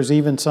of years,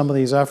 even some of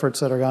these efforts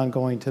that are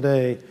ongoing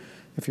today.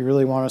 If you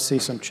really want to see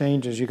some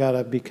changes, you got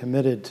to be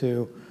committed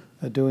to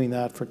doing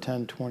that for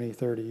 10, 20,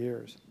 30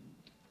 years.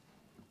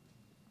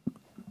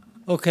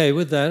 Okay,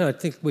 with that, I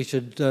think we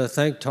should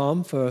thank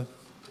Tom for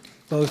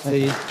both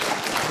the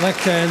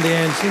lecture and the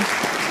answers.